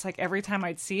ago, and it's like every time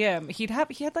I'd see him, he had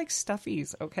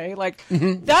stuffies, okay?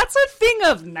 That's a thing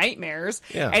of nightmares.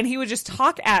 Yeah. And he would just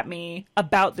talk at me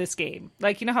about this game.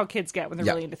 You know how kids get when they're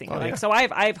really into things. So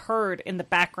I've heard in the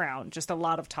background just a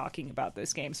lot of talking about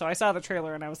this game. So I saw the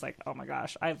trailer, and I was like, oh my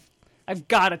gosh, I've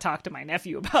got to talk to my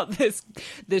nephew about this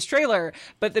trailer.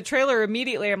 But the trailer,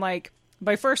 immediately, I'm like,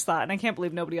 my first thought, and I can't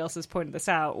believe nobody else has pointed this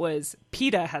out, was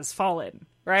PETA has fallen.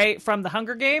 right, from the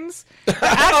Hunger Games. The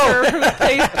actor who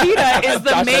plays PETA is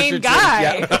the main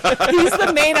guy. He's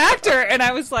the main actor, and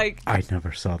I was like, I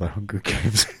never saw the Hunger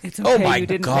Games. it's okay, you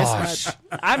didn't miss much.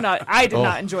 I did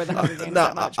not enjoy the Hunger Games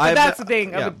that much. But that's the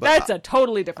thing. That's a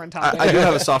totally different topic. I do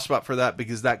have a soft spot for that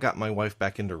because that got my wife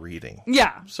back into reading.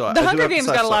 Yeah. So the Hunger Games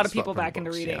got a lot of people back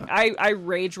into reading. Yeah. I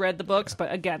rage read the books,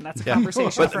 but again, that's a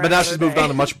conversation for but now she's moved on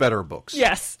to much better books.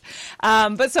 Yes.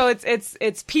 But so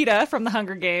it's PETA from the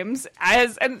Hunger Games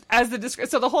as the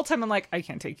so the whole time I'm like, I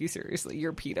can't take you seriously.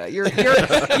 You're PETA. You're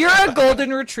a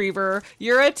golden retriever.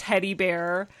 You're a teddy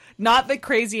bear, not the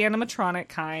crazy animatronic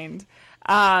kind.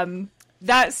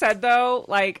 That said, though,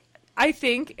 like, I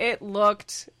think it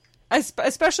looked,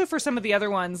 especially for some of the other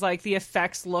ones, like the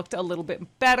effects looked a little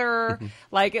bit better.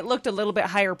 Like it looked a little bit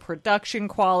higher production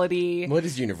quality. What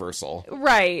is Universal?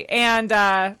 Right. And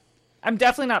I'm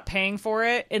definitely not paying for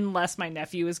it unless my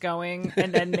nephew is going,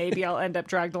 and then maybe I'll end up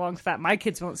dragged along with that. My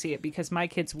kids won't see it because my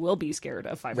kids will be scared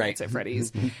of Five Nights at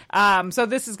Freddy's. So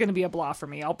this is going to be a blah for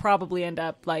me. I'll probably end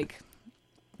up like,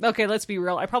 okay, let's be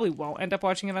real. I probably won't end up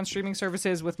watching it on streaming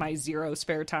services with my zero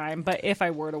spare time, but if I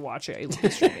were to watch it, it would be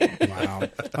streaming. Wow.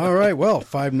 All right. Well,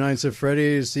 Five Nights at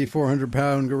Freddy's, the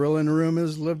 400-pound gorilla in the room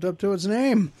has lived up to its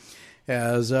name.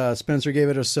 As Spencer gave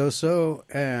it a so-so,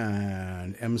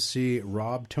 and MC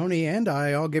Rob, Tony, and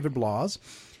I all gave it blahs.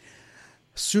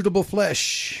 Suitable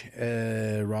Flesh,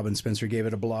 Rob and Spencer gave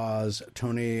it a blahs.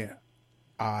 Tony,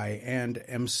 I, and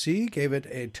MC gave it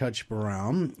a touch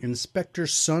brown. Inspector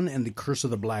Sun and the Curse of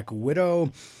the Black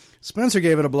Widow. Spencer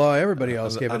gave it a blah. Everybody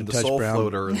else gave it a touch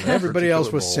brown. Everybody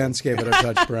else with sense gave it a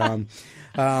touch brown.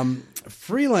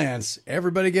 Freelance,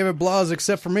 everybody gave it blahs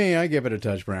except for me. I gave it a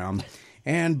touch brown.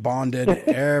 And Bonded,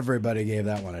 everybody gave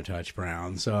that one a touch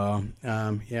brown. So,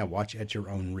 watch at your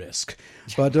own risk.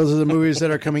 But those are the movies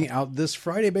that are coming out this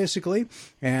Friday, basically.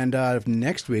 And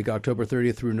next week, October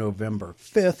 30th through November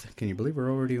 5th. Can you believe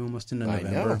we're already almost into November?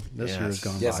 I know. This year has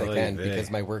gone by. Yes, I can, because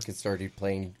my work has started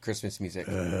playing Christmas music.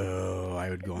 Oh,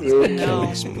 I would go on a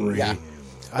killing spree. Yeah.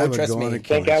 I would trust go on me. a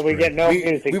killing Thank God we spree. get no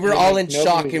music. We were all in No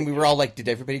shock, music. and we were all like, did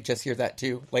everybody just hear that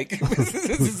too? Like,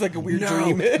 this is like a weird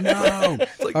dream. No.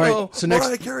 Like, All right, no, so next-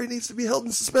 Mariah Carey needs to be held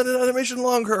in suspended animation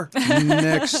longer.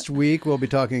 Next week, we'll be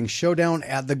talking Showdown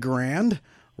at the Grand,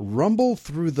 Rumble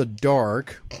Through the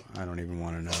Dark. I don't even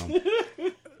want to know.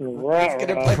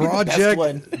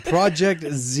 Project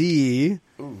Z,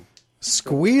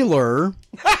 Squealer,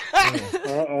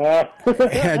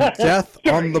 and Death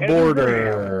on the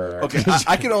Border. Okay,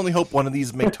 I can only hope one of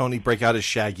these make Tony break out his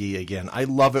Shaggy again. I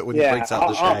love it when he breaks out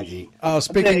the Shaggy. I'll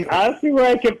see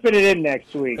where I can fit it in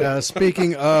next week.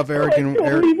 Speaking of Eric and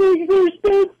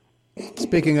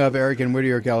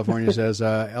Whittier, California says,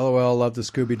 LOL, love the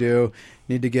Scooby-Doo.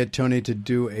 Need to get Tony to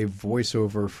do a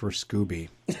voiceover for Scooby.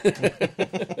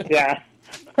 Yeah.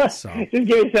 So. Just give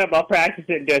me something. I'll practice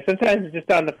it and do it. Sometimes it's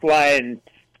just on the fly and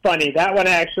funny. That one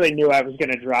I actually knew I was going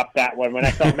to drop that one. When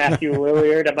I saw Matthew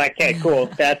Lillard, I'm like, okay, cool.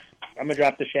 I'm going to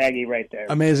drop the Shaggy right there.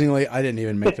 Amazingly, I didn't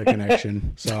even make the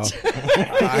connection, so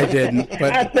I didn't.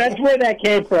 But That's where that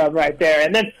came from right there.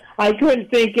 And then I couldn't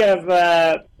think of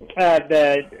the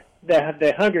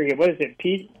Hunger Games. What is it?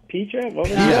 Petra? What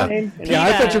was his name? Yeah,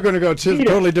 I thought you were going to go a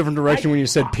totally different direction when you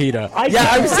said PETA. I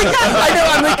was thinking,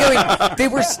 I'm like going, they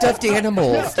were stuffed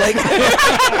animals. Like,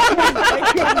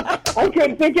 I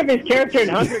couldn't think of his character in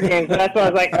Hunger Games, so that's why I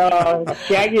was like,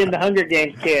 Shaggy and the Hunger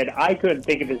Games kid. I couldn't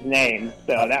think of his name,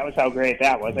 so that was how great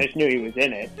that was. I just knew he was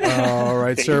in it. All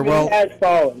right, sir. Well,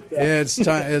 it's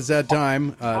time. It's that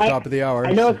time. Top of the hour.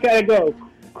 I know it's got to go.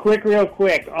 Real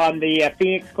quick, on the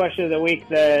Phoenix question of the week,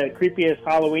 the creepiest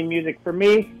Halloween music for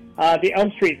me, the Elm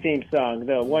Street theme song,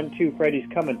 the 1-2 Freddy's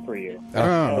Coming For You.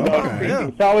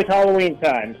 It's always Halloween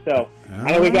time, so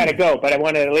I know we got to go, but I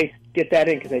want to at least get that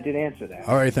in because I did answer that.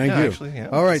 All right, thank you. Actually,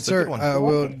 all right, sir.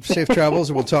 We'll safe travels,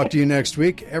 and we'll talk to you next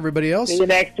week. Everybody else, see you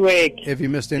next week. If you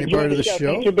missed any part of the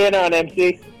show, thanks for being on,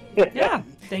 MC. Yeah,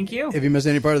 thank you. If you missed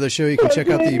any part of the show, you can check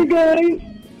out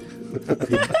the.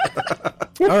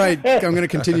 All right, I'm going to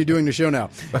continue doing the show now.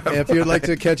 If you'd like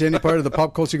to catch any part of the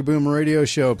Pop Culture Kaboom radio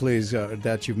show, please,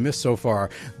 that you've missed so far,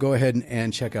 go ahead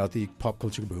and check out the Pop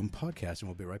Culture Kaboom podcast, and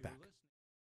we'll be right back.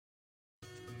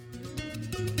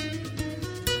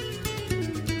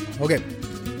 Okay,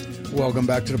 welcome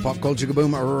back to the Pop Culture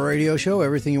Kaboom radio show.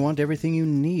 Everything you want, everything you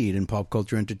need in pop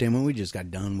culture entertainment. We just got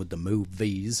done with the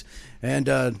movies. And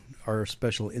our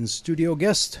special in-studio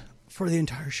guest for the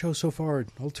entire show so far,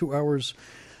 all 2 hours,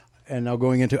 And now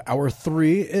going into hour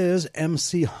 3 is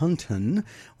MC Hunton.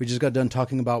 We just got done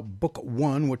talking about book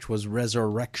 1, which was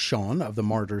Resurrection of the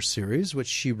Martyrs series, which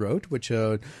she wrote, which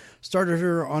started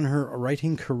her on her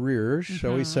writing career,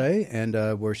 shall we say, and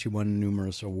where she won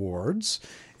numerous awards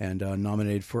and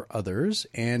nominated for others.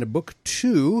 And book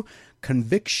 2,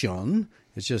 Conviction,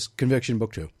 it's just Conviction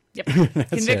book 2. Yep.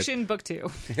 Conviction book 2.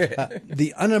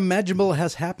 The unimaginable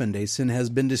has happened. A sin has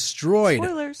been destroyed.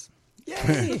 Spoilers.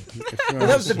 Yay! Well,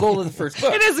 that was the goal of the first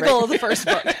book. It is the goal of the first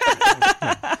book.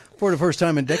 For the first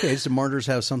time in decades, the martyrs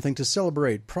have something to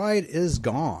celebrate. Pride is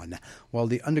gone. While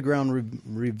the underground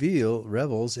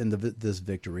revels in this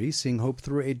victory, seeing hope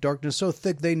through a darkness so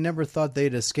thick they never thought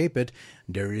they'd escape it,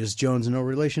 Darius Jones, no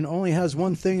relation, only has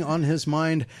one thing on his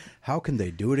mind. How can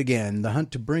they do it again? The hunt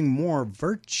to bring more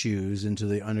virtues into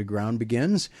the underground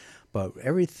begins. But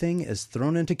everything is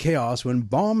thrown into chaos when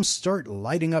bombs start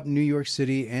lighting up New York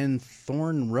City and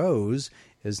Thorn Rose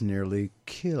is nearly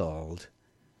killed.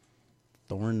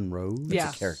 Thorn Rose? Yeah.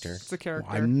 It's a character. It's a character.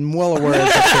 I'm well aware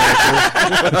it's a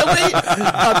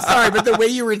character. I'm sorry, but the way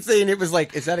you were saying it was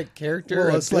like, is that a character?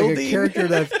 Well, it's like a character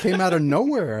that came out of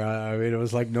nowhere. I mean, it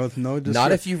was like no.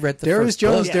 Not if you read the Darius first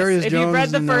Jones, book. Yes, Darius if Jones, you've read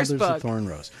the and now first there's book. the Thorn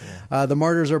Rose. The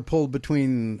martyrs are pulled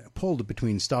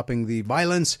between stopping the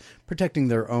violence, protecting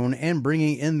their own, and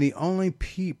bringing in the only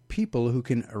people who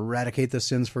can eradicate the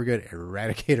sins for good.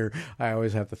 Eradicator. I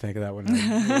always have to think of that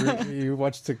one. You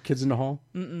watch the Kids in the Hall?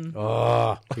 Mm-mm.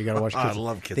 Oh, you got to watch Kids. I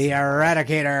love Kids The in the Hall.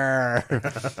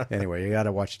 Eradicator. Anyway, you got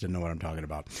to watch it to know what I'm talking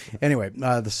about. Anyway,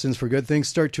 the sins for good things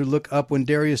start to look up when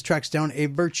Darius tracks down a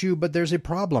virtue, but there's a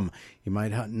problem. He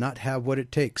might not have what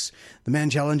it takes. The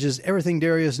man challenges everything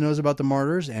Darius knows about the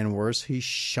martyrs, and worse, he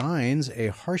shines a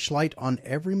harsh light on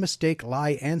every mistake,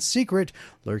 lie, and secret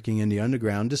lurking in the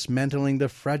underground, dismantling the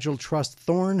fragile trust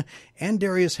Thorn and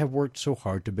Darius have worked so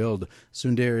hard to build.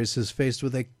 Soon Darius is faced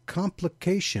with a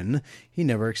complication he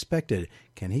never expected.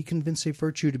 Can he convince a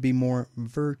virtue to be more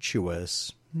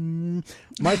virtuous?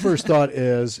 My first thought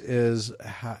is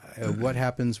what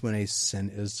happens when a sin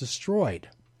is destroyed?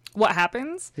 What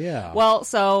happens? Yeah. Well,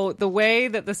 so the way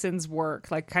that the sins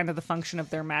work, like kind of the function of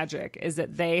their magic, is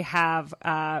that they have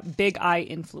big eye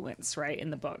influence, right,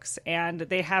 in the books. And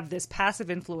they have this passive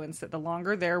influence that the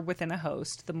longer they're within a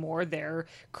host, the more their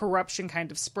corruption kind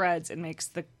of spreads and makes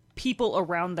the people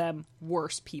around them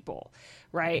worse people,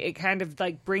 right? It kind of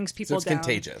like brings people So it's down.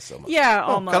 contagious almost. Yeah,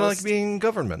 almost. Kind of like being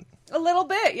government. A little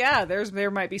bit, yeah.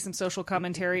 There might be some social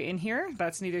commentary in here.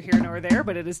 That's neither here nor there,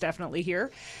 but it is definitely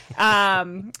here.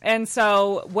 And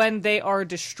so when they are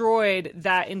destroyed,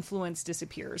 that influence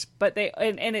disappears. But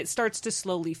and it starts to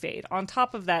slowly fade. On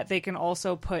top of that, they can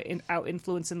also put out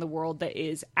influence in the world that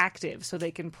is active, so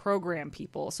they can program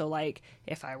people. So, like,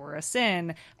 if I were a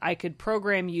sin, I could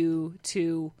program you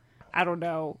to, I don't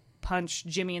know, punch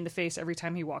Jimmy in the face every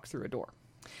time he walked through a door.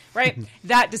 Right?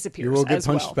 That disappears. You will get as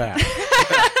punched well. back.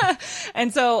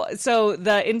 And so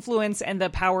the influence and the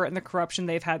power and the corruption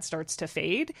they've had starts to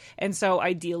fade. And so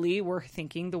ideally, we're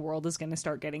thinking the world is going to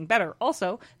start getting better.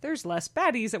 Also, there's less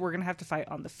baddies that we're going to have to fight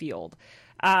on the field.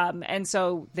 And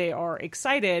so they are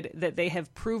excited that they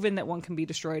have proven that one can be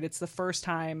destroyed. It's the first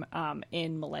time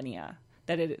in millennia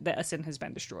that a sin has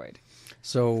been destroyed.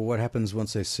 So what happens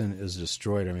once a sin is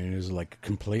destroyed? I mean, is it like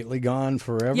completely gone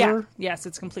forever? Yeah. Yes,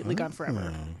 it's completely gone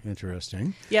forever.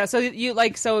 Interesting. Yeah, so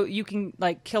you can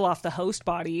like kill off the host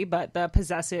body, but the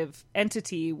possessive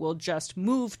entity will just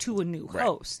move to a new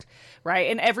host, right?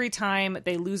 And every time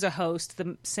they lose a host,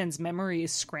 the sin's memory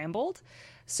is scrambled.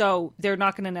 So they're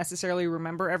not going to necessarily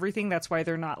remember everything. That's why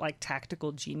they're not like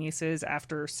tactical geniuses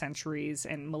after centuries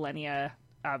and millennia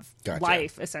of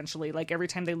life, essentially. Like every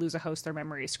time they lose a host, their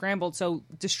memory is scrambled. So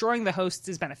destroying the hosts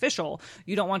is beneficial.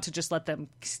 You don't want to just let them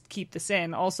keep the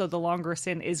sin. Also, the longer a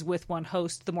sin is with one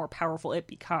host, the more powerful it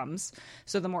becomes.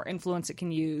 So the more influence it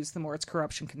can use, the more its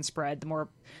corruption can spread,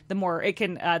 the more it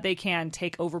can they can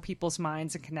take over people's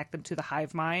minds and connect them to the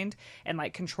hive mind and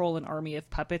like control an army of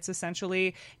puppets.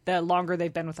 Essentially, the longer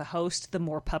they've been with a host, the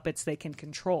more puppets they can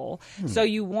control. So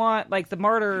you want, like, the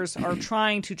martyrs are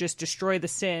trying to just destroy the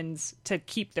sins to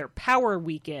keep their power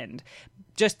weakened,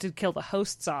 just to kill the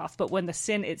hosts off. But when the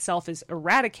sin itself is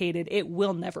eradicated, it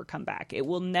will never come back. It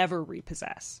will never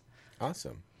repossess.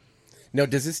 Awesome. Now,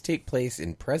 does this take place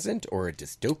in present or a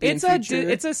dystopian future?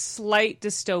 It's a slight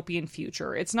dystopian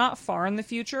future. It's not far in the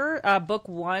future. Book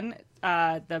 1,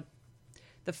 the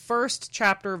first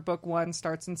chapter of book 1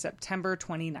 starts in September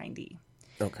 2090.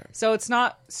 Okay. So it's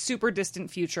not super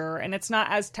distant future, and it's not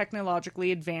as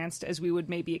technologically advanced as we would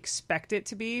maybe expect it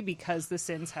to be, because the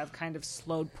Sins have kind of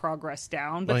slowed progress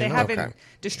down, but they haven't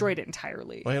destroyed it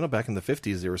entirely. Well, back in the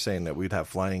 50s, they were saying that we'd have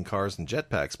flying cars and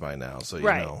jetpacks by now. So you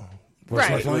know, where's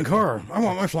my flying car? I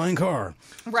want my flying car.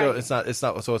 Right. So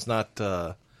it's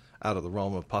not out of the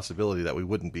realm of possibility that we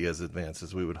wouldn't be as advanced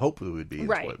as we would hope we would be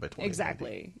by 2090.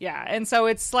 Exactly. Yeah, and so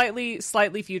it's slightly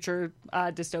future,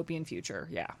 dystopian future.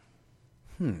 Yeah.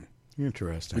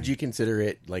 Interesting. Would you consider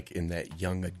it like in that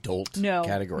young adult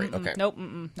category? Mm-mm. Okay. Nope,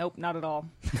 not at all.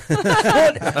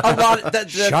 A lot.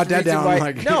 Shut that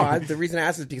down. The reason I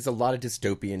asked is because a lot of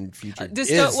dystopian future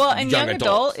and young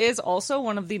adult is also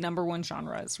one of the number one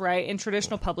genres, right? In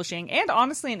traditional publishing, and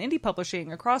honestly in indie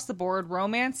publishing across the board,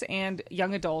 romance and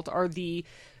young adult are the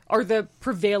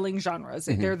prevailing genres.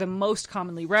 They're the most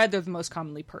commonly read. They're the most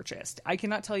commonly purchased. I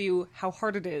cannot tell you how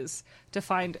hard it is to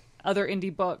find other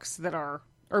indie books that are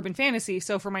urban fantasy.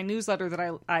 So for my newsletter that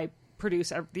I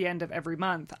produce at the end of every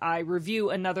month, I review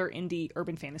another indie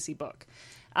urban fantasy book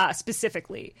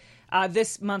specifically.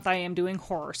 This month I am doing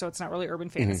horror, so it's not really urban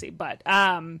fantasy, but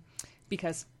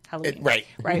because Halloween, right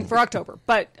for October.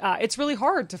 But it's really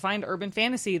hard to find urban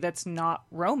fantasy that's not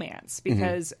romance,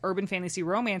 because urban fantasy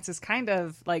romance is kind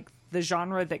of like the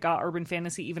genre that got urban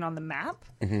fantasy even on the map.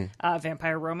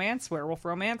 Vampire romance, werewolf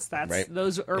romance, that's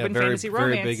those urban fantasy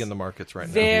romance. Very big in the markets right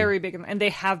now. Very big, and they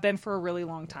have been for a really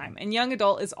long time. And young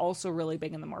adult is also really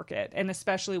big in the market, and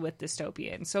especially with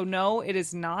dystopian. So no, it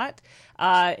is not.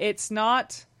 It's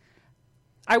not.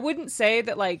 I wouldn't say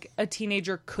that like a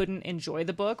teenager couldn't enjoy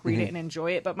the book, read it and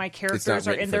enjoy it, but my characters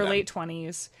are in their late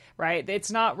 20s, right? It's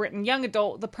not written young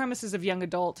adult. The premises of young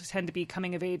adult tend to be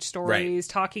coming of age stories,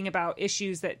 talking about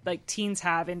issues that like teens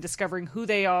have in discovering who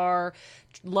they are,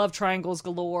 love triangles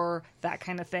galore, that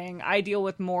kind of thing. I deal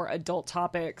with more adult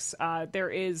topics.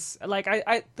 There is like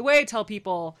the way I tell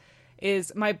people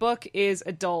is my book is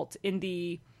adult in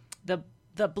the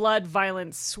blood,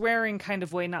 violence, swearing kind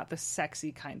of way, not the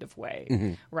sexy kind of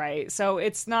way, right? So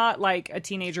it's not like a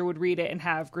teenager would read it and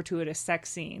have gratuitous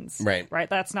sex scenes, right?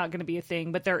 That's not going to be a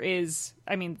thing, but there is,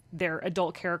 I mean, they're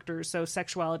adult characters, so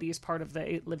sexuality is part of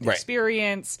the lived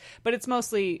experience, but it's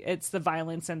the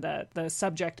violence, and the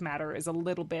subject matter is a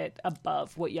little bit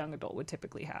above what young adult would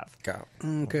typically have.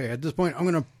 Okay, at this point, I'm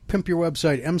going to pimp your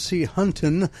website,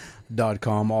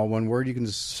 mchunton.com, all one word. You can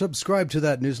subscribe to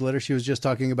that newsletter she was just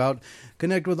talking about,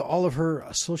 connect with all of her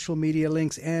social media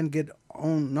links, and get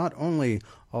not only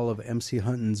all of MC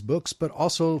Hunton's books, but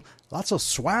also lots of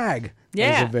swag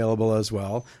is available as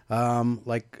well,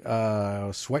 like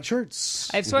sweatshirts.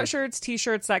 I have sweatshirts,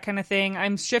 T-shirts, that kind of thing.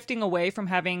 I'm shifting away from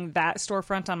having that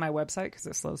storefront on my website because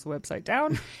it slows the website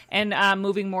down, and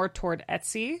moving more toward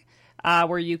Etsy.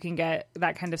 Where you can get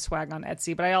that kind of swag on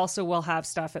Etsy. But I also will have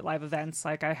stuff at live events.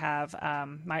 Like I have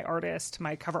my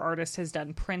cover artist has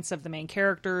done prints of the main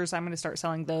characters. I'm going to start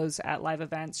selling those at live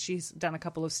events. She's done a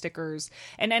couple of stickers.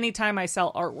 And anytime I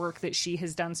sell artwork that she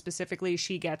has done specifically,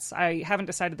 she gets, I haven't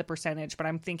decided the percentage, but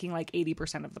I'm thinking like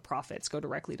 80% of the profits go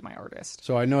directly to my artist.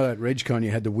 So I know that RageCon you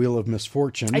had the Wheel of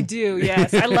Misfortune. I do,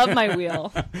 yes. I love my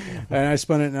wheel. And I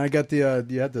spun it, and I got the,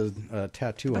 you had the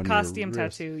tattoo on your costume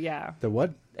wrist. tattoo, yeah. The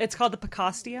what? It's called the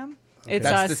Picostium. It's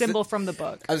a symbol from the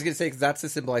book. I was going to say, because that's the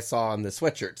symbol I saw on the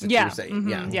sweatshirts that you were saying.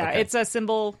 Yeah, okay. It's a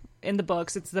symbol in the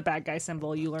books. It's the bad guy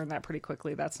symbol. You learn that pretty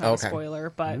quickly. That's not a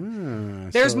spoiler, but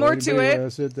there's more to it.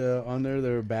 Is it on there,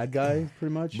 they're a bad guy,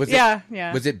 pretty much?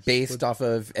 Was it based off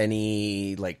of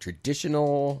any, like,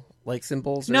 traditional... like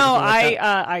symbols? Or no, like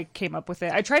I came up with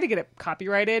it. I tried to get it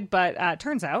copyrighted, but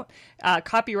turns out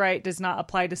copyright does not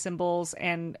apply to symbols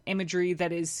and imagery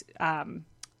that is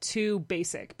too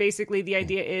basic. Basically, the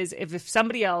idea is if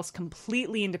somebody else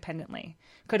completely independently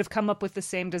could have come up with the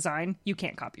same design, you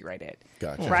can't copyright it.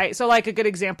 Gotcha. Right? So like a good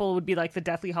example would be like the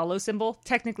Deathly Hallow symbol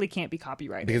technically can't be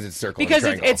copyrighted. Because it's circle because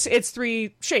and triangle. it's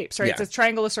three shapes, right? Yeah. It's a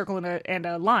triangle, a circle, and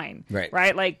a line.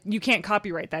 Right? Like you can't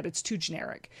copyright that. It's too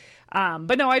generic.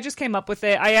 But no, I just came up with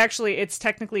it. It's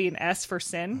technically an S for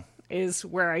sin is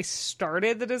where I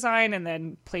started the design and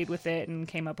then played with it and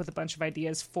came up with a bunch of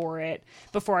ideas for it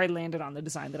before I landed on the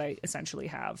design that I essentially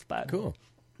have. But cool.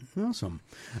 Awesome.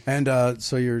 And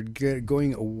so you're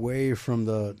going away from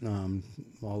the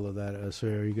all of that. So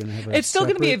are you going to have it's still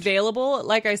going to be available.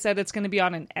 Like I said, it's going to be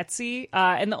on an Etsy.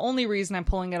 And the only reason I'm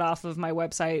pulling it off of my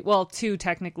website, well, two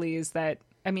technically, is that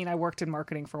I mean, I worked in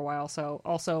marketing for a while, so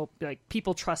also, like,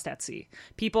 people trust Etsy.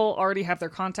 People already have their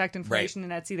contact information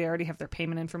in Etsy. They already have their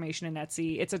payment information in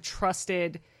Etsy. It's a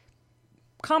trusted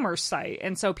commerce site,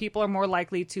 and so people are more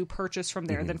likely to purchase from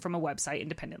there than from a website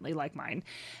independently like mine.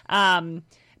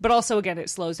 But also, again, it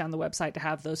slows down the website to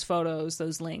have those photos,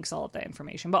 those links, all of that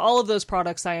information. But all of those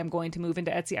products I am going to move into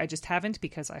Etsy. I just haven't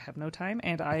because I have no time,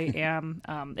 and I am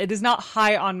it is not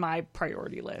high on my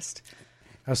priority list.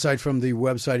 Aside from the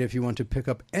website, if you want to pick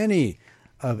up any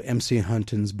of MC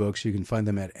Hunton's books, you can find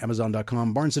them at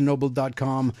Amazon.com,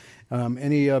 BarnesandNoble.com,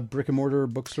 any brick and mortar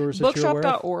bookstores that you're aware of?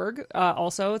 Bookshop.org,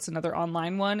 also, it's another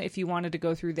online one. If you wanted to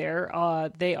go through there,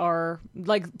 they are,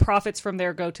 like, profits from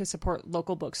there go to support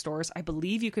local bookstores. I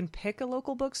believe you can pick a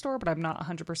local bookstore, but I'm not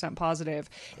 100% positive.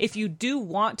 If you do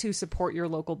want to support your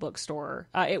local bookstore,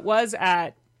 it was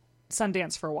at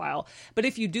Sundance for a while, but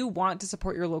if you do want to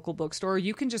support your local bookstore,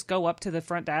 you can just go up to the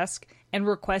front desk and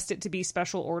request it to be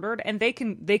special ordered, and they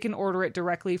can order it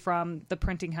directly from the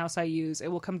printing house I use. It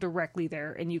will come directly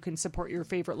there, and you can support your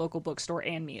favorite local bookstore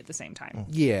and me at the same time.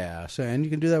 Yeah, so and you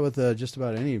can do that with just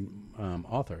about any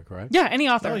author, correct? Yeah, any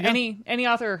author, any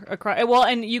author across. Well,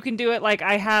 and you can do it like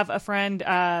I have a friend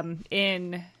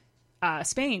in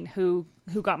Spain who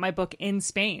got my book in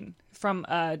Spain from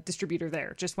a distributor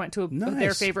there. Just went to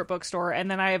their favorite bookstore. And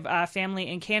then I have family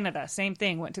in Canada. Same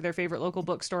thing. Went to their favorite local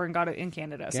bookstore and got it in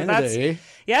Canada. So that's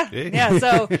yeah.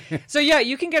 So yeah,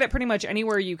 you can get it pretty much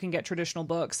anywhere you can get traditional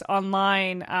books.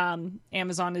 Online,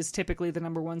 Amazon is typically the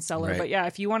number one seller. Right. But yeah,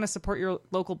 if you want to support your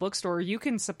local bookstore, you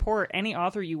can support any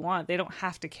author you want. They don't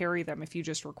have to carry them if you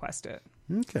just request it.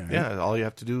 Okay. Yeah, all you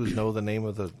have to do is know the name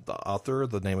of the author,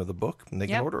 the name of the book, and they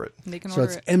can order it. They can So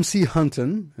order it's it. MC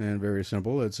Hunton, and very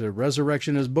simple. It's a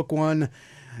Resurrection is book 1,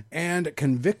 and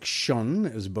Conviction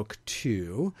is book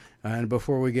 2. And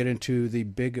before we get into the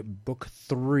big book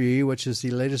 3, which is the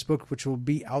latest book, which will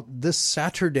be out this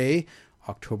Saturday,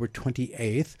 October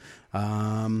 28th,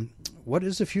 what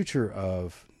is the future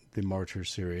of the Marcher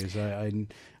series?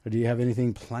 Do you have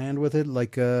anything planned with it?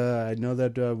 Like, I know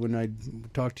that when I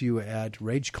talked to you at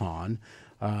RageCon,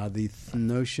 the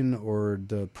notion or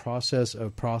the process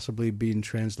of possibly being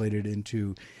translated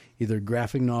into either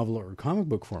graphic novel or comic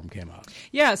book form came up.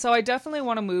 Yeah, so I definitely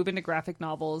want to move into graphic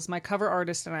novels. My cover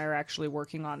artist and I are actually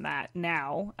working on that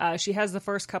now. She has the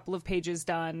first couple of pages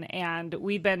done, and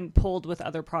we've been pulled with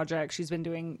other projects. She's been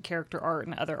doing character art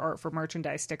and other art for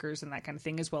merchandise, stickers, and that kind of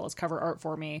thing, as well as cover art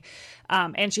for me.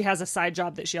 And she has a side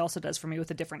job that she also does for me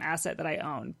with a different asset that I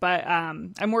own. But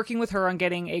I'm working with her on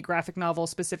getting a graphic novel,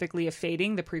 specifically of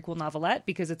Fading, the prequel novelette,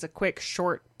 because it's a quick,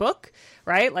 short book,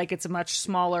 right? Like, it's a much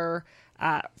smaller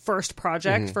first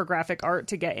project for graphic art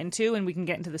to get into, and we can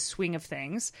get into the swing of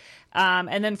things.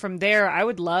 And then from there, I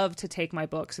would love to take my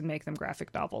books and make them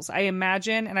graphic novels. I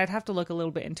imagine, and I'd have to look a little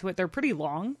bit into it, they're pretty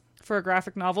long for a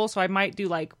graphic novel, so I might do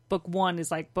like book 1 is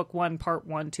like book 1 part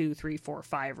 1 2 3 4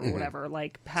 5 or whatever,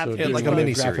 like have So like a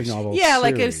mini series.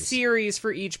 like a series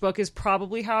for each book is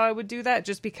probably how I would do that,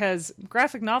 just because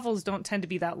graphic novels don't tend to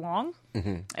be that long,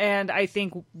 and I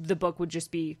think the book would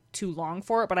just be too long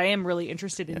for it. But I am really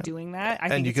interested in doing that. I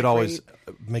think And you could always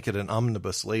make it an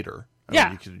omnibus later. I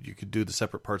mean, you could do the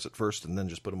separate parts at first and then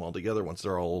just put them all together once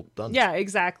they're all done. Yeah,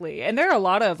 exactly. And there are a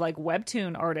lot of like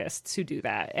webtoon artists who do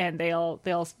that, and they'll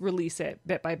release it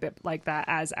bit by bit like that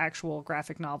as actual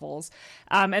graphic novels.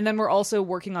 And then we're also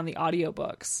working on the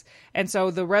audiobooks. And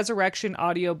so the Resurrection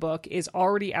audiobook is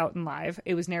already out and live.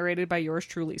 It was narrated by yours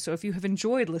truly. So if you have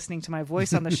enjoyed listening to my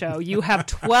voice on the show, you have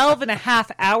 12 and a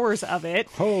half hours of it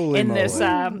in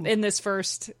this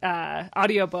first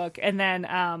audiobook. And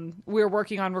then we're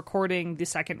working on recording the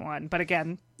second one, but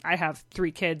again, I have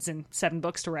 3 kids and 7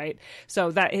 books to write,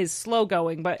 so that is slow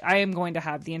going, but I am going to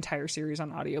have the entire series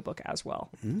on audiobook as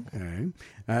well. Okay.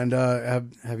 And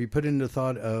have you put into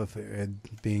thought of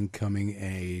it becoming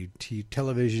a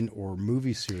television or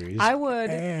movie series? I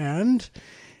would. And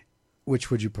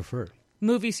which would you prefer?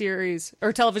 Movie series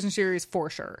or television series for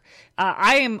sure.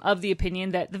 I am of the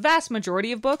opinion that the vast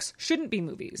majority of books shouldn't be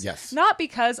movies. Yes. Not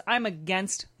because I'm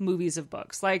against movies of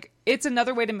books. Like, it's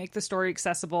another way to make the story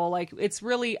accessible. Like, it's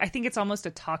really, I think it's almost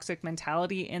a toxic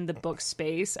mentality in the book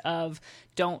space of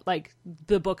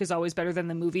the book is always better than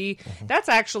the movie. That's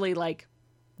actually like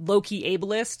low-key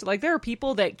ableist. Like, there are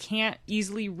people that can't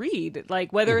easily read,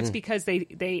 like whether it's because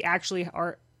they actually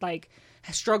are like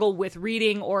struggle with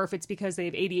reading, or if it's because they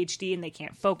have ADHD and they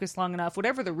can't focus long enough,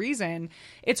 whatever the reason,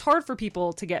 it's hard for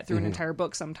people to get through an entire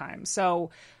book sometimes. So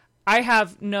I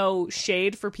have no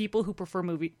shade for people who prefer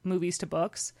movies to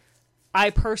books.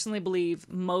 I personally believe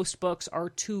most books are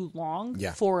too long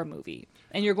for a movie,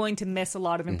 and you're going to miss a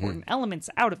lot of important elements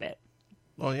out of it.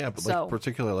 Well, yeah, but like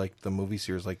particularly like the movie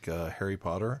series like Harry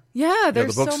Potter. Yeah,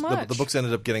 there's the books, so much. The books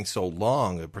ended up getting so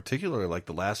long, particularly like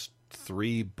the last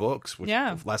 3 books, which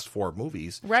the last 4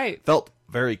 movies, right, felt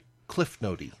very Cliff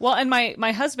Notey. Well, and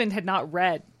my husband had not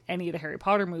read any of the Harry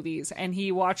Potter movies, and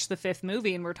he watched the 5th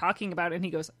movie, and we're talking about it, and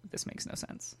he goes, "This makes no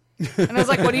sense." And I was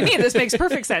like, "What do you mean? This makes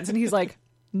perfect sense." And he's like,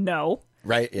 "No."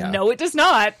 Right, yeah. No, it does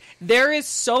not. There is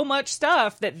so much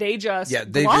stuff that they just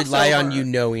they gloss rely over. on you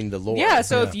knowing the lore. Yeah,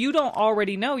 so if you don't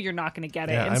already know, you're not going to get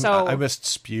it. Yeah, And so I missed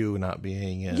Spew not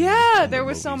being in. yeah, in there the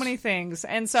was so movies. many things.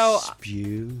 And so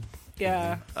Spew.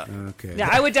 yeah. Okay. Yeah,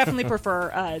 I would definitely prefer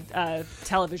a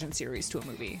television series to a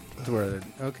movie.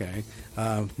 Okay.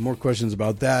 More questions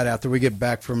about that after we get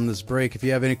back from this break. If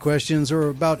you have any questions or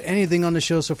about anything on the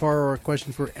show so far, or a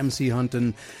question for MC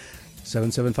Hunton,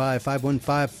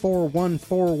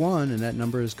 775-515-4141, and that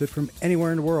number is good from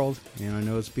anywhere in the world. And I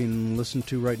know it's being listened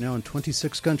to right now in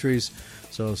 26 countries,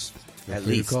 so At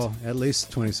least. call at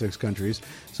least 26 countries.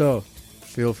 So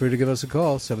feel free to give us a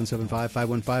call,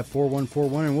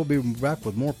 775-515-4141, and we'll be back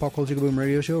with more Pop Culture Boom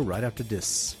Radio Show right after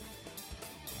this.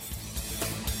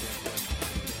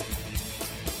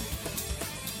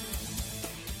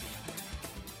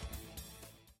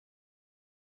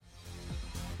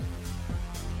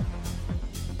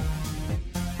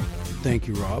 Thank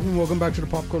you, Rob, and welcome back to the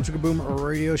Pop Culture Kaboom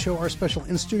Radio Show. Our special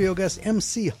in-studio guest,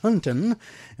 MC Hunton,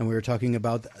 and we were talking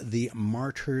about the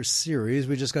Martyr series.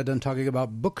 We just got done talking about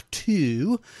Book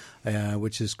 2,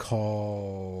 which is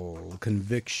called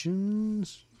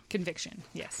Convictions. Conviction,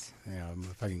 yes. Yeah,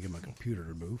 if I can get my computer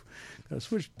to move. Got to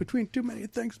switch between too many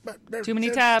things. Too many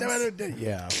tabs.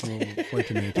 Yeah, way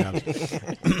too many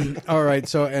tabs. All right,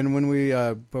 so, and when we,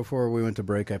 before we went to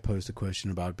break, I posed a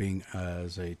question about being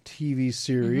as a TV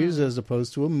series as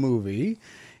opposed to a movie,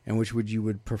 and which would you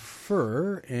would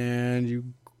prefer, and you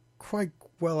quite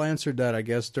well answered that, I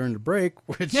guess, during the break,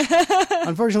 which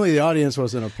unfortunately the audience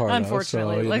wasn't a part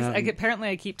Unfortunately. of. So, apparently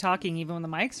I keep talking even when the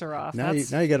mics are off. now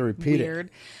That's you got to repeat weird.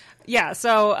 it. Yeah,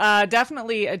 so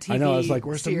definitely a TV I know, I was like,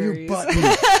 where's series. the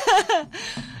mute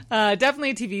button?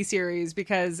 Definitely a TV series,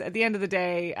 because at the end of the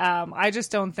day, I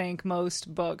just don't think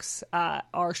most books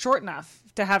are short enough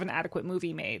to have an adequate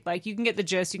movie made. Like, you can get the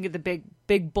gist, you can get the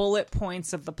big bullet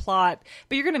points of the plot,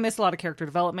 but you're going to miss a lot of character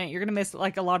development. You're going to miss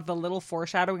like a lot of the little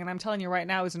foreshadowing. And I'm telling you right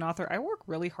now, as an author, I work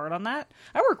really hard on that.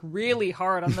 I work really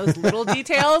hard on those little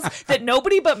details that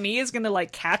nobody but me is going to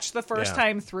like catch the first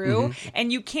time through.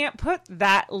 And you can't put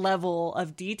that level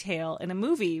of detail in a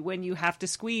movie when you have to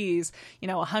squeeze, a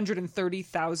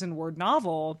 130,000 word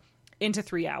novel into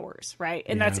 3 hours, right?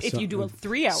 And Yeah, that's if you do a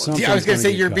 3 hour. some- Yeah, I was going to Something's say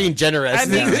gonna you're get being generous.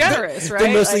 I'm being generous, right?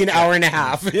 They're mostly Like- an hour and a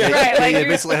half. Right, Yeah, like you you're-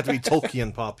 basically have to be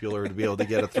Tolkien popular to be able to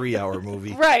get a 3-hour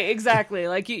movie. Right, exactly.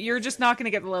 Like you're just not going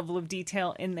to get the level of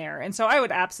detail in there. And so I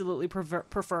would absolutely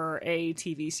prefer a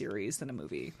TV series than a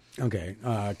movie. Okay,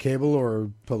 cable or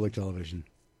public television?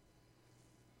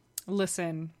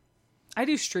 Listen, I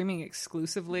do streaming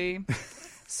exclusively.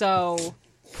 So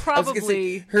I was gonna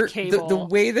say, probably cable. the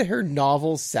way that her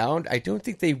novels sound, I don't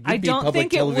think they would I be don't public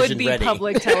think it television would be ready.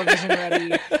 public television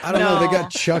ready. I don't know. They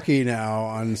got Chucky now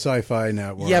on Sci-Fi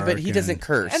Network. Yeah, but he and- doesn't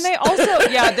curse. And they also,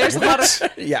 there's a lot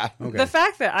of... yeah. Okay. The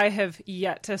fact that I have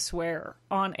yet to swear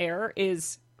on air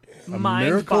is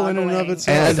miracle in and of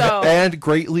mind-boggling. itself. And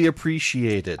greatly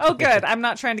appreciated. Oh, good. I'm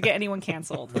not trying to get anyone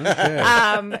canceled.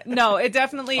 Okay. No, it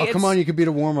definitely... Oh, it's come on, you could be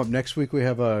the warm-up. Next week we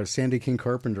have Sandy King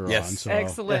Carpenter Yes. on. So.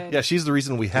 Excellent. Yeah, she's the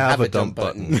reason we have a dump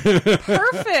button.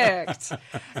 Perfect.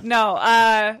 No,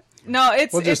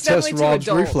 it's We'll just it's definitely test too Rob's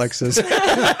adult. reflexes. You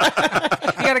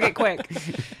gotta get quick.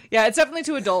 Yeah, it's definitely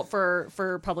too adult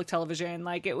for public television.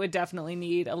 Like, it would definitely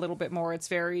need a little bit more. It's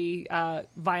very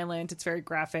violent. It's very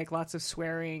graphic. Lots of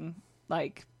swearing.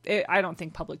 Like, I don't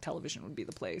think public television would be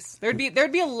the place. There'd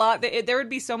be a lot. There would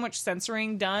be so much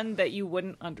censoring done that you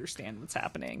wouldn't understand what's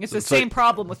happening. It's the same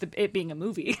problem with it being a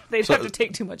movie. They'd have to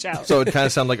take too much out. So it kind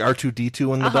of sounded like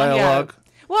R2-D2 in the Yeah. dialogue.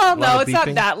 Well, no, of it's not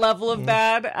beeping? that level of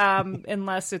bad,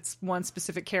 unless it's one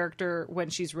specific character when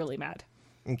she's really mad.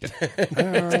 All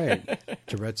right.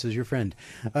 Tourette's is your friend.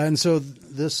 And so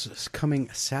this coming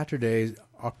Saturday,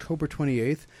 October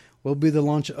 28th, will be the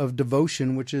launch of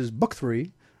Devotion, which is book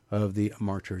 3 of the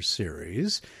Martyr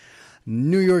series.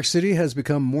 New York City has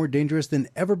become more dangerous than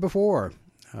ever before.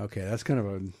 Okay, that's kind of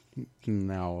a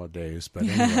nowadays, but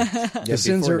anyway. Yes,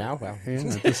 before now, wow. Yeah,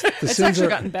 the It's sins actually are-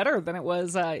 gotten better than it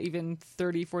was even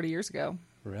 30, 40 years ago.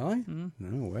 Really?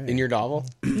 No way. In your novel?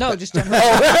 No, just generally. No,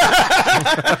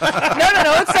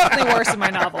 it's definitely worse in my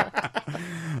novel.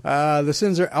 The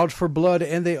sins are out for blood,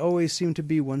 and they always seem to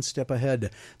be one step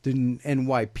ahead. The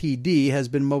NYPD has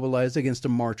been mobilized against the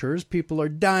martyrs. People are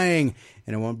dying,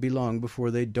 and it won't be long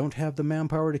before they don't have the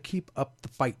manpower to keep up the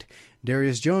fight.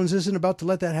 Darius Jones isn't about to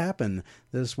let that happen.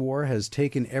 This war has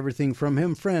taken everything from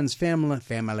him, friends,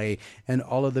 family, and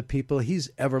all of the people he's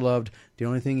ever loved. The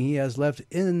only thing he has left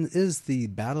in is the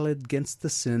battle against the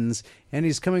sins, and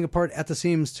he's coming apart at the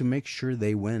seams to make sure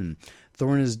they win.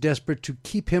 Thorn is desperate to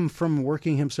keep him from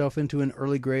working himself into an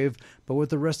early grave, but with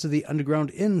the rest of the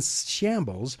underground in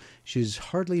shambles, she's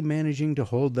hardly managing to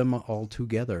hold them all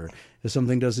together. If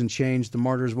something doesn't change, the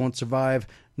martyrs won't survive.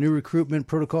 New recruitment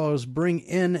protocols bring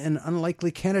in an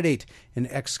unlikely candidate, an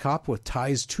ex-cop with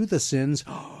ties to the sins.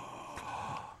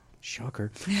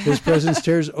 Shocker. His presence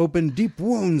tears open deep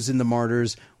wounds in the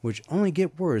martyrs, which only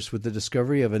get worse with the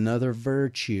discovery of another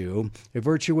virtue, a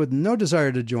virtue with no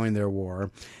desire to join their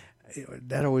war.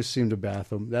 That always seemed to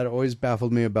baffle. That always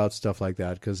baffled me about stuff like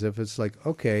that, because if it's like,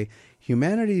 okay,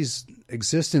 humanity's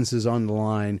existence is on the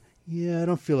line, yeah, I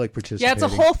don't feel like participating. Yeah, it's a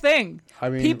whole thing. I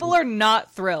mean, people are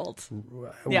not thrilled.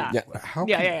 Yeah. How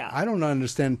I don't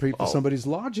understand somebody's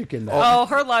logic in that. Oh,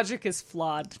 her logic is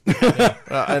flawed.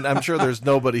 And I'm sure there's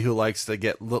nobody who likes to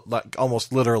get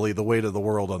almost literally the weight of the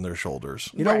world on their shoulders.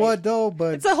 You know what, though?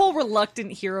 But it's a whole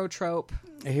reluctant hero trope.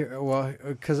 Well,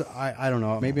 because I don't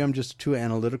know. Maybe I'm just too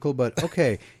analytical, but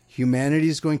okay.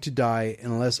 Humanity's going to die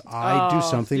unless I do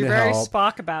something to help. You're very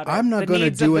Spock about it. I'm not going to do anything. The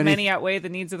needs of the many outweigh the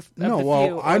needs of the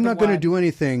few. I'm not going to do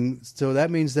anything, so that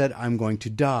means that I'm going to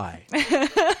die.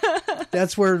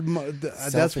 That's where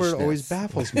it always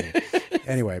baffles me.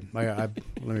 Anyway, let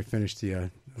me finish the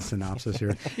synopsis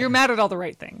here. You're mad at all the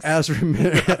right things. As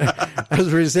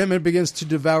resentment begins to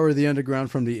devour the underground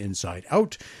from the inside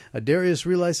out, Darius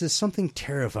realizes something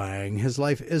terrifying. His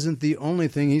life isn't the only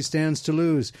thing he stands to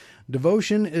lose.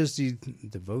 Devotion is the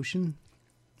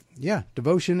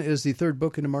third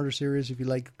book in the Martyr series. If you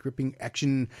like gripping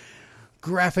action,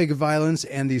 graphic violence,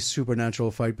 and the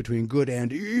supernatural fight between good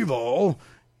and evil,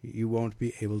 you won't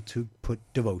be able to put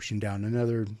Devotion down.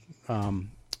 Another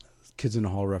Kids in the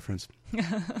Hall reference.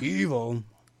 Evil.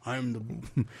 I am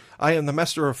the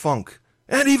master of funk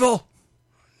and evil.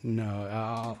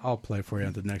 No, I'll play for you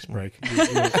at the next break.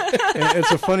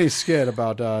 It's a funny skit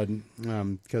about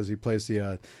because he plays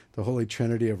the Holy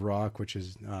Trinity of Rock, which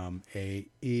is A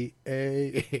E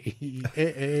A E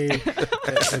A.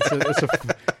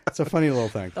 It's a funny little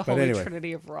thing. The Holy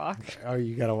Trinity of Rock. Oh,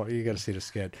 you gotta see the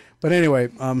skit. But anyway,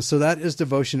 so that is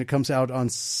Devotion. It comes out on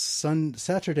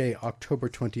Saturday, October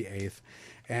 28th.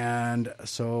 And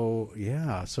so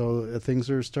things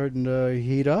are starting to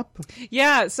heat up.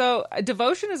 Yeah, so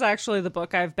Devotion is actually the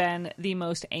book I've been the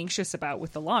most anxious about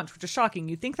with the launch, which is shocking.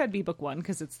 You'd think that'd be book one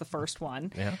because it's the first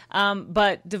one. Yeah.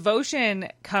 But Devotion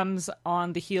comes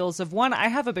on the heels of one. I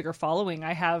have a bigger following.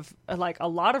 I have like a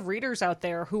lot of readers out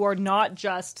there who are not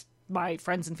just my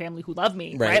friends and family who love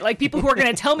me, right? Like people who are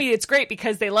going to tell me it's great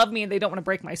because they love me and they don't want to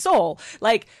break my soul.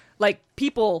 Like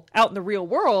people out in the real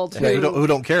world who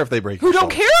don't care if they break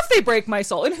my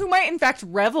soul and who might in fact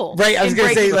revel right I was going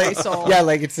to say my soul. Yeah,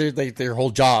 like it's their whole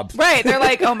job, right? They're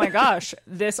like, oh my gosh,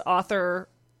 this author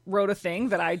wrote a thing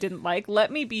that I didn't like,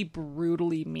 let me be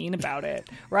brutally mean about it,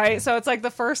 right? So it's like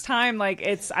the first time, like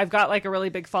I've got like a really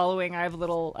big following. I have a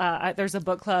little there's a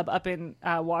book club up in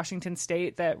Washington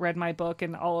State that read my book,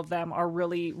 and all of them are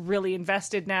really, really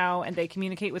invested now, and they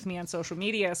communicate with me on social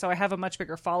media, so I have a much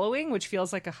bigger following, which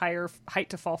feels like a higher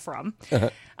height to fall from.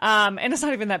 And it's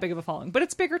not even that big of a following, but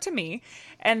it's bigger to me.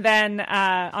 And then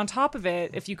on top of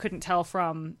it, if you couldn't tell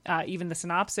from even the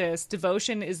synopsis,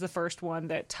 Devotion is the first one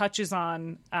that touches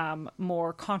on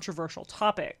more controversial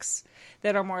topics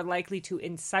that are more likely to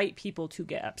incite people to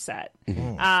get upset.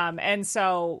 Mm-hmm. And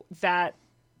so that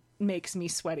makes me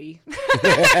sweaty.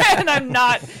 And I'm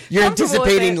not You're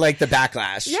anticipating like the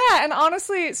backlash. Yeah, and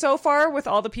honestly, so far with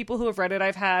all the people who have read it,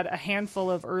 I've had a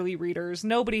handful of early readers.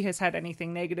 Nobody has had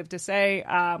anything negative to say,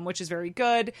 which is very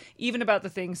good, even about the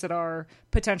things that are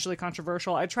potentially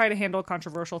controversial. I try to handle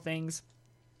controversial things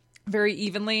very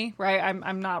evenly, right?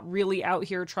 I'm not really out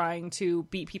here trying to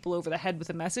beat people over the head with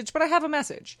a message, but I have a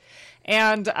message.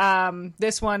 And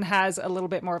this one has a little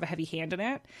bit more of a heavy hand in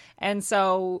it. And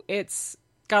so it's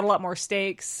got a lot more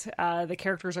stakes. The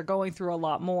characters are going through a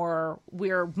lot more.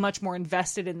 We're much more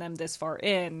invested in them this far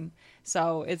in.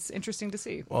 So it's interesting to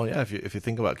see. Well, yeah, if you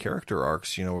think about character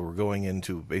arcs, we're going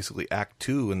into basically Act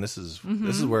 2, and this is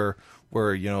where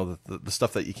the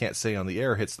stuff that you can't say on the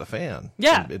air hits the fan.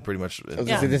 Yeah, it pretty much. So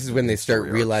this is when they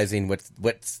start realizing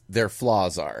what their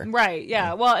flaws are. Right.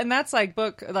 Yeah. Well, and that's like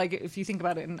if you think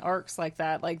about it in arcs like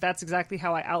that, like that's exactly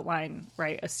how I outline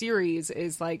a series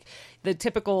is like the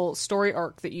typical story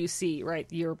arc that you see. Right.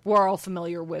 We're all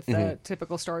familiar with the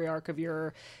typical story arc of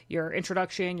your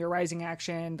introduction, your rising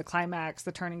action, the climax, climax,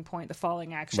 the turning point, the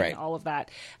falling action, Right. all of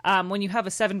that. When you have a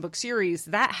 7-book series,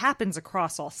 that happens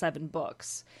across all 7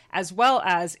 books, as well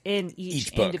as in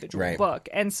each book, individual right. book.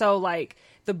 And so, like,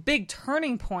 the big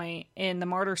turning point in the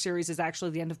Martyr series is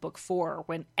actually the end of book 4,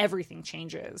 when everything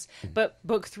changes. But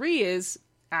book 3 is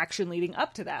action leading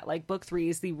up to that. Like, book 3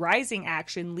 is the rising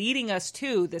action leading us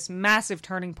to this massive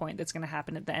turning point that's going to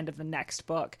happen at the end of the next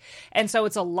book. And so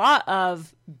it's a lot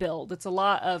of build. It's a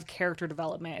lot of character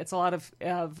development. It's a lot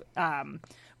of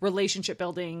relationship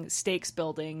building, stakes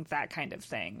building, that kind of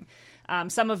thing.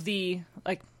 Some of the,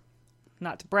 like,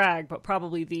 not to brag, but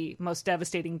probably the most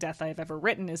devastating death I've ever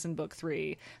written is in book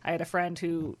 3. I had a friend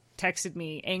who texted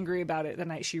me angry about it the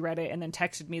night she read it, and then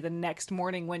texted me the next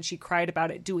morning when she cried about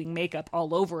it doing makeup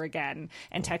all over again,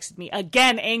 and texted me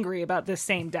again angry about this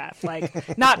same death.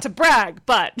 Like, not to brag,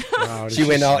 but Wow, She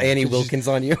went all Annie Wilkins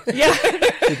on you. yeah.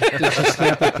 Did she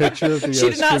snap a picture of the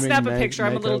She did not screaming snap a picture.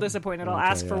 I'm a little makeup? disappointed. I'll Okay,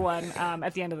 ask for yeah. one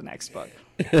at the end of the next book.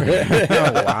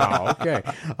 Oh, wow. Okay.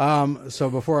 So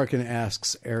before I can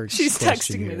ask Eric's She's question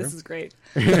texting me. here, This is great.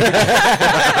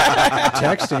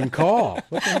 texting, call.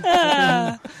 What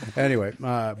the- anyway,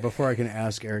 before I can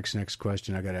ask Eric's next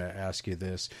question, I got to ask you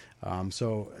this.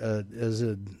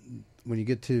 When you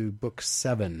get to book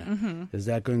 7, is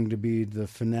that going to be the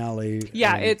finale?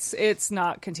 Yeah, it's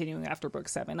not continuing after book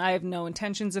 7. I have no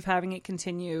intentions of having it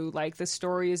continue. Like, the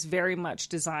story is very much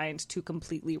designed to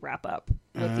completely wrap up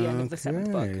with the end of the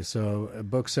 7th book. Okay, so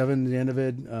book 7, the end of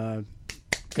it.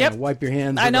 Yep. Wipe your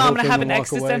hands. I of the know I'm whole going to thing have and an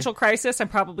walk away? existential crisis. I'm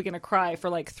probably going to cry for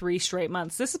like 3 straight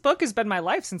months. This book has been my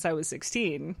life since I was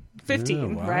 15, Oh,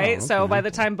 wow, right? So okay. by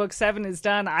the time book 7 is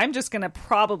done, I'm just going to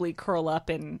probably curl up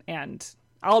and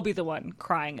I'll be the one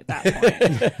crying at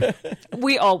that point.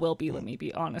 We all will be, let me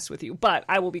be honest with you, but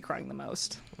I will be crying the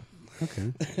most.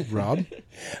 Okay, Rob.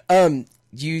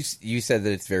 You said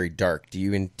that it's very dark. Do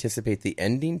you anticipate the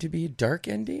ending to be a dark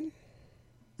ending?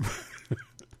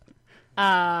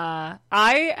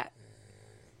 I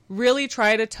really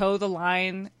try to toe the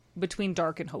line between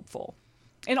dark and hopeful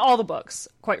in all the books,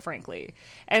 quite frankly.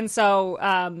 And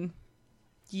so,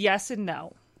 yes and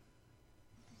no.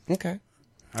 Okay.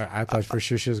 I thought for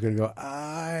sure she was going to go,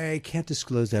 I can't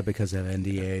disclose that because of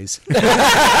NDAs.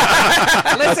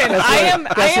 Listen, I am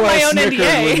my own When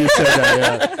NDA. you said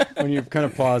that, yeah. When you kind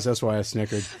of paused, that's why I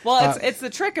snickered. Well, it's the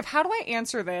trick of how do I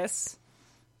answer this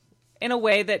in a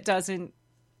way that doesn't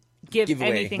give Give away,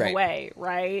 anything right. away,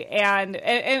 right?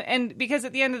 And because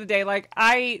at the end of the day, like,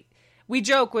 we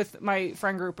joke with my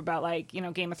friend group about, like, you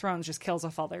know, Game of Thrones just kills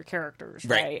off all their characters,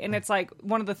 right? And it's like,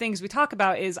 one of the things we talk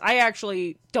about is I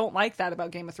actually don't like that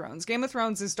about Game of Thrones. Game of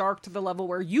Thrones is dark to the level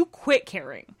where you quit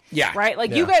caring. Yeah. Right?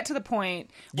 Like, you get to the point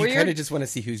where You you're kind of just want to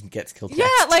see who gets killed yeah,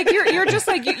 next. like you're just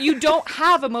like you don't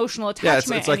have emotional attachment.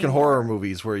 Yeah, it's like in anymore. horror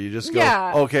movies where you just go,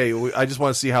 Yeah. okay, I just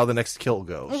want to see how the next kill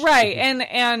goes. Right,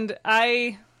 and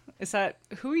I is that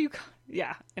who are you?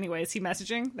 Yeah. Anyway, is he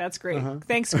messaging? That's great.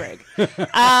 Thanks, Greg.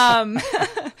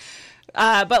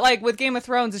 But like with Game of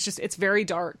Thrones, it's very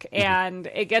dark, and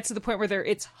it gets to the point where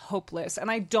it's hopeless, and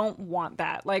I don't want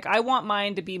that. Like, I want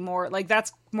mine to be more like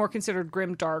that's more considered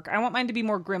grim dark. I want mine to be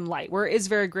more grim light, where it is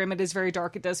very grim, it is very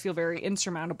dark, it does feel very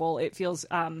insurmountable. It feels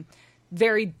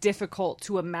very difficult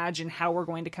to imagine how we're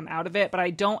going to come out of it, but I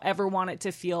don't ever want it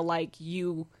to feel like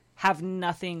you have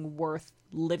nothing worth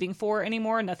living for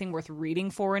anymore, nothing worth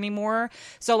reading for anymore.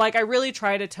 So like, I really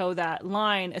try to toe that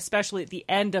line, especially at the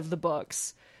end of the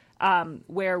books,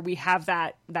 where we have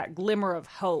that glimmer of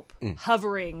hope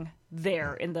hovering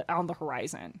there on the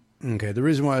horizon. Okay, the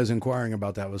reason why I was inquiring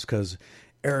about that was because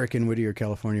Eric in Whittier,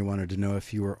 California wanted to know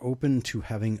if you were open to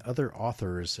having other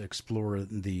authors explore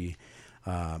the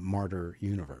Martyr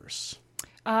universe.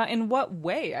 In what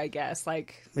way, I guess?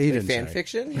 Like, He didn't Fan say.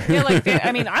 fiction? yeah, like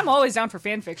I mean, I'm always down for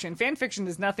fan fiction. Fan fiction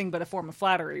is nothing but a form of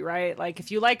flattery, right? Like,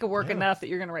 if you like a work enough that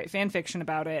you're going to write fan fiction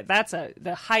about it, that's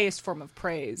the highest form of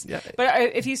praise. Yeah.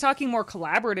 But if he's talking more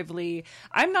collaboratively,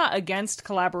 I'm not against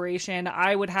collaboration.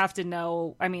 I would have to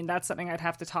know. I mean, that's something I'd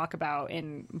have to talk about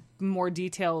in more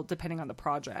detail depending on the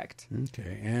project.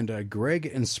 Okay, and Greg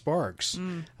in Sparks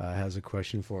has a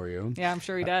question for you. Yeah, I'm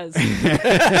sure he does.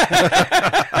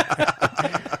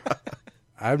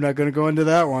 I'm not going to go into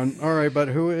that one. All right, but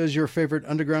who is your favorite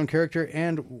underground character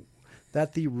and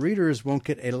that the readers won't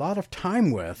get a lot of time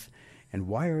with, and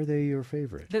why are they your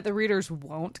favorite? That the readers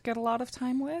won't get a lot of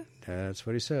time with. That's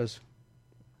what he says.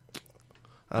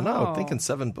 I don't know. Oh. I think in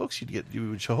 7 books you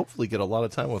would hopefully get a lot of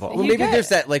time with all. Well, You maybe get- there's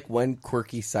that like one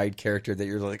quirky side character that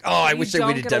you're like, oh, I wish I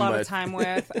would have get a done lot with. of time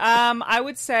with. I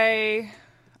would say,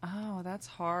 oh, that's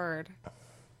hard.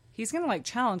 he's going to like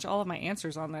challenge all of my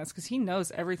answers on this because he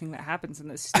knows everything that happens in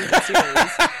this stupid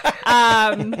series.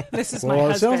 This is my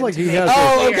husband. It sounds like he has.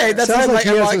 That's sounds like he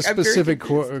has like, a specific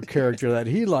character that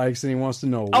he likes, and he wants to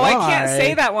know why. Oh, I can't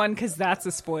say that one because that's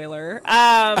a spoiler.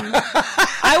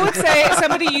 I would say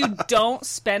somebody you don't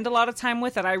spend a lot of time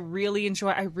with that I really enjoy.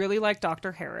 I really like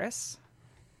Dr. Harris.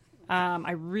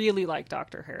 I really like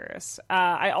Dr. Harris.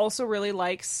 I also really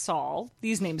like Saul.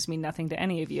 These names mean nothing to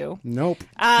any of you. Nope.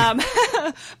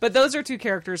 But those are two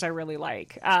characters I really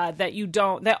like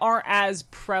that aren't as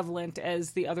prevalent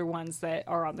as the other ones that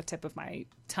are on the tip of my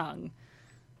tongue.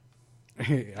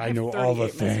 I know all the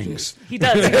things. He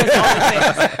does. He does all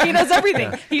the things. He does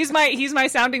everything. He's my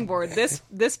sounding board.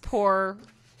 This poor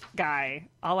guy,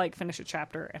 I'll like finish a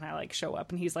chapter and I like show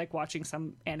up and he's like watching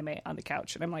some anime on the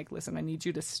couch and I'm like, listen, I need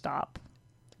you to stop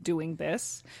doing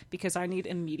this because I need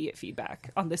immediate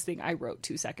feedback on this thing I wrote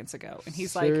 2 seconds ago. And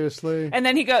he's like, seriously? And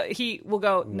then he will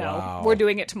go, no, Wow. We're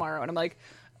doing it tomorrow. And I'm like,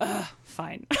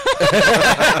 fine.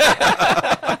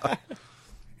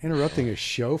 Interrupting a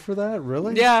show for that?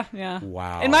 Really? Yeah.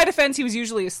 Wow. In my defense, he was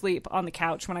usually asleep on the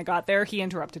couch when I got there. He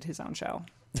interrupted his own show.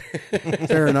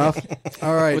 Fair enough.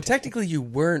 All right. Well, technically, you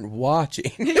weren't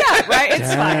watching. Yeah, right? It's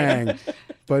Dang. fine.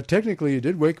 But technically, you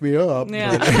did wake me up.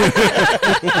 Yeah.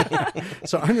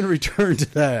 So I'm going to return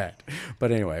to that.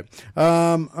 But anyway.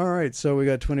 All right. So we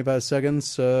got 25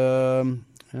 seconds.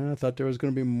 I thought there was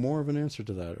going to be more of an answer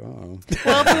to that. Uh-oh.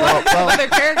 Well, if you want to other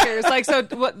characters, like, so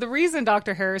the reason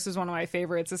Dr. Harris is one of my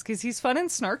favorites is because he's fun and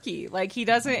snarky. Like, he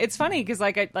doesn't, it's funny because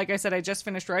like I said, I just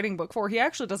finished writing book 4. He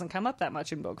actually doesn't come up that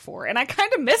much in book 4. And I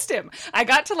kind of missed him. I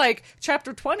got to like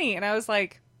chapter 20 and I was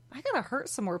like, I gotta hurt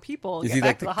some more people. Is Get he back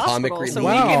like to the the hospital comic so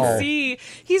relief? we Wow. can see.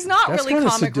 He's not That's really kinda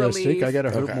comic sadistic. relief. I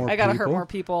gotta hurt more I gotta people. hurt more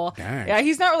people. Dang. Yeah,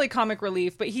 he's not really comic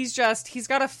relief, but he's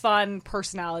got a fun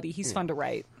personality. He's fun to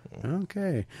write.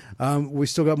 Okay. We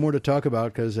still got more to talk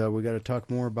about because we got to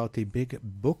talk more about the big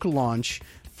book launch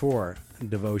for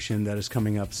Devotion that is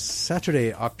coming up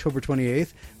Saturday, October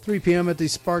 28th, 3 p.m. at the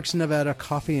Sparks, Nevada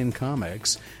Coffee and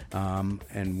Comics.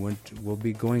 And what will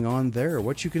be going on there,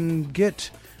 what you can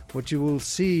get, what you will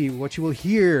see, what you will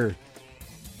hear.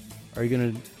 Are you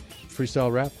going to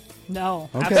freestyle rap? No,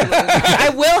 Okay. absolutely. I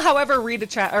will, however, read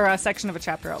a section of a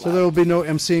chapter out So loud. there will be no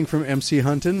emceeing from MC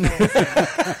Hunton.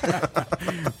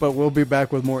 But we'll be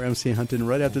back with more MC Hunton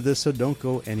right after this, so don't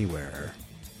go anywhere.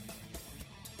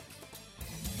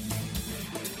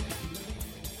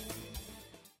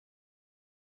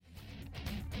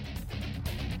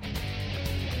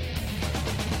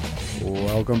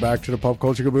 Welcome back to the Pop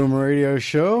Culture Kaboom Radio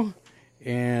Show.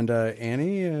 And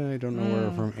Annie, I don't know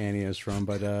where from Annie is from,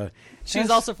 but She's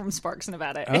also from Sparks,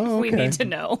 Nevada, Oh, if we okay. need to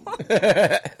know.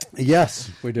 yes,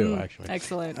 we do actually.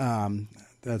 Excellent.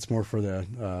 That's more for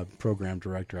the program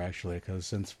director, actually, because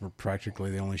since we're practically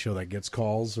the only show that gets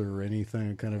calls or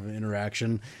anything kind of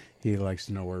interaction, he likes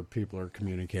to know where people are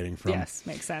communicating from. Yes,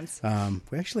 makes sense.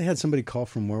 We actually had somebody call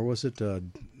from, where was it,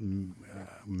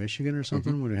 Michigan or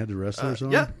something, when we had the wrestlers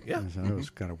on? yeah. So that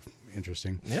was kind of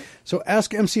interesting. Yeah. So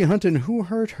ask MC Hunton who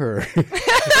hurt her.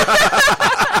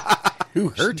 Who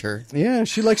hurt her? Yeah,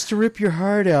 she likes to rip your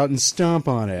heart out and stomp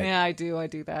on it. Yeah, I do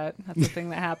that. That's the thing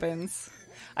that happens.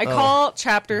 I call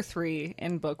chapter 3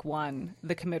 in book 1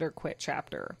 the commit or quit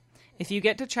chapter. If you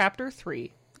get to chapter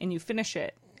 3 and you finish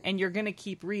it and you're going to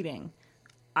keep reading,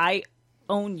 I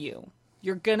own you.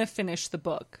 You're going to finish the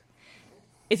book.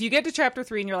 If you get to chapter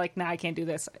 3 and you're like, nah, I can't do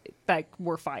this, like,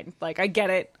 we're fine. Like, I get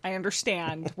it. I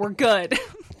understand. We're good.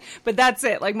 But that's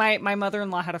it. Like, my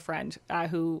mother-in-law had a friend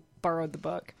who borrowed the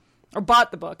book, or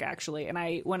bought the book, actually. And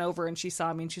I went over and she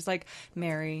saw me and she's like,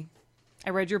 Mary, I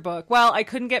read your book. Well, I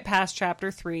couldn't get past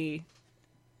chapter 3,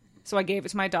 so I gave it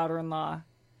to my daughter-in-law.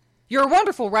 You're a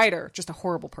wonderful writer, just a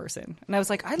horrible person. And I was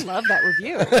like, I love that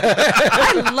review.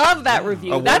 I love that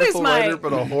review. A That is wonderful my writer,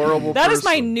 but a horrible That person. is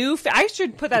my new. I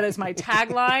should put that as my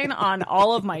tagline on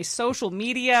all of my social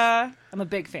media. I'm a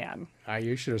big fan.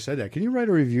 You should have said that. Can you write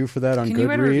a review for that on Can you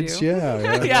write a Goodreads? review? Yeah,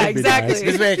 Yeah, that'd be exactly. nice.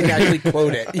 This way I can actually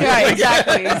quote it. Yeah,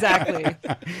 exactly.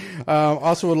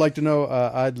 Also, would like to know.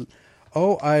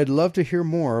 I'd love to hear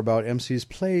more about MC's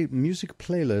music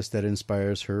playlist that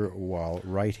inspires her while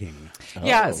writing.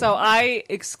 Yeah, so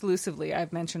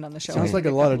I've mentioned on the show. Sounds I like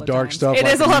think a lot of couple dark times. stuff. It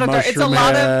like is a lot of dark. It's a lot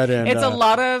Mushroom of. Head It's a and,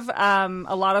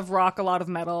 lot of rock, a lot of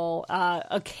metal,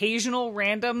 occasional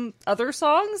random other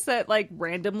songs that like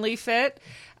randomly fit.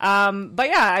 But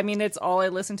yeah, I mean, it's all I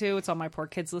listen to. It's all my poor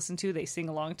kids listen to. They sing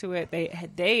along to it.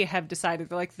 They have decided,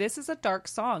 they're like, this is a dark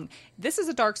song. This is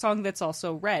a dark song that's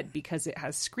also red because it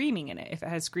has screaming in it. If it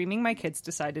has screaming, my kids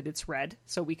decided it's red.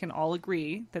 So we can all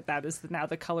agree that is now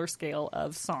the color scale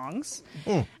of songs.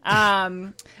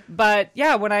 But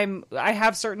yeah, I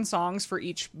have certain songs for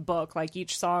each book, like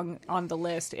each song on the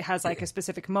list, it has like a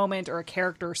specific moment or a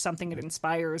character or something it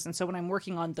inspires. And so when I'm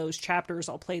working on those chapters,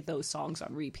 I'll play those songs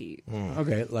on repeat.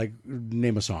 Okay, like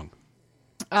name a song.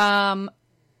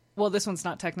 Well, this one's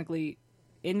not technically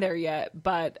in there yet,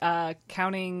 but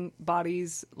Counting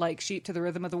Bodies Like Sheep to the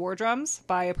Rhythm of the War Drums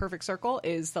by A Perfect Circle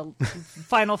is the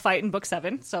final fight in book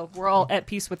 7. So we're all at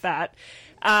peace with that.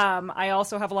 I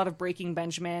also have a lot of Breaking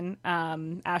Benjamin.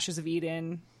 Ashes of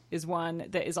Eden is one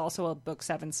that is also a book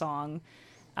 7 song.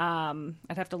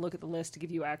 I'd have to look at the list to give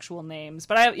you actual names,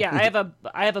 but I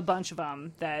have a bunch of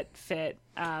them that fit.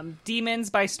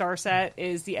 Demons by Starset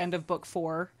is the end of book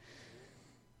 4.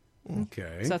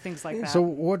 Okay. So things like that. So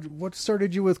what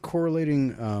started you with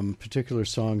correlating particular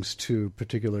songs to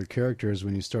particular characters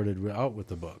when you started out with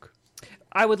the book?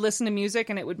 I would listen to music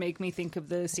and it would make me think of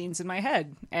the scenes in my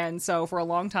head. And so for a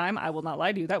long time, I will not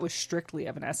lie to you, that was strictly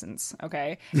Evanescence.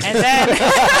 Okay. And then,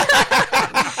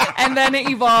 and then it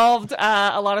evolved,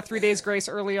 a lot of 3 Days Grace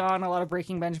early on, a lot of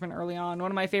Breaking Benjamin early on.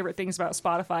 One of my favorite things about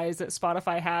Spotify is that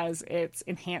Spotify has its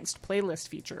enhanced playlist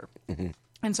feature. Mm-hmm.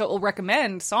 And so it will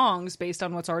recommend songs based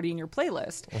on what's already in your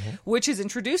playlist, which has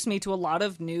introduced me to a lot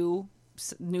of new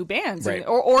bands, right.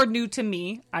 or new to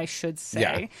me, I should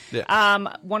say. Yeah.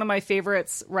 One of my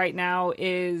favorites right now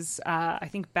is I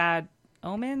think Bad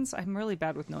Omens. I'm really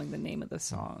bad with knowing the name of the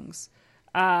songs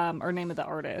or name of the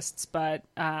artists, but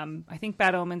I think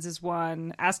Bad Omens is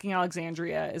one. Asking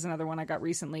Alexandria is another one I got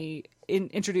recently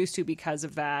introduced to because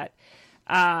of that.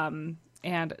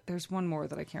 And there's one more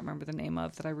that I can't remember the name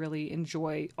of that I really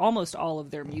enjoy almost all of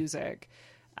their music.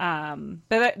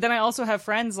 But then I also have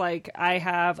friends, like I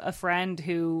have a friend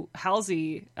who,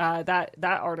 Halsey, that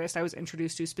artist I was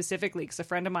introduced to specifically because a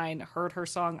friend of mine heard her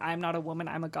song, I'm Not a Woman,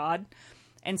 I'm a God,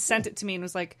 and sent it to me and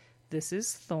was like, this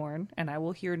is Thorn, and I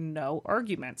will hear no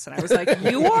arguments. And I was like,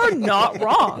 you are not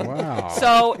wrong. Wow.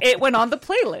 So it went on the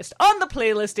playlist. On the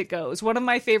playlist it goes. One of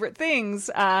my favorite things,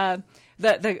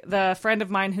 the friend of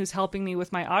mine who's helping me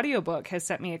with my audiobook has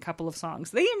sent me a couple of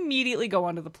songs. They immediately go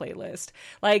onto the playlist.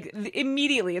 Like,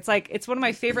 immediately. It's like, it's one of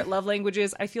my favorite love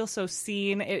languages. I feel so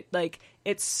seen.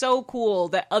 It's so cool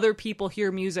that other people hear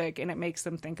music and it makes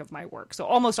them think of my work. So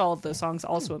almost all of those songs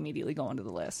also immediately go onto the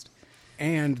list.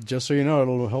 And just so you know,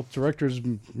 it'll help directors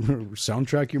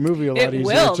soundtrack your movie a lot easier, It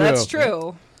will, too. that's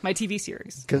true. My TV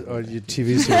series. Your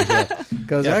TV series, yeah.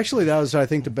 Because actually that was, I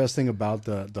think, the best thing about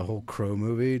the whole Crow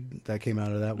movie that came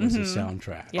out of that was the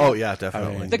soundtrack. Yeah. Oh, yeah,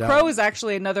 definitely. I mean, The Crow is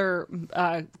actually another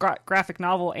graphic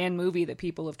novel and movie that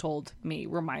people have told me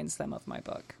reminds them of my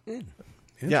book.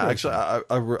 Yeah, actually,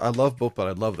 I love both, but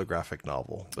I love the graphic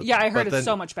novel. But, Yeah, I heard then, it's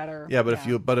so much better. Yeah,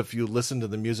 but if you listen to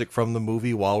the music from the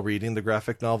movie while reading the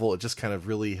graphic novel, it just kind of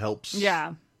really helps.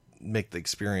 Make the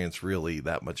experience really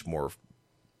that much more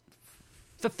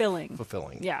fulfilling.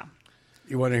 Yeah.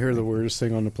 You want to hear the weirdest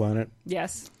thing on the planet?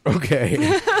 Yes.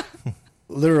 Okay.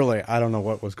 Literally, I don't know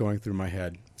what was going through my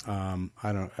head.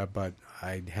 But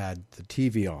I had the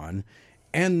TV on,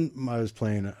 and I was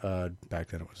playing. Back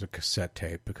then, it was a cassette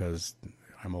tape because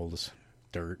I'm old as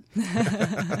dirt.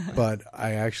 But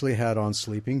I actually had on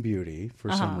Sleeping Beauty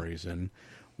for some reason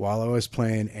while I was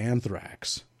playing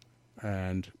Anthrax,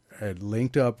 and it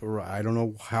linked up. I don't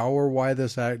know how or why the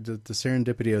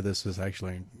serendipity of this is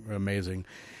actually amazing.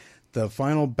 The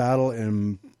final battle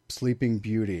in Sleeping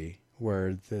Beauty,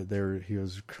 where he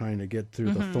was trying to get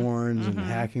through the thorns and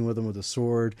hacking with them with a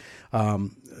sword.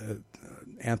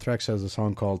 Anthrax has a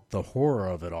song called "The Horror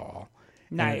of It All."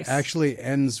 Nice. And it actually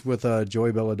ends with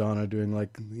Joey Belladonna doing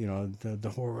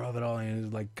the horror of it all, and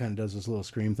it like kind of does this little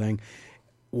scream thing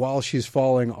while she's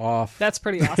falling off. That's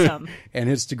pretty awesome. And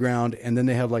hits the ground, and then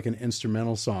they have like an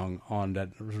instrumental song on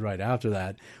that right after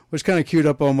that, which kind of queued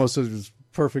up almost as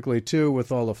perfectly too,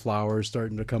 with all the flowers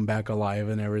starting to come back alive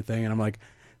and everything. And I'm like,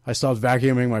 I stopped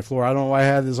vacuuming my floor. I don't know why I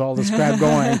had all this crap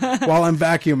going while I'm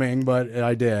vacuuming, but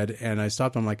I did, and I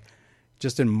stopped. I'm like,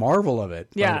 just in marvel of it.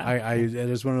 Yeah. It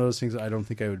is one of those things I don't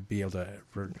think I would be able to.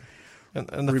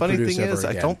 And the funny thing is,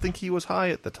 again. I don't think he was high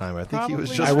at the time. I think he was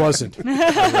just. I wasn't.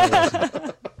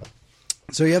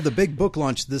 So you have the big book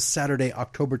launch this Saturday,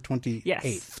 October 28th.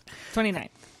 Yes, 29th.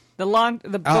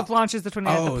 The book launch is the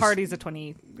 29th. The party's the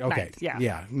 29th. Okay.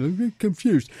 Yeah. I'm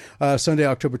confused. Sunday,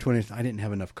 October 20th. I didn't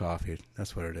have enough coffee.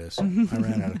 That's what it is. I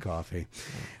ran out of coffee.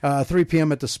 3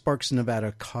 p.m. at the Sparks,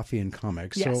 Nevada Coffee and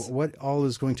Comics. Yes. So what all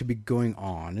is going to be going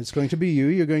on? It's going to be you.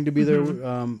 You're going to be there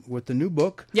with the new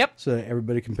book. Yep. So that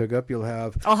everybody can pick up.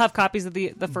 I'll have copies of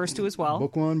the first two as well.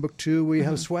 Book 1, book 2. We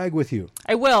have swag with you.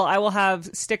 I will have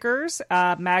stickers,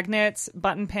 magnets,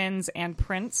 button pins, and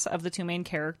prints of the two main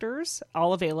characters,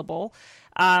 all available.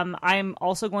 I'm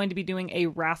also going to be doing a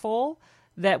raffle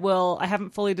that I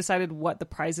haven't fully decided what the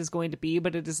prize is going to be,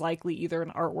 but it is likely either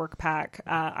an artwork pack.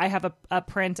 I have a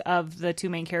print of the two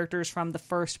main characters from the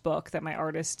first book that my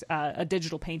artist, a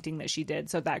digital painting that she did,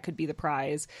 so that could be the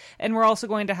prize. And we're also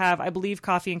going to have, I believe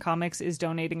Coffee and Comics is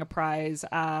donating a prize.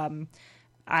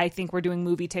 I think we're doing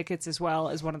movie tickets as well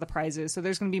as one of the prizes. So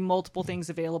there's going to be multiple things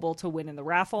available to win in the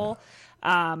raffle.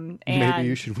 And maybe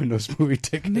you should win those movie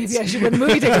tickets. Maybe I should win the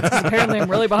movie tickets because apparently I'm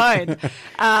really behind.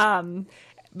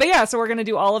 But yeah, so we're going to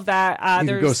do all of that. You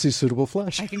can go see Suitable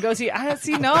Flesh. I can go see. No,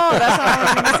 that's not what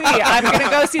I'm going to see. I'm going to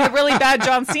go see the really bad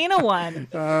John Cena one.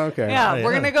 Okay. Yeah,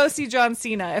 we're going to go see John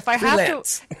Cena. If I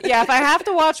have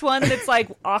to watch one that's like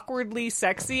awkwardly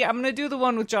sexy, I'm going to do the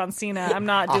one with John Cena. I'm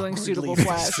not doing Suitable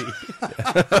Flesh.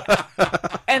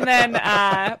 And then,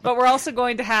 but we're also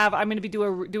going to have. I'm going to be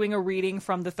doing a reading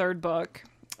from the third book.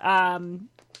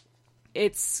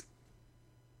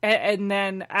 And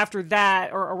then after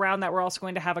that, or around that, we're also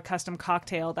going to have a custom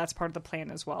cocktail. That's part of the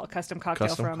plan as well. A custom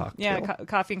cocktail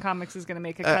Coffee and Comics is going to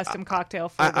make a custom cocktail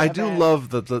for I do love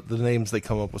the names they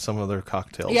come up with some of their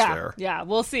cocktails there. Yeah,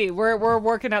 we'll see. We're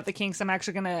working out the kinks. I'm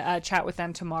actually going to chat with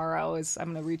them tomorrow.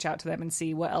 I'm going to reach out to them and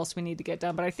see what else we need to get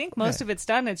done. But I think most of it's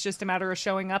done. It's just a matter of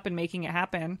showing up and making it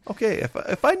happen. Okay,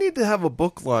 if I need to have a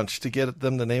book launch to get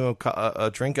them the name of a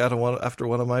drink after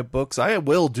one of my books, I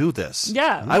will do this.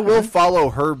 Yeah. I will follow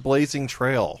her blazing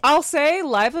trail. I'll say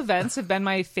live events have been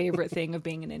my favorite thing of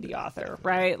being an indie author,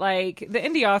 right? Like the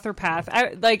indie author path, I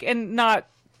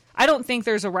don't think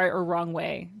there's a right or wrong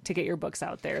way to get your books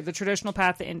out there. The traditional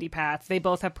path, the indie path, they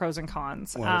both have pros and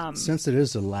cons. Well, since it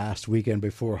is the last weekend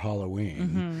before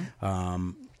Halloween,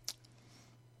 can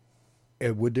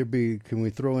we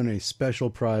throw in a special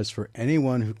prize for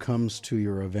anyone who comes to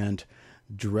your event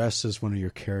dressed as one of your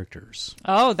characters?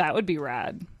 Oh, that would be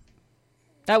rad.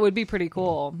 That would be pretty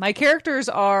cool. My characters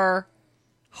are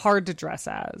hard to dress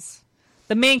as.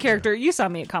 The main character, you saw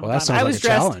me at Comic-Con. Well, that sounds like a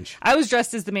challenge. I was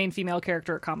dressed as the main female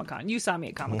character at Comic-Con. You saw me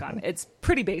at Comic-Con. It's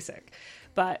pretty basic.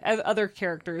 But as other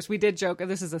characters, we did joke,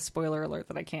 this is a spoiler alert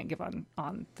that I can't give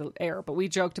on the air, but we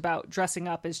joked about dressing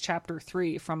up as Chapter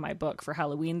 3 from my book for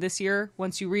Halloween this year.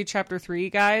 Once you read Chapter 3,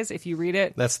 guys, if you read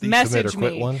it, that's the message Commit or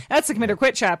Quit me. one? That's the Commit or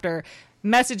Quit chapter.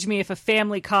 Message me if a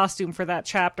family costume for that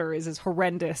chapter is as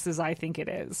horrendous as I think it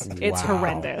is. It's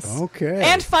horrendous. Okay.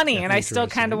 And funny, and I still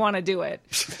kind of want to do it.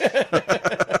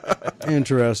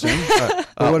 Interesting.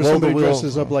 What if somebody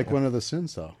dresses up like one of the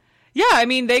sins, though? Yeah, I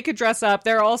mean, they could dress up.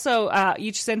 They're also,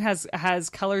 each sin has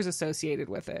colors associated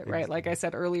with it, right? Like I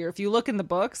said earlier, if you look in the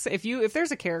books, if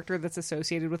there's a character that's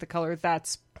associated with a color,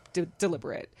 that's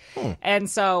deliberate. And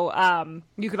so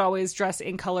you could always dress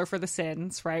in color for the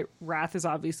sins, right? Wrath is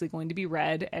obviously going to be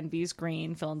red, envy's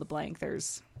green, fill in the blank.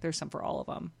 There's some for all of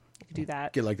them. You could do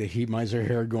that. Get like the heat miser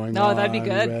hair going on. No, that'd be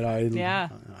good. Red-eyed. Yeah.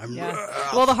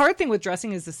 Well, the hard thing with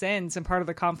dressing is the sins, and part of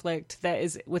the conflict that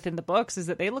is within the books is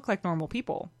that they look like normal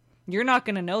people. You're not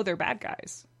going to know they're bad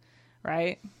guys,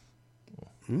 right?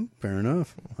 Fair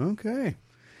enough. Okay.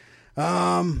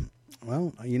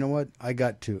 Well, you know what? I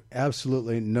got to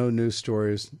absolutely no news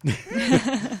stories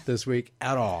this week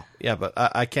at all. Yeah, but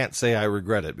I can't say I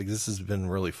regret it because this has been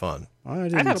really fun. I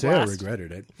didn't say I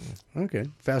regretted it. Okay.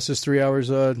 Fastest 3 hours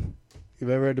you've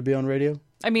ever had to be on radio?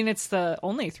 I mean, it's the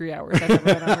only 3 hours I've ever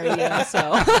been on radio,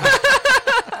 so...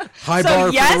 High bar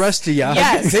for the rest of you.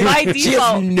 Yes, by default. She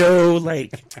has no,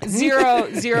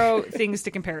 zero things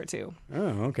to compare it to. Oh,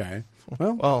 okay.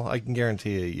 Well, I can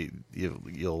guarantee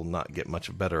you'll not get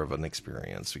much better of an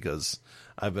experience because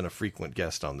I've been a frequent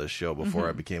guest on this show before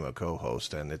I became a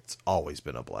co-host, and it's always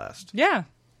been a blast. Yeah.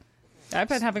 I've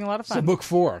been having a lot of fun. So book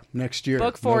 4 next year.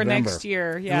 Book 4 November. next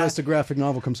year, yeah. Unless the graphic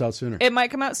novel comes out sooner. It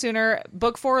might come out sooner.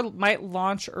 Book 4 might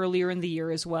launch earlier in the year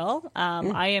as well.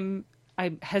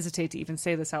 I hesitate to even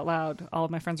say this out loud. All of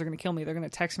my friends are going to kill me. They're going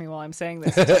to text me while I'm saying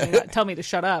this and tell me to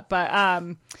shut up.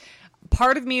 But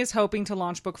part of me is hoping to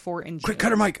launch book 4 in June. Quick,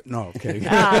 cut her mic. No, okay.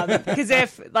 Because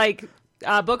if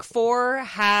book 4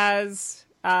 has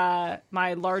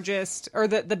my largest or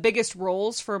the biggest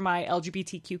roles for my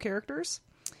LGBTQ characters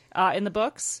in the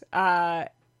books,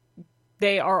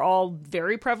 they are all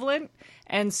very prevalent.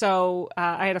 And so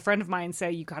I had a friend of mine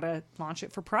say, you got to launch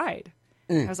it for Pride.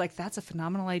 I was like, that's a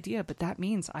phenomenal idea, but that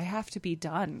means I have to be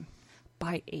done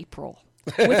by April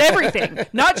with everything,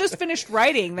 not just finished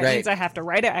writing. That means I have to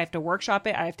write it, I have to workshop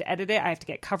it, I have to edit it, I have to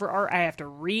get cover art, I have to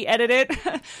re-edit it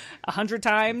 100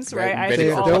 times, right? I have to They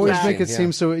do all always of that. make it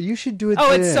seem so. You should do it. Oh,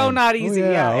 then. it's so not easy. Oh,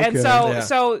 yeah. okay. And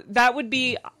so that would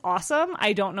be awesome.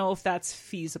 I don't know if that's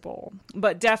feasible,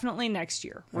 but definitely next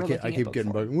year. I keep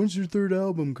getting bugged. When's your third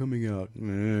album coming out?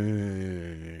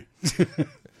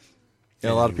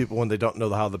 A lot of people, when they don't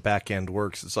know how the back end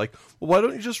works, it's like, well, why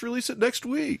don't you just release it next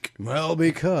week? Well,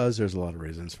 because there's a lot of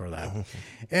reasons for that.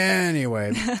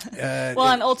 Anyway. Well,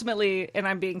 and ultimately, and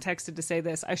I'm being texted to say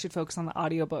this, I should focus on the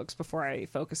audiobooks before I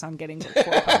focus on getting book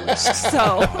 4 published.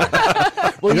 So,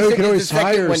 Well, You you, know, you said can the always second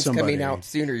hire one's somebody. coming out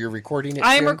sooner. You're recording it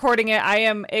I am soon? recording it. I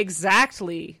am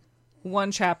exactly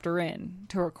 1 chapter in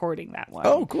to recording that one.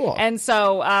 Oh, cool. And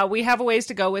so we have a ways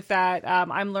to go with that.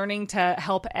 I'm learning to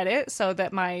help edit so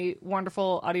that my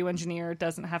wonderful audio engineer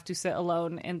doesn't have to sit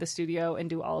alone in the studio and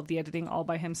do all of the editing all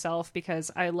by himself, because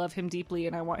I love him deeply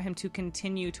and I want him to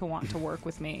continue to want to work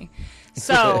with me.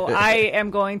 So I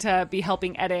am going to be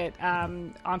helping edit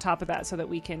on top of that so that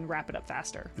we can wrap it up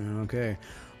faster. Okay.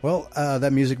 Well,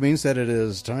 that music means that it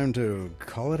is time to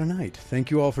call it a night. Thank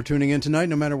you all for tuning in tonight,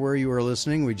 no matter where you are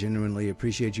listening. We genuinely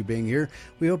appreciate you being here.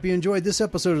 We hope you enjoyed this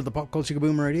episode of the Pop Culture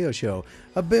Kaboom Radio Show.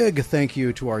 A big thank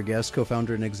you to our guest,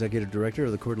 co-founder and executive director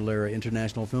of the Cordillera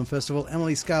International Film Festival,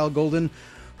 Emily Skyle-Golden,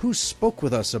 who spoke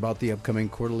with us about the upcoming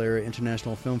Cordillera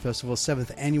International Film Festival's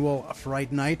 7th annual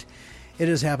Fright Night. It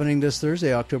is happening this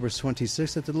Thursday, October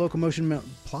 26th at the Locomotion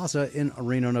Plaza in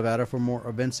Reno, Nevada. For more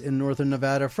events in Northern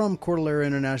Nevada from Cordillera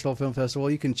International Film Festival,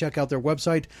 you can check out their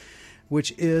website,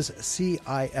 which is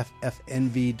ciffnv.org,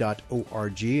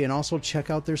 and also check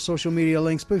out their social media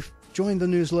links. Join the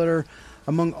newsletter,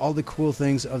 among all the cool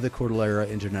things of the Cordillera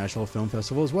International Film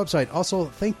Festival's website. Also,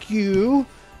 thank you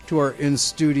to our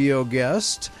in-studio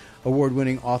guest,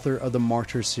 award-winning author of the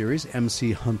Martyr series,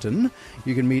 MC Hunton.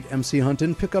 You can meet MC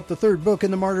Hunton, pick up the 3rd book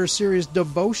in the Martyr series,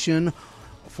 Devotion,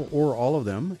 or all of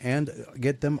them, and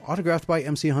get them autographed by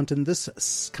MC Hunton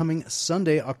this coming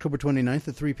Sunday, October 29th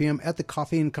at 3 p.m. at the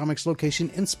Coffee and Comics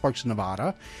location in Sparks,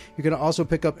 Nevada. You can also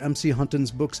pick up MC Hunton's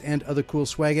books and other cool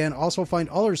swag, and also find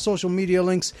all her social media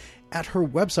links at her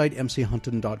website,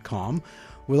 mchunton.com.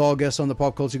 With all guests on the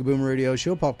Pop Culture Kaboom Radio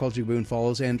Show, Pop Culture Kaboom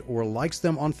follows and or likes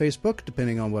them on Facebook,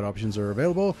 depending on what options are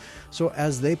available. So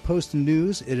as they post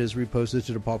news, it is reposted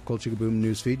to the Pop Culture Kaboom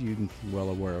newsfeed. You're well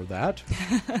aware of that.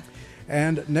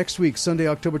 And next week, Sunday,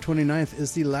 October 29th,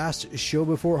 is the last show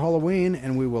before Halloween,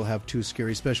 and we will have 2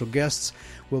 scary special guests.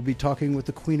 We'll be talking with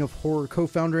the Queen of Horror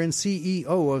co-founder and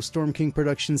CEO of Storm King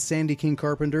Productions, Sandy King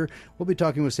Carpenter. We'll be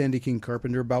talking with Sandy King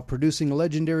Carpenter about producing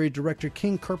legendary director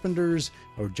John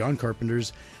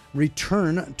Carpenter's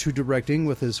return to directing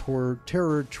with his horror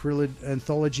terror trilogy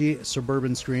anthology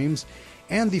Suburban Screams,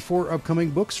 and the 4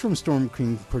 upcoming books from Storm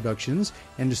King Productions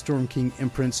and the Storm King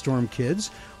imprint Storm Kids.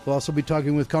 We'll also be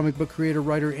talking with comic book creator,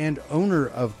 writer, and owner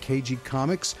of KG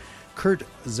Comics, Kurt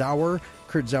Zauer.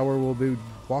 Kurt Zauer will be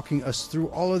walking us through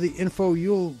all of the info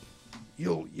you'll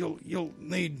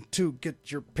need to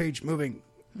get your page moving.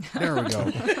 There we go.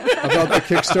 About the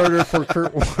Kickstarter for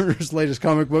Kurt Warner's latest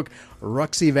comic book,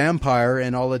 Ruxy Vampire,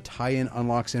 and all the tie-in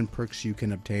unlocks and perks you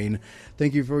can obtain.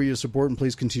 Thank you for your support, and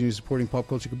please continue supporting Pop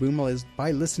Culture Kaboom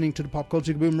by listening to the Pop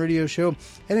Culture Kaboom Radio Show.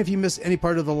 And if you miss any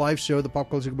part of the live show, the Pop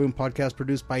Culture Kaboom podcast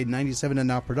produced by 97 and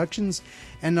Now Productions.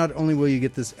 And not only will you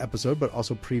get this episode, but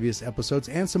also previous episodes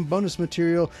and some bonus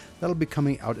material that'll be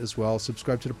coming out as well.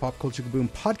 Subscribe to the Pop Culture Kaboom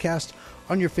podcast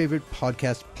on your favorite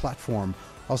podcast platform.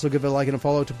 Also, give a like and a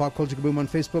follow to Pop Culture Kaboom on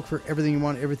Facebook for everything you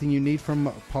want, everything you need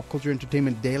from Pop Culture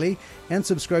Entertainment Daily. And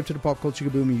subscribe to the Pop Culture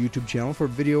Kaboom YouTube channel for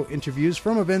video interviews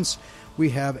from events we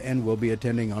have and will be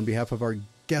attending. On behalf of our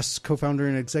guests, co-founder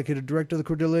and executive director of the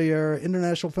Cordillera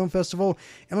International Film Festival,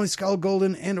 Emily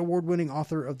Skyle-Golden, and award-winning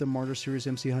author of the Martyr series,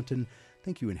 MC Hunton,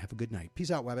 thank you and have a good night.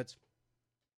 Peace out, Wabbits.